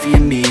of coffee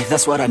and me,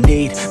 that's what I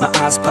need. My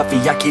eyes puffy,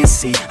 I can't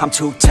see. I'm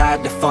too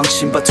tired to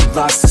function, but too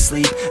lost to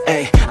sleep.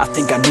 Ay, I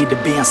think I need to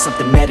be on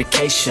something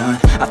medication.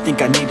 I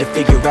think I need to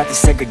figure out the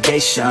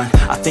segregation.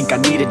 I think I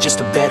needed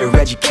just a better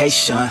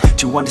education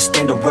to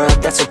understand a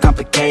world that's so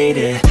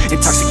complicated.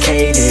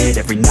 Intoxicated,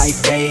 every night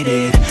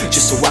faded,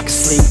 just so I can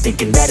sleep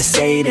thinking that it's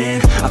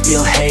Satan. I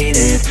feel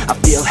hated, I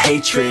feel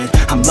hatred.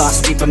 I'm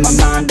lost deep in my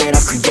mind that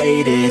I've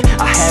created.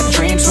 I have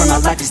dreams where my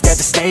life is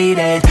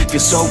devastated. Feel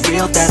so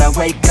real that I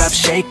wake up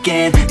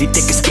shaking. Need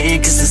thicker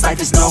skin cause this life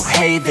is no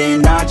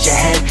haven. Nod your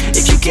head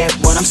if you get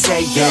what I'm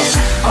saying.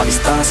 All these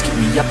thoughts keep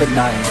me up at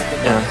night.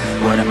 Yeah,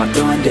 what am I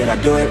doing? Did I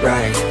do it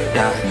right?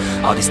 Yeah,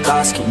 all these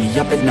thoughts keep me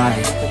up at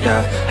night.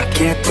 Yeah, I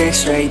can't think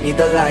straight, need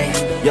the light.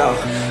 Yo,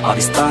 all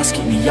these thoughts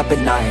keep me up at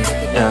night.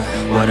 Yeah,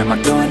 what am I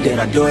doing? Did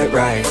I do it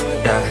right?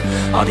 Yeah,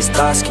 all these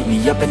thoughts keep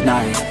me up at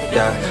night.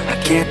 Yeah, I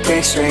can't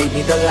think straight,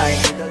 need the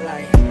light.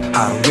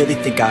 I don't really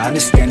think I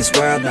understand this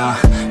world now.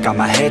 Got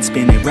my head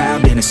spinning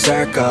round in a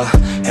circle.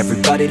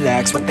 Everybody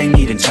lacks what they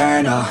need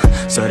internal,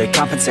 so they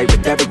compensate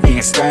with everything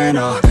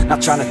external.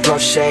 Not trying to throw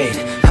shade,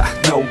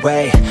 no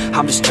way.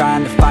 I'm just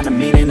trying to find a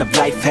meaning of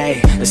life, hey.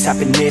 There's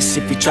happiness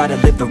if you try to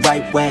live the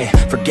right way.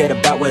 Forget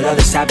about what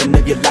others have and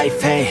live your life,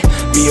 hey.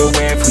 Be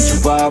aware of who you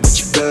are, what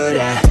you're good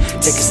at.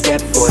 Take a step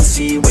forward,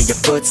 see where your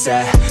foot's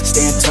at.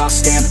 Stand tall,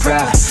 stand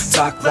proud,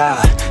 talk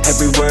loud.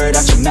 Every word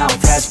out your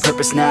mouth has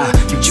purpose now.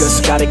 You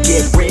just gotta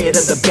get rid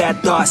of the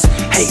bad thoughts.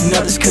 Hating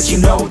others cause you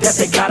know that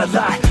they got a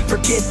lot.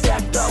 Forget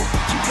that though,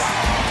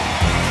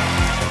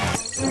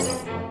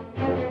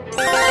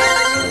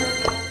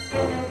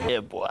 yeah,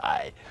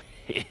 boy.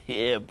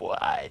 Yeah,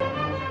 boy.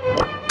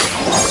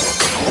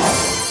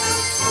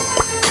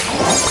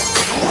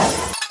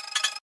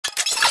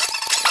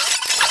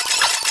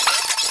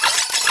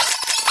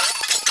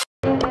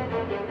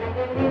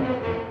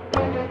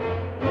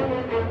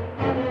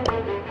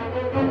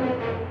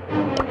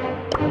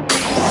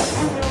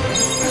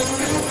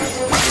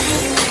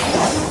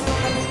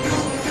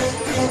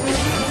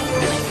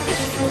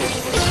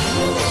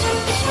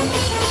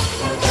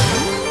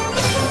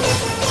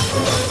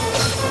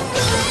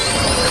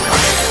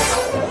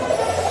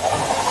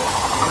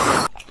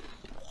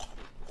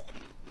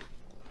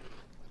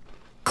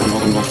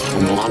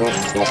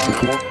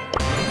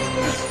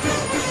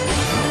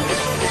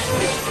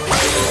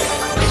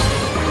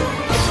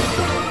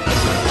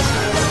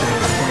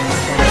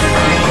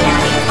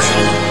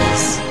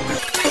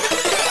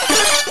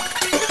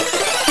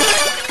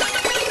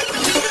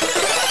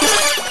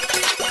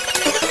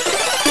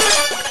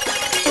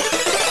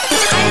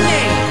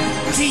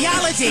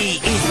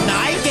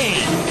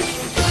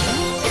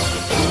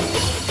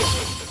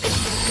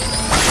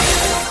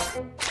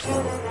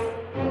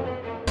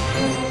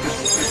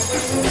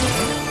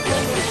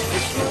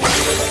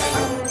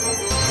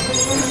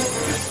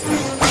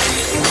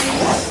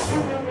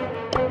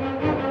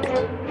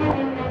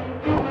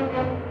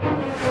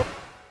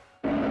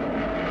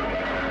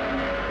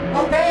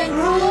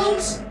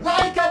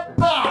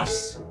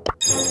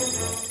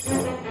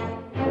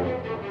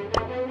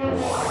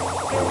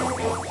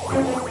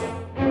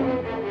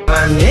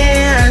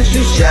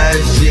 that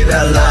shit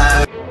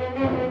alive.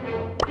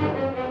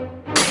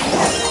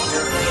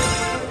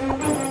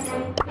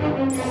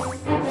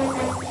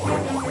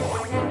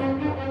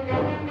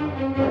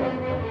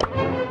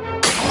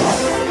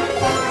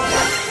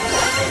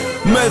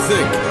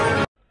 Mythic.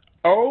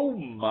 Oh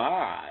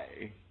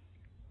my.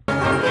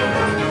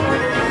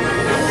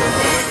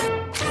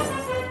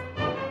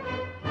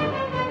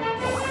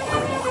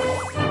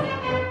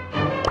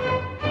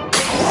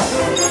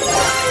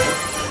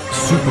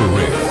 Super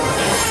rare.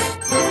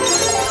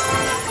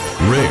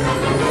 Rare.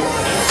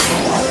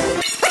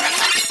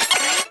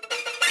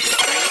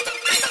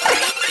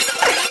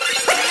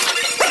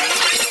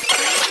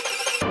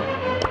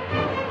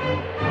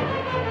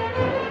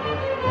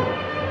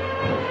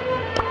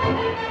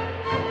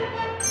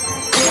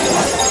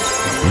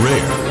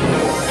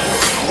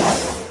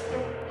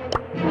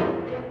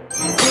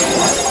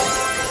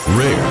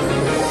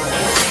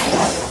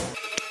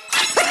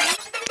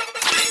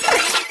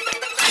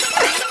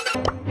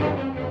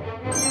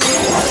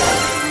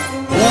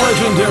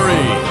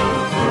 Legendary.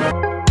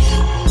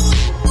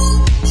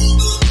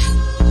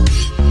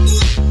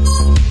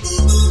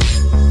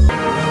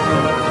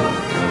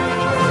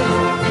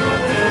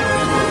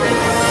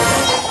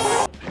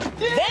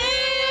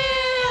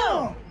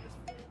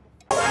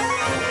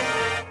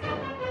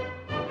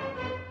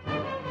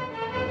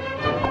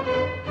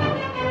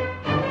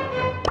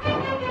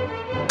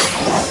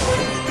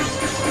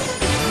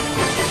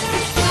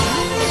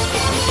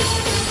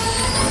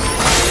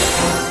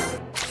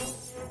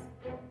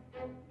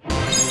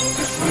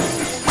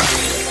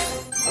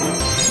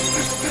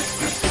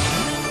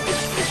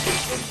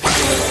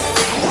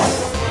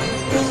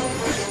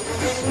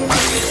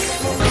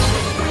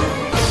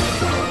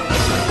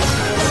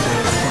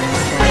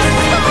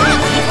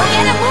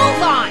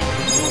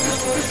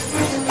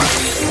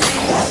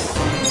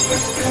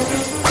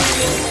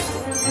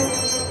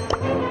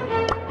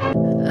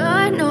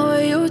 I know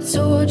you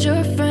told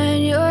your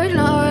friend you're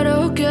not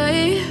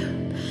okay,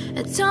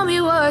 and tell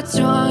me what's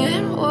wrong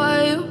and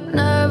why you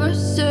never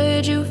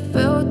said you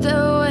felt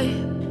that way.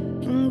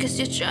 And guess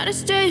you're trying to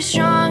stay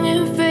strong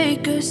and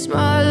fake a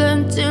smile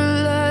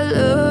until I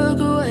look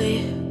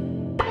away.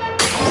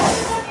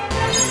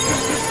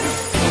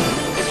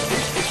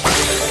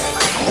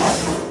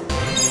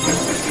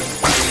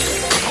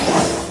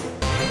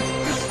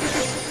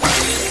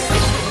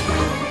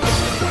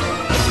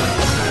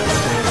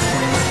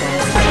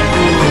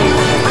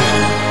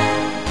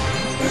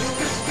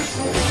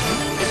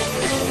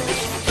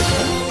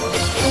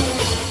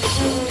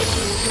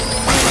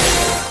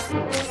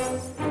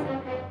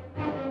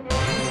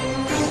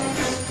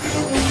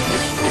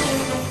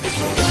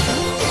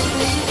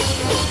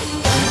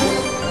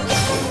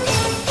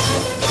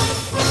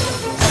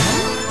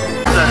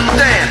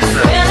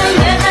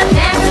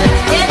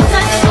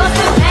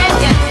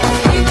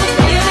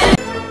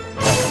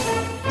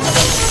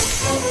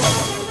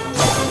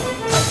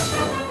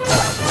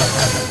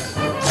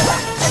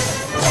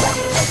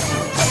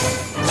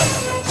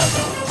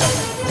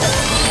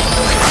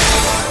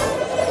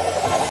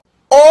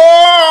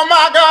 Oh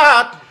my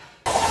God!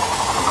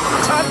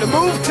 Time to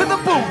move to the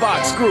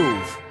boombox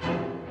groove.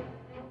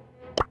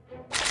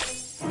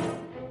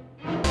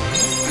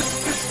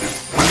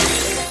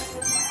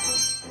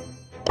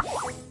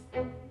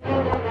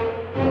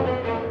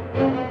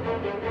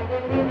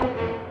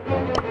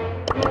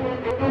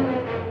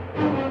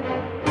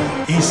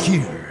 Is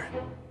here.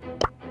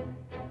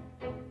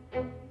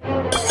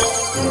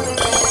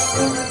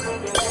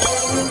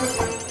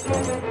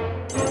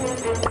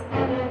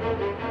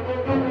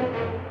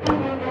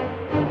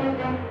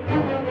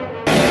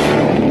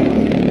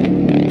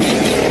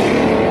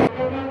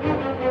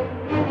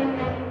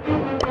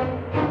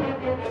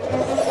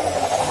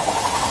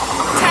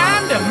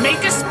 Time to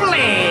make a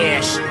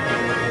splash.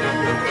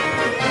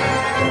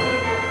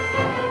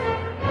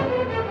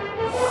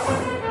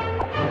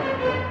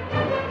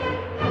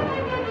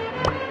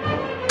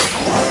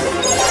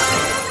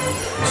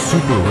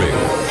 Super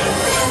rare.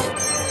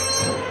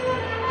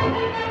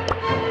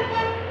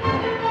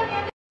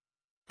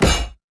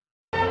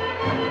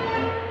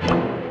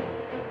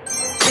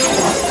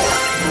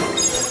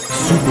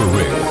 Super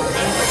rare.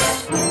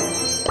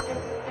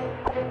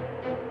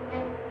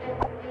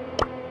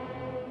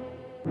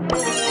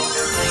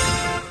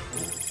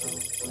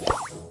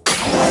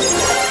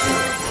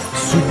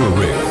 Super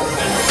rare.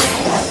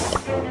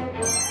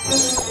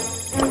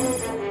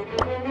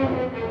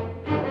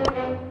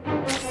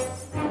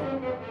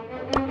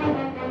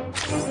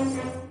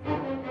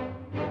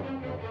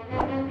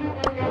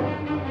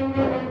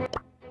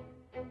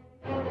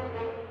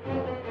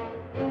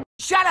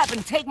 Shut up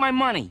and take my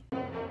money.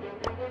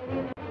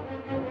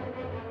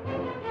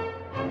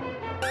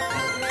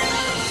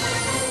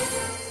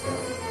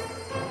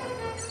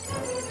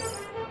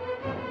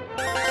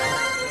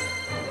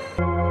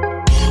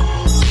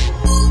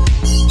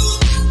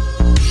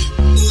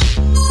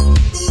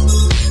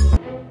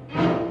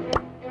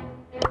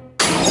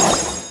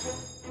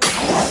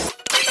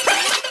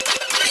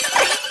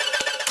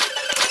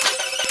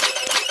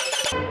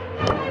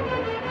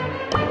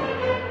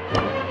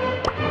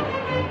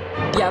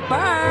 You're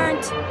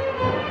burnt.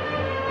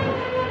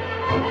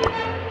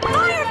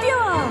 Fire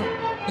fuel!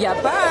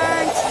 You're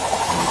burnt.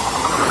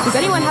 Does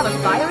anyone have a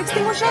fire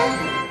extinguisher?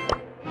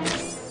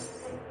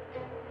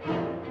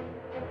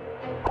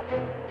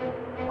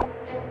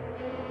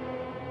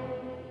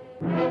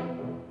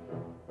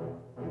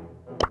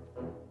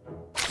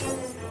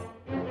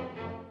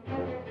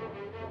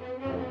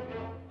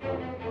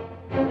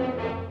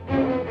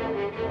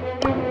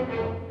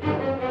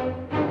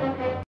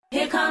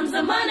 Here comes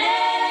the money.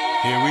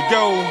 Here we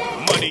go.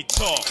 Money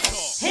talk.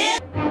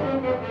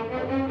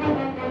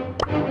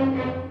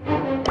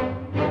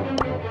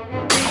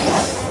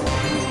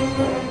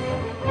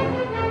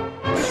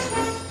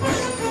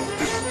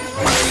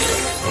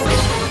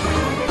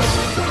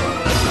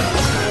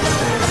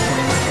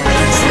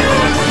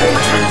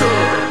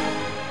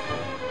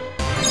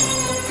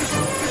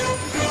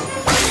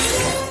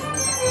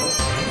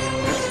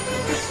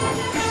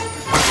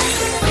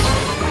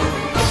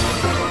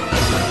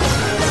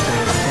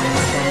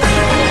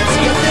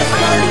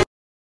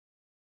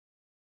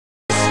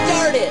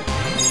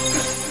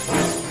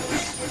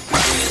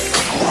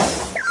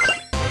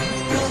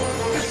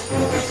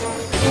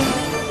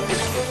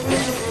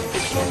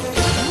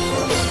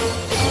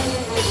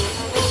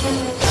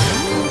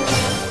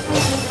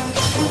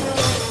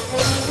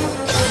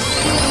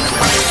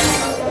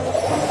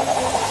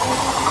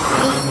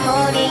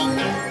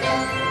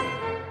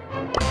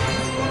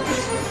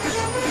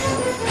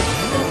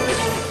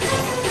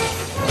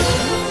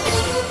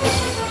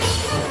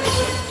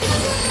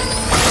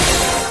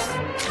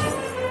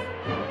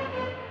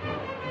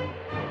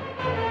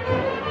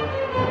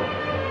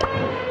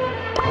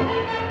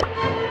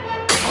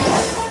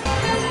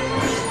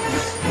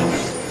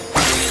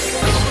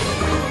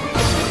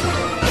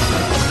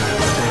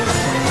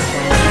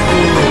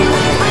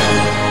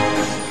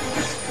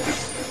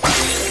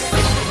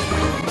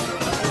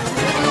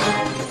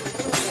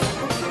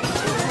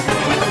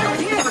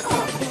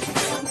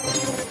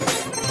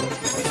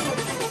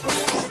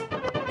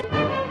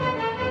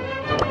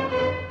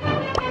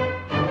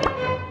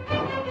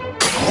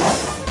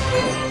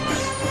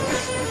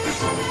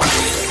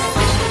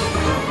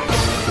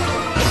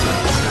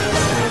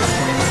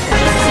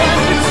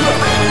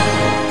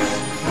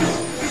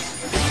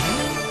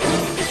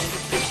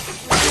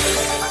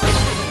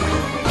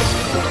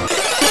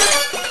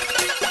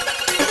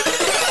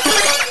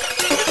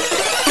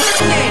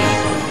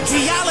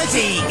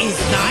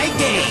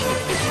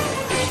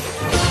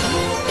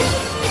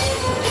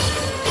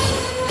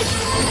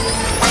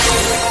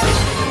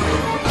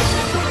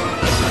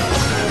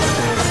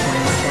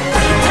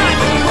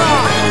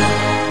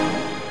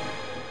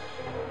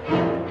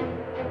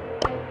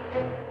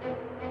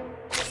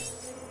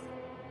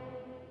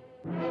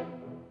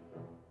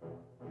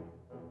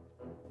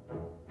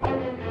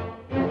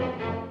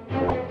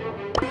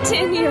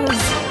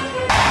 Continues.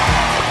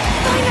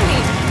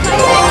 Finally!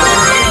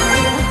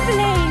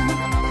 Flame!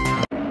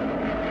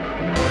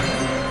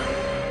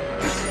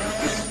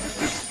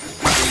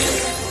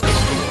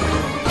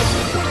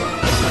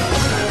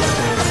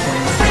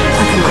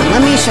 Come on,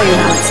 let me show you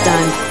how it's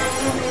done.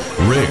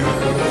 Rare.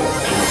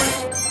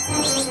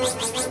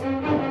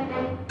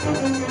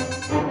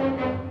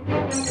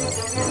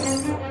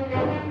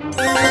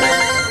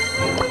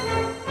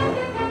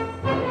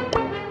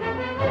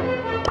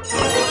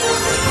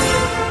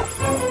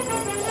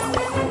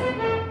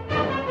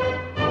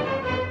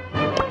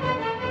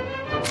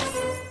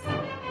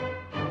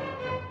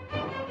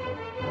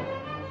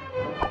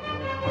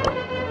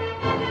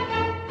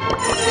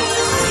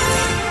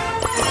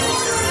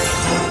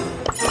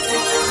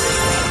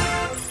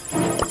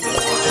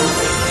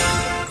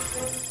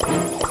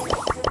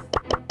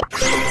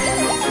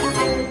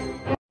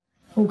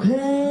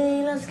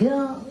 Okay, let's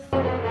go.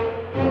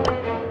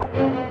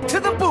 To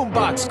the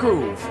boombox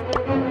groove.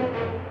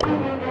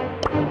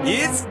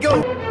 It's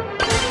go.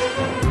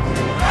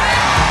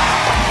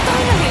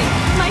 Finally!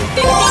 My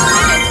 15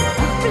 minutes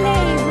of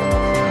flame!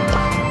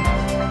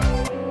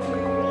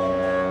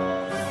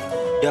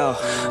 Yo,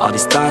 all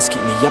these thoughts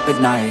keep me up at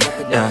night.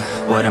 Yeah,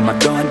 what am I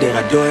doing? Did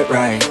I do it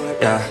right?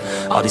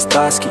 Yeah, all these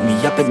thoughts keep me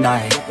up at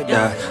night.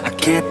 Yeah, I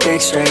can't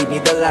think straight,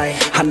 need the light.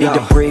 I need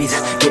to breathe,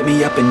 get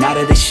me up and out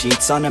of the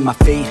sheets. Onto my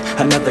feet,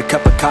 another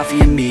cup of coffee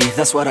and me.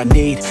 That's what I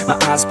need, my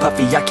eyes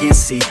puffy, I can't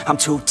see. I'm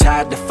too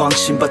tired to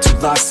function, but too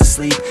lost to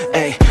sleep.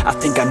 Ay, I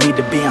think I need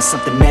to be on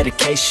something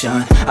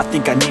medication. I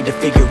think I need to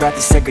figure out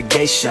the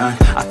segregation.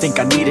 I think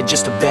I needed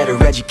just a better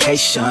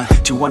education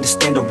to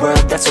understand a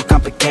world that's so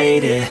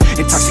complicated.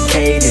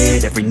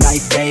 Intoxicated, every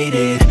night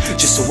faded,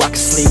 just so I can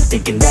sleep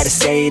thinking that it's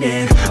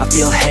sated. I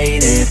feel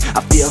hated,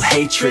 I feel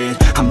hatred.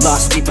 I'm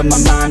lost deep in my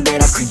mind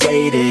that I've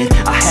created.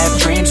 I have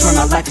dreams where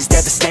my life is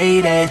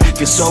devastated.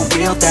 Feel so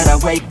real that I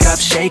wake up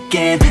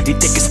shaking. Need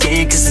thicker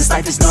skin cause this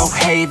life is no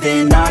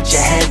haven. Nod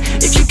your head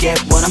if you get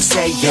what I'm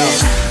saying.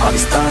 All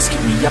these thoughts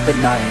keep me up at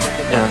night.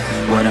 Yeah,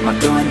 what am I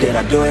doing? Did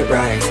I do it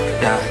right?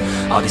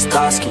 Yeah, all these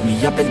thoughts keep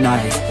me up at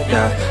night.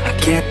 Yeah, I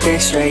can't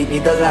think straight,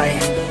 need the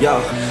light.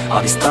 Yo,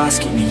 all these thoughts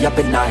keep me up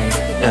at night.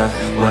 Yeah,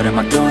 what am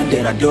I doing?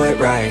 Did I do it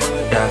right?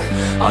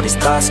 yeah. All these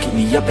thoughts keep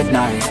me up at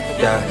night,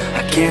 yeah.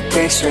 I can't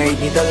think straight,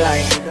 need the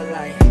light.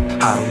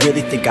 I don't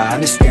really think I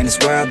understand this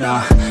world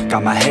now.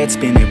 Got my head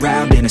spinning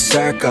round in a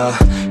circle.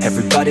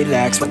 Everybody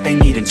lacks what they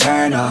need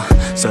internal,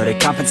 so they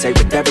compensate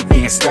with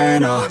everything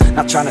external.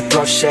 Not trying to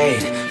throw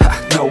shade,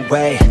 no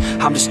way.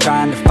 I'm just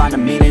trying to find the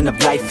meaning of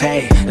life,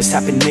 hey. There's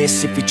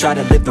happiness if you try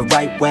to live the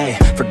right way.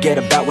 Forget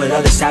about what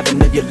others have and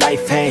live your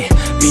life, hey.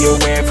 Be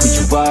aware of who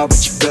you are, what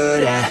you're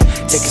good at.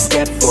 Take a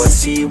step forward,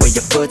 see where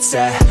your foot's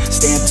at.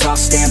 Stand tall,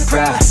 stand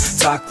proud,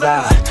 talk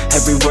loud.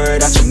 Every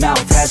word out your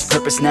mouth has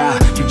purpose now.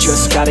 You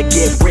just gotta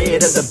get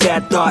rid of the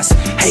bad thoughts.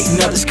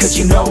 Hating others cause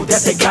you know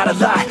that they got a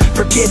lot.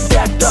 Forget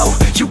that though,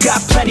 you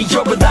got plenty,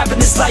 you're alive in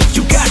this life.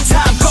 You got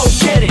time, go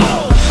get it.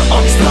 All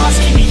these thoughts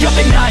keep me up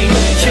at night,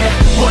 yeah.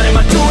 What am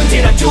I doing,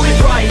 did I do it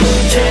right,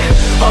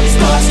 yeah. All these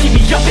thoughts keep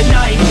me up at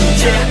night,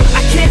 yeah.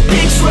 I can't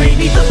think straight,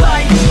 need the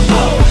light,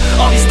 oh.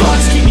 All these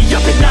thoughts keep me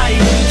up at night,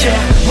 yeah.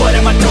 What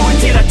am I doing,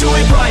 did I do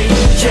it right,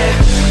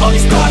 yeah. All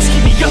these thoughts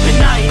keep me up at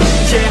night,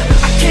 yeah.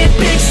 I can't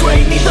think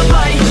straight, need the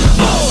light,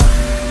 oh.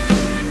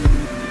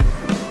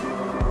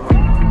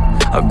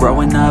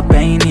 Growing up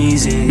ain't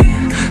easy.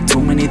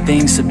 Too many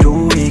things to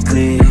do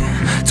weekly.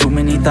 Too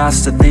many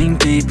thoughts to think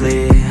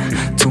deeply.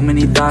 Too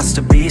many thoughts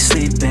to be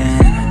sleeping,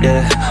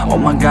 yeah. Oh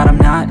my God, I'm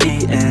not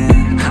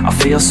eating. I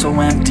feel so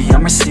empty,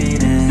 I'm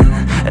receding.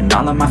 And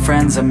all of my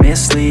friends are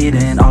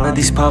misleading. All of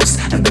these posts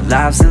and the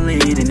lives they're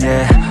leading,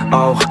 yeah.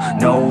 Oh,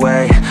 no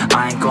way,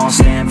 I ain't gonna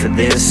stand for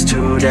this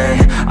today.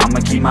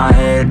 I'ma keep my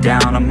head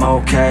down, I'm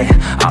okay.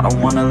 I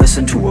don't wanna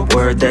listen to a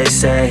word they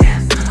say.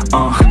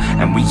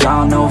 And we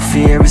all know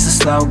fear is a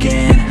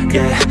slogan,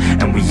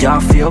 yeah. And we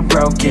all feel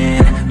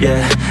broken,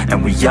 yeah.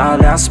 And we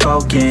all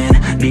outspoken.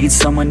 Need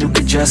someone who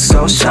could just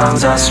so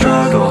sometimes I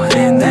struggle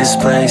in this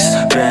place.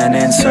 Been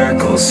in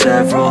circles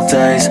several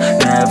days,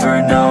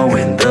 never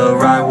knowing the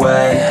right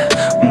way,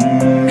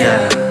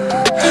 yeah.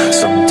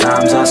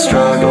 Sometimes I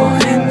struggle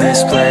in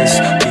this place.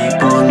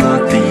 People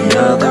look the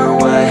other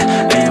way,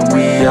 and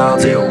we all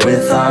deal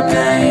with our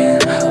pain,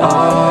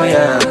 oh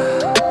yeah.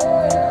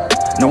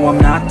 No, I'm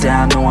not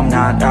down, no, I'm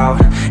not out.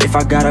 If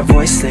I got a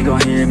voice, they gon'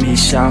 hear me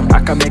shout.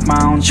 I can make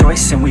my own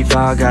choice and we've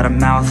all got a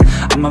mouth.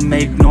 I'ma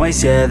make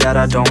noise, yeah, that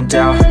I don't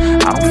doubt.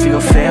 I don't feel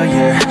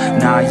failure,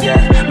 not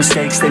yet.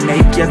 Mistakes they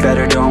make, yeah,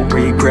 better don't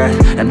regret.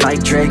 And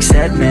like Drake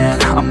said,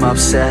 man, I'm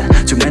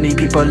upset. Too many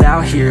people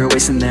out here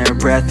wasting their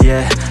breath,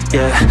 yeah,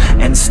 yeah.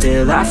 And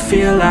still I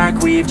feel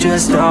like we've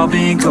just all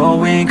been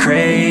going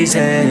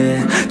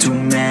crazy. Too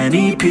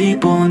many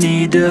people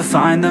need to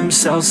find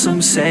themselves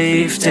some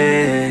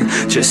safety.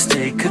 Just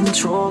take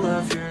control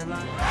of your life.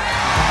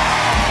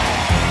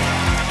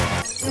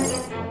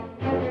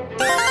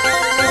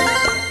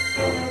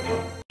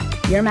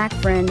 Your Mac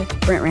friend,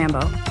 Brent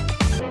Rambo.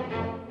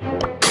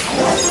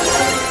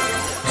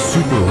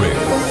 Super Rare.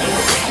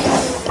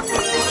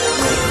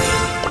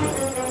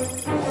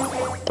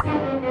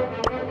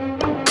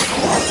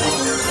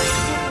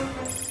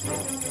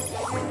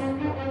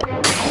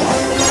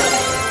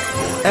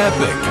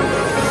 Epic.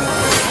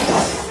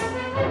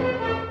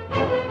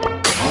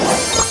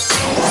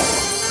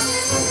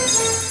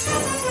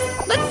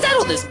 Let's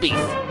settle this beef.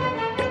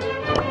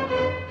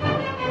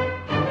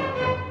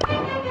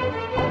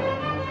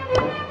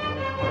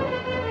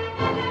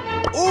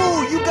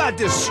 Ooh, you got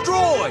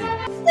destroyed!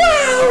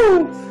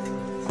 Wow!